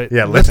ditto, but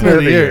Yeah, listener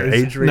of the year,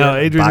 is- Adrian No,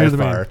 Adrian, by you're the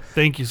man. far.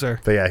 Thank you, sir.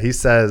 But yeah, he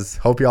says,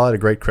 hope you all had a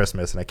great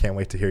Christmas, and I can't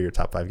wait to hear your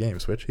top 5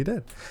 games, which he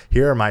did.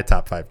 Here are my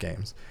top 5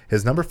 games.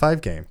 His number 5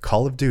 game,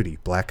 Call of Duty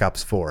Black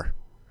Ops 4.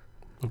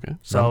 Okay.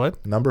 Solid.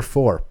 Number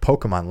 4,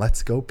 Pokemon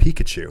Let's Go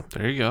Pikachu.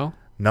 There you go.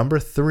 Number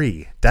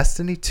 3,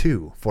 Destiny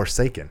 2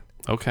 Forsaken,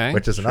 Okay.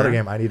 which is another sure.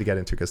 game I need to get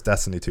into because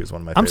Destiny 2 is one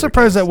of my I'm favorite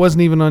surprised games. that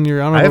wasn't even on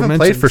your honorable I haven't played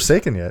mentions.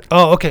 Forsaken yet.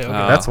 Oh, okay. Okay.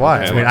 That's why.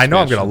 okay, I mean, well, I know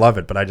I'm going to expansion. love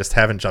it, but I just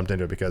haven't jumped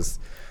into it because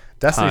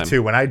Destiny Time.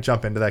 2, when I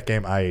jump into that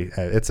game,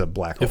 it's a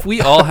black hole. If we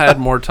all had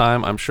more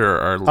time, I'm sure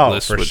our oh,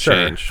 list for would sure.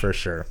 change. For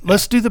sure.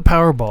 Let's do the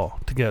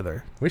Powerball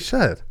together. We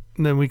should.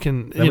 And then we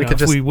can, Then we could if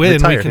just we win,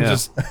 retire. we can Yeah.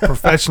 just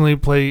professionally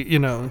play,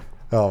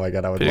 Oh my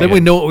God, I would Big love then it. we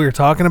know what we were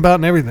talking about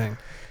and everything.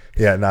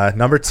 Yeah,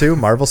 number 2,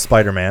 Marvel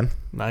Spider-Man.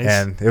 Nice.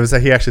 And it was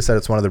he actually said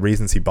it's one of the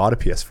reasons he bought a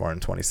PS4 in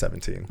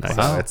 2017. Nice. So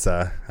Wow. it's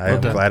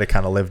I'm done. glad it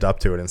kind of lived up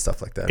to it and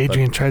stuff like that.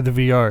 Adrian tried the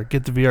VR.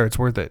 Get the VR. It's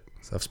worth it.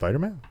 But, of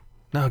Spider-Man?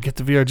 No, get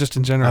the VR just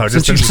in general. Oh,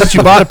 since, just in since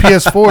you bought a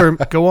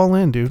PS4, go all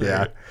in, dude.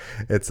 Yeah.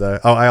 It's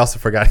I also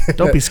forgot.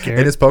 Don't be scared.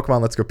 In his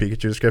Pokemon Let's Go Pikachu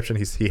description,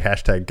 he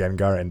hashtag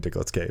Gengar and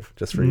Diglett's Cave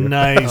just for you.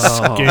 Nice.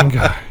 Oh.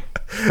 Gengar.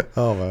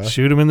 Oh man,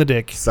 Shoot him in the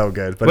dick. so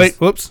good. But Wait,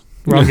 whoops.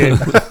 Wrong game.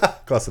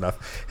 close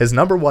enough. His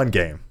number 1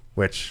 game,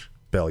 which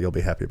Bill, you'll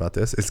be happy about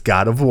this, is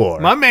God of War.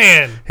 My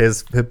man.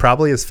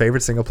 Probably his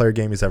favorite single player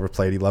game he's ever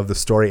played. He loved the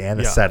story and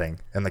the Yeah. setting,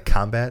 and the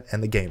combat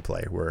and the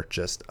gameplay were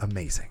just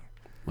amazing.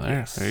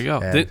 There you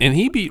go. And- And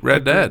he beat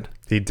Red Dead.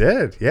 He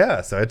did,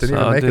 yeah. So it didn't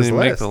So even it make didn't his even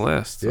list. make the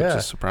list, which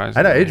is surprising.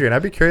 I know, to me. Adrian.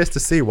 I'd be curious to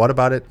see what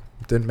about it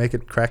didn't make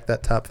it crack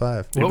that top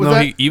 5. What Even was though,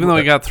 that? even though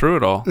he got through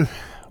it all.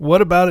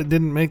 What about it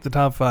didn't make the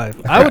top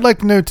 5? I would like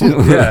to know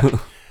too. Yeah,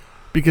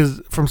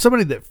 Because from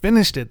somebody that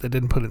finished it that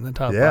didn't put it in the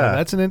top 5, Yeah.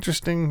 that's an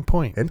interesting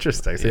point.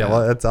 interesting. So Yeah.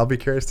 well, I'll be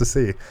curious to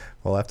see.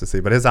 We'll have to see.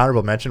 But his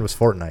honorable mention was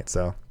Fortnite,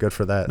 so good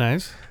for that.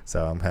 Nice.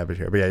 So I'm happy to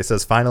hear. But yeah, he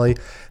says, finally,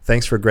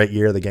 thanks for a great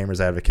year, The Gamer's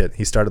Advocate.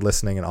 He started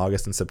listening in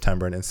August and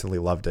September and instantly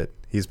loved it.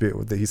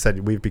 He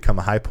said, we've become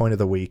a high point of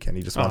the week, and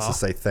he just wants to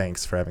say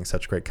thanks for having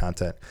such great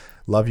content.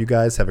 Love you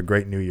guys. Have a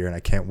great new year, and I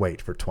can't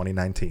wait for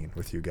 2019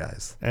 with you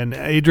guys. And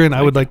Adrian,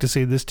 I would like to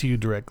say this to you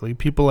directly.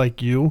 People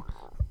like you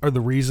are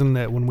the reason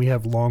that when we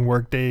have long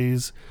work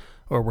days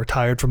or we're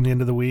tired from the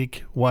end of the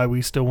week, why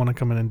we still want to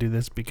come in and do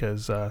this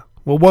because,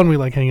 well, one, we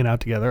like hanging out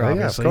together, Oh, yeah, of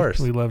obviously. course.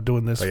 We love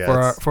doing this Oh,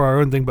 yeah, for our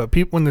own thing. But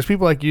when there's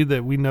people like you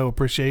that we know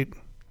appreciate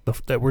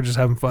that we're just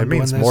having fun It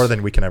means doing this, more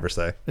than we can ever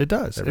say. it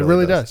does. It It really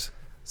really does. does.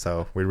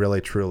 So we really,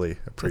 truly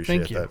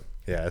appreciate you. that.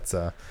 Yeah,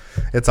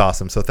 it's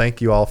awesome. So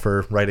thank you all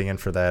for writing in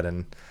for that.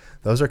 And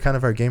those are kind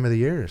of our game of the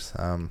years.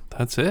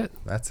 That's it.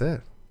 That's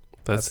it.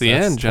 That's the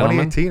end,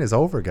 gentlemen. 2018 is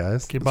over,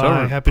 guys. It's Goodbye.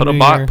 over. Happy Put a New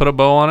bo- Year. put a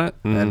bow on it,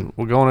 and And-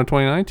 we'll go into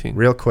 2019.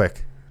 Real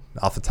quick,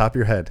 off the top of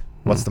your head,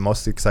 Hmm. what's the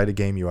most excited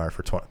game you are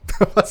for 20?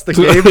 What's the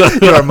game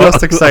you are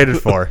most excited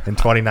for in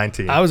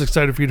 2019? I was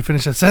excited for you to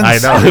finish that I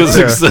sentence. know. I was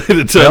too.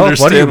 excited to Bill, understand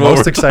what are you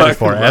most we're excited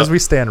for talking as about. we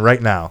stand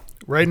right now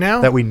Right now,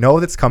 that we know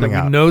that's coming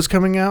that we out? know's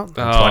coming out. Oh,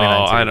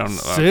 2019. I don't know.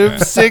 Civ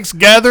Okay. 6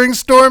 Gathering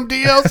Storm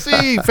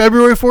DLC,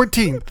 February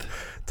 14th.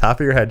 Top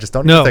of your head, just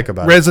don't No, even think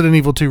about it. Resident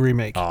Evil 2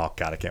 remake. Oh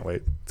God, I can't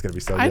wait. It's gonna be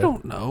so good. I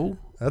don't know.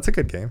 That's a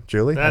good game,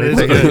 Julie. That is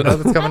anything good. you know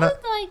that's I coming would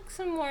up? like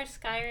some more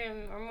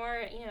Skyrim or more,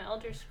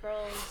 Elder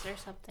Scrolls or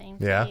something.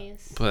 Yeah.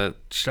 Please. But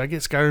Should I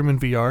get Skyrim in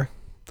VR?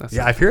 that's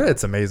Yeah, I hear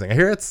it's amazing. I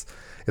hear it's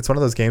one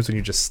of those games when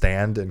you just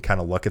stand and kind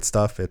of look at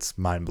stuff. It's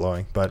mind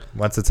blowing. But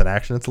once it's in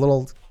action, it's a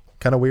little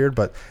kind of weird.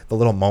 But the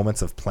little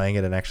moments of playing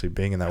it and actually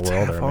being in that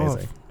world are half off.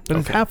 amazing. But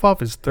it's Okay. half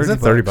off is 30 Is it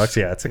 $30?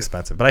 Yeah, it's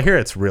expensive. But I hear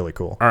it's really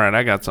cool. All right,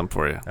 I got some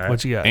for you. All right.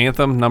 What you got?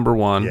 Anthem number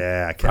 1.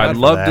 Yeah, I can't wait I'd for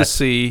love that. to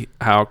see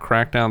how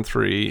Crackdown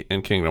 3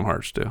 and Kingdom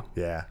Hearts do.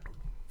 Yeah,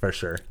 for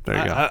sure. There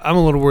you go. I'm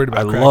a little worried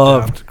I about Crackdown.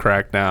 loved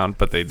Crackdown,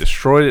 but they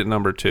destroyed it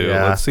number 2.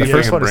 Yeah, Let's see the if we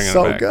first can one bring is it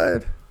so back.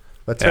 good.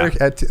 But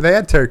Yeah. they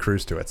add Terry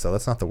Crews to it, so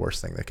that's not the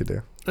worst thing they could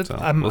do. So,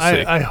 I'm- we'll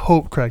see. I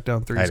hope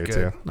Crackdown 3 I is do good.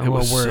 too. I'm It a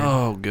was little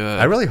worried. so good.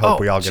 I really hope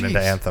Oh, we all get into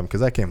jeez. Anthem because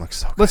that game looks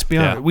so good. Let's be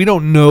Yeah. honest. We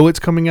don't know it's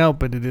coming out,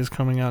 but it is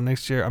coming out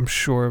next year. I'm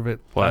sure of it.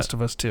 What? Last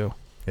of Us 2.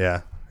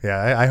 Yeah,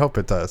 I hope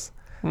it does.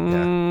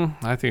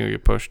 I think we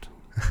get pushed.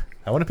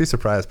 I wouldn't be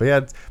surprised. But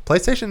yeah,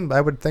 PlayStation,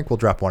 I would think will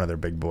drop one of their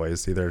big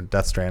boys, either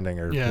Death Stranding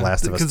or Yeah,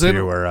 Last of Us 'cause 2 they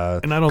don't- or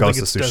And I don't Ghost think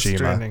of it's Death Tsushima.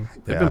 Stranding.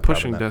 They've Yeah, been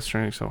pushing probably not. Death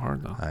Stranding so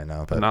hard, though. I know,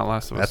 But but not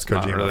Last of Us. that's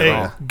Not Kojima. really Hey, at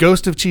all.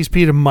 Ghost of Cheese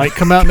Pita might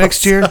come out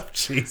next year.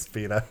 Cheese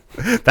pita.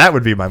 That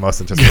would be my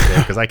most anticipated game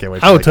because I can't wait.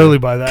 to I would play totally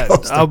it. buy that.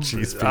 Ghost of I'll,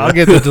 Cheese Pita. I'll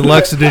get the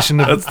deluxe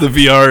edition of That's the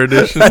VR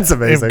edition. That's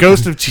amazing. If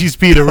Ghost of Cheese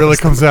Pita really Ghost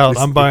of comes out,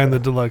 Cheese I'm buying the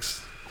Pita.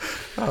 deluxe.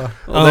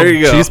 Well, there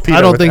you go. Cheese pita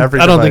I don't with think every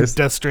I don't device. think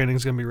Death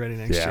Stranding's gonna be ready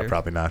next Yeah, year.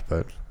 probably not.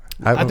 But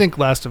I think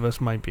Last of Us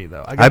might be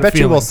though. I bet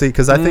you we'll see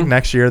because I think Mm.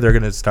 next year they're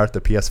going to start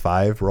the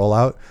PS5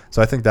 rollout.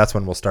 So I think that's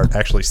when we'll start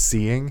actually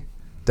seeing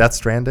Death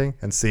Stranding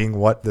and seeing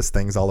what this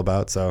thing's all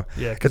about. So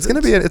Yeah, 'cause it's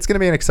gonna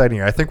be an exciting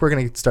year. I think we're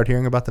going to start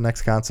hearing about the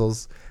next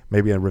consoles,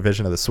 maybe a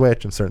revision of the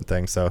Switch and certain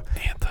things. So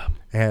Anthem.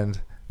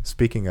 and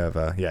speaking of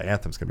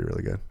Anthem's going to be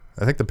really good.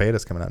 I think the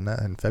beta's coming out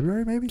in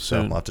February maybe. So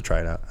Soon. we'll have to try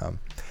it out.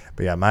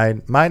 But yeah,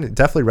 mine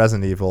definitely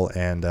Resident Evil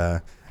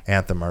and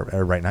Anthem are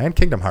right now, and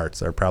Kingdom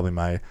Hearts are probably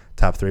my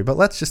top 3. But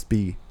let's just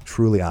be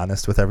truly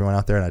honest with everyone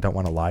out there, and I don't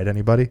want to lie to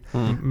anybody.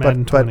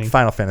 Madden But 20.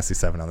 Final Fantasy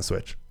 7 on the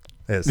Switch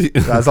is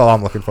that's all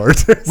I'm looking forward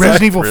to.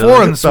 Resident Evil Really?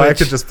 4 on the So I Switch.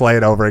 could just play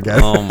it over again.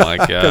 Oh my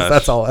Because gosh.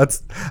 that's all.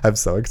 I'm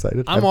so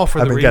excited. I'm all for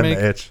I've the been getting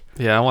remake. the itch.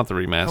 Yeah, I want the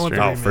remaster. want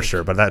the Oh, remake. for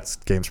sure. But that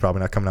game's probably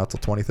not coming out till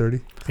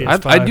 2030. I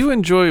PS5. do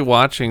enjoy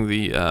watching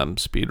the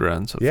speed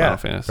runs of Yeah, Final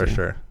Fantasy. for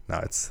sure. No,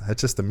 it's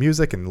just the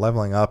music and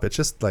leveling up. It's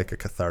just like a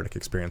cathartic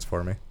experience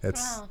for me. It's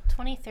Wow,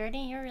 2030,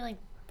 you're really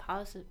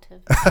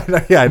positive.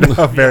 yeah, I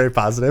know. Very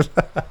positive.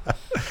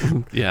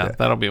 Yeah,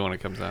 that'll be when it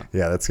comes out.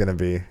 Yeah, it's gonna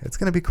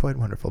be quite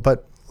wonderful.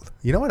 But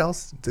you know what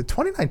else?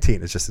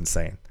 2019 is just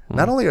insane.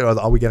 Not only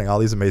are we getting all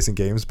these amazing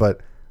games, but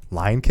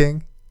Lion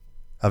King,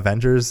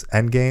 Avengers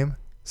Endgame,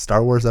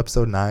 Star Wars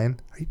Episode 9.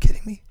 Are you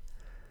kidding me?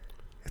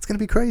 It's gonna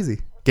be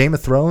crazy. Game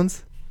of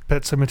Thrones,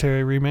 Pet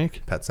Cemetery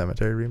remake. Pet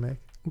Cemetery remake.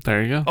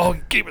 There you go. Oh,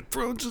 Game of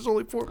Thrones is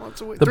only 4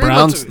 months away. The 3 months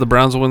Browns. away. The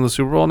Browns will win the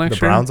Super Bowl next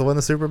The year. Browns will win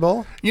the Super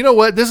Bowl. You know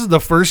what? This is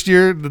the first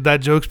year that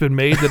joke's been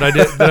made that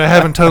I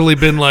haven't totally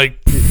been like.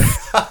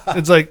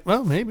 It's like,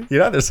 well, maybe. You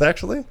know, it's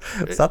actually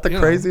it's not the You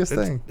know, craziest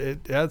it's- thing.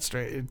 Yeah, it's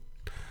straight.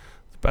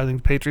 I think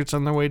the Patriots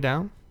on their way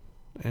down,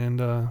 and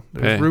there's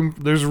Hey. room.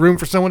 There's room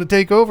for someone to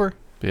take over.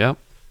 Yep.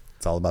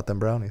 It's all about them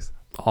brownies.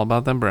 All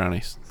about them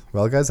brownies.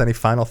 Well, guys, any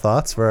final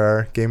thoughts for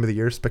our Game of the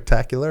Year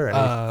spectacular?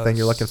 Anything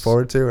you're looking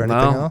forward to or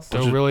anything no. else?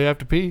 Don't really have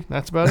to pee.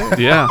 That's about it.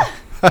 Yeah.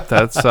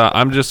 That's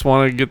I'm just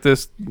want to get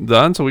this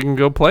done so we can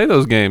go play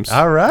those games.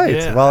 All right.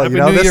 Yeah. Well, Happy you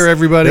know, New Year,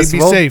 everybody. This Be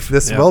will, safe.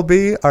 This Yeah. will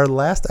be our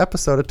last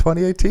episode of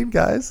 2018,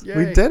 guys. Yay.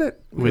 We did it.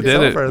 We It's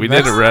did it. over. We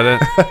did it, Reddit.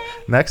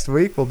 Next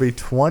week will be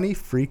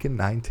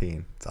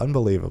 2019. It's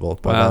unbelievable.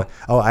 But,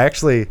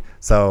 Wow.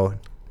 So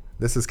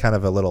this is kind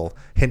of a little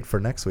hint for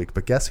next week.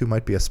 But guess who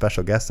might be a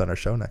special guest on our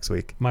show next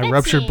week? My Betsy.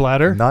 ruptured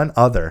bladder. None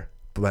other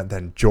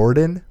than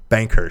Jordan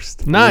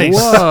Bankhurst. Nice.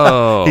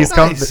 Whoa. He's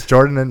come. Nice.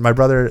 Jordan and my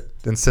brother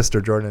and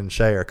sister Jordan and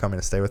Shay are coming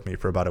to stay with me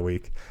for about a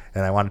week,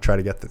 and I want to try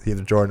to get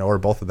either Jordan or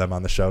both of them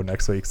on the show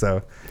next week.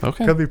 So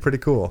Okay. it could be pretty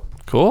cool.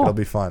 Cool. It'll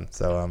be fun.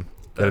 So get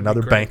That'd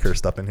another be great.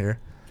 Bankhurst up in here.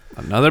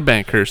 Another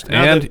Bankhurst.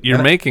 Now and that-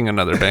 you're making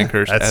another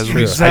Bankhurst That's as true.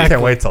 we I Exactly.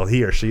 can't wait till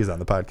he or she's on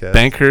the podcast.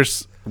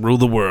 Bankhurst rule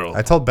the world.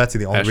 I told Betsy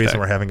the only Hashtag. reason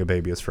we're having a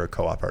baby is for a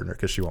co-op partner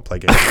because she won't play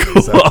games. with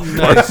me, so.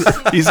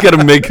 He's got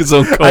to make his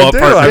own co-op I do.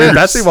 I mean, partners.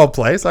 Betsy won't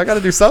play, so I got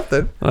to do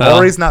something. Well.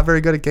 Lori's not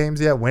very good at games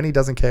yet. Winnie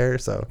doesn't care,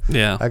 so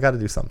Yeah. I got to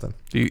do something.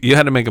 You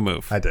had to make a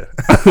move. I did.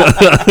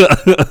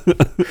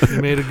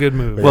 You made a good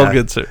move. Well, Yeah.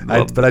 good, sir.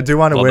 Well, But I do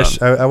want to well wish.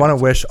 done. I want to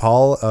wish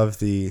all of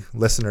the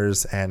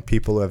listeners and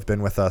people who have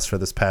been with us for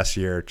this past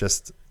year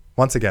just.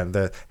 Once again,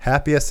 the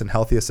happiest and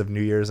healthiest of New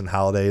Year's and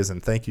holidays,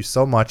 and thank you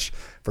so much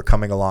for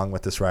coming along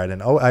with this ride.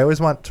 And I always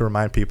want to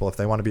remind people, if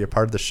they want to be a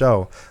part of the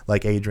show,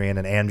 like Adrian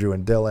and Andrew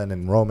and Dylan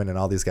and Roman and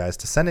all these guys,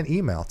 to send an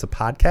email to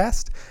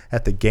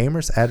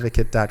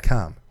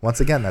podcast@thegamersadvocate.com. Once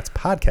again, that's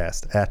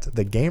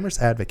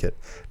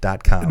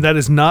podcast@thegamersadvocate.com. That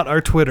is not our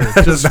Twitter.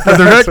 Just for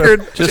the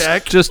record,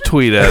 Jack. Just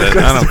tweet at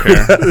it. I don't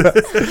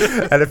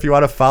care. And if you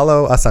want to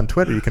follow us on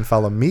Twitter, you can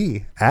follow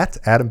me at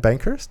Adam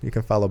Bankhurst. You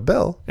can follow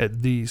Bill,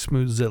 At the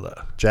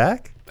Smoothzilla.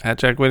 Jack, At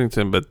Jack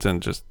Whittington, but then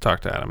just talk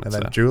to Adam and then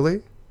instead.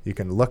 Julie. You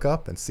can look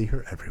up and see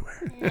her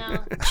everywhere. No.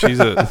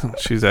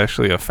 She's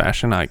actually a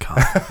fashion icon.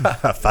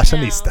 A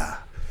fashionista.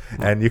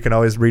 And you can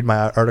always read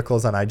my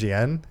articles on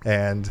IGN,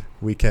 and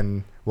we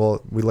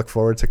look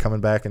forward to coming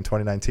back in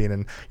 2019.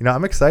 And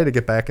I'm excited to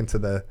get back into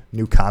the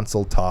new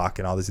console talk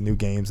and all these new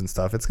games and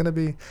stuff. It's going to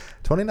be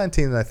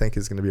 2019, I think,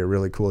 is going to be a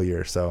really cool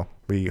year. So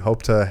we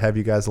hope to have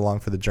you guys along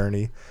for the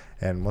journey.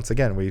 And once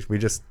again, we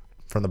just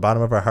from the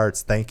bottom of our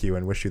hearts thank you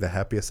and wish you the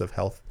happiest of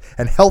health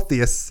and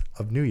healthiest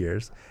of New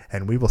Year's.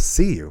 And we will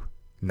see you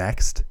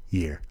next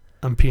year.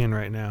 I'm peeing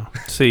right now.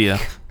 See ya.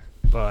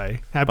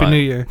 Bye. Happy Bye. New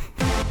Year.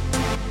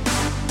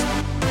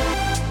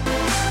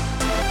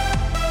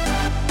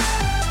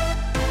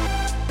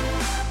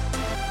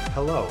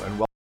 Hello and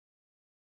welcome.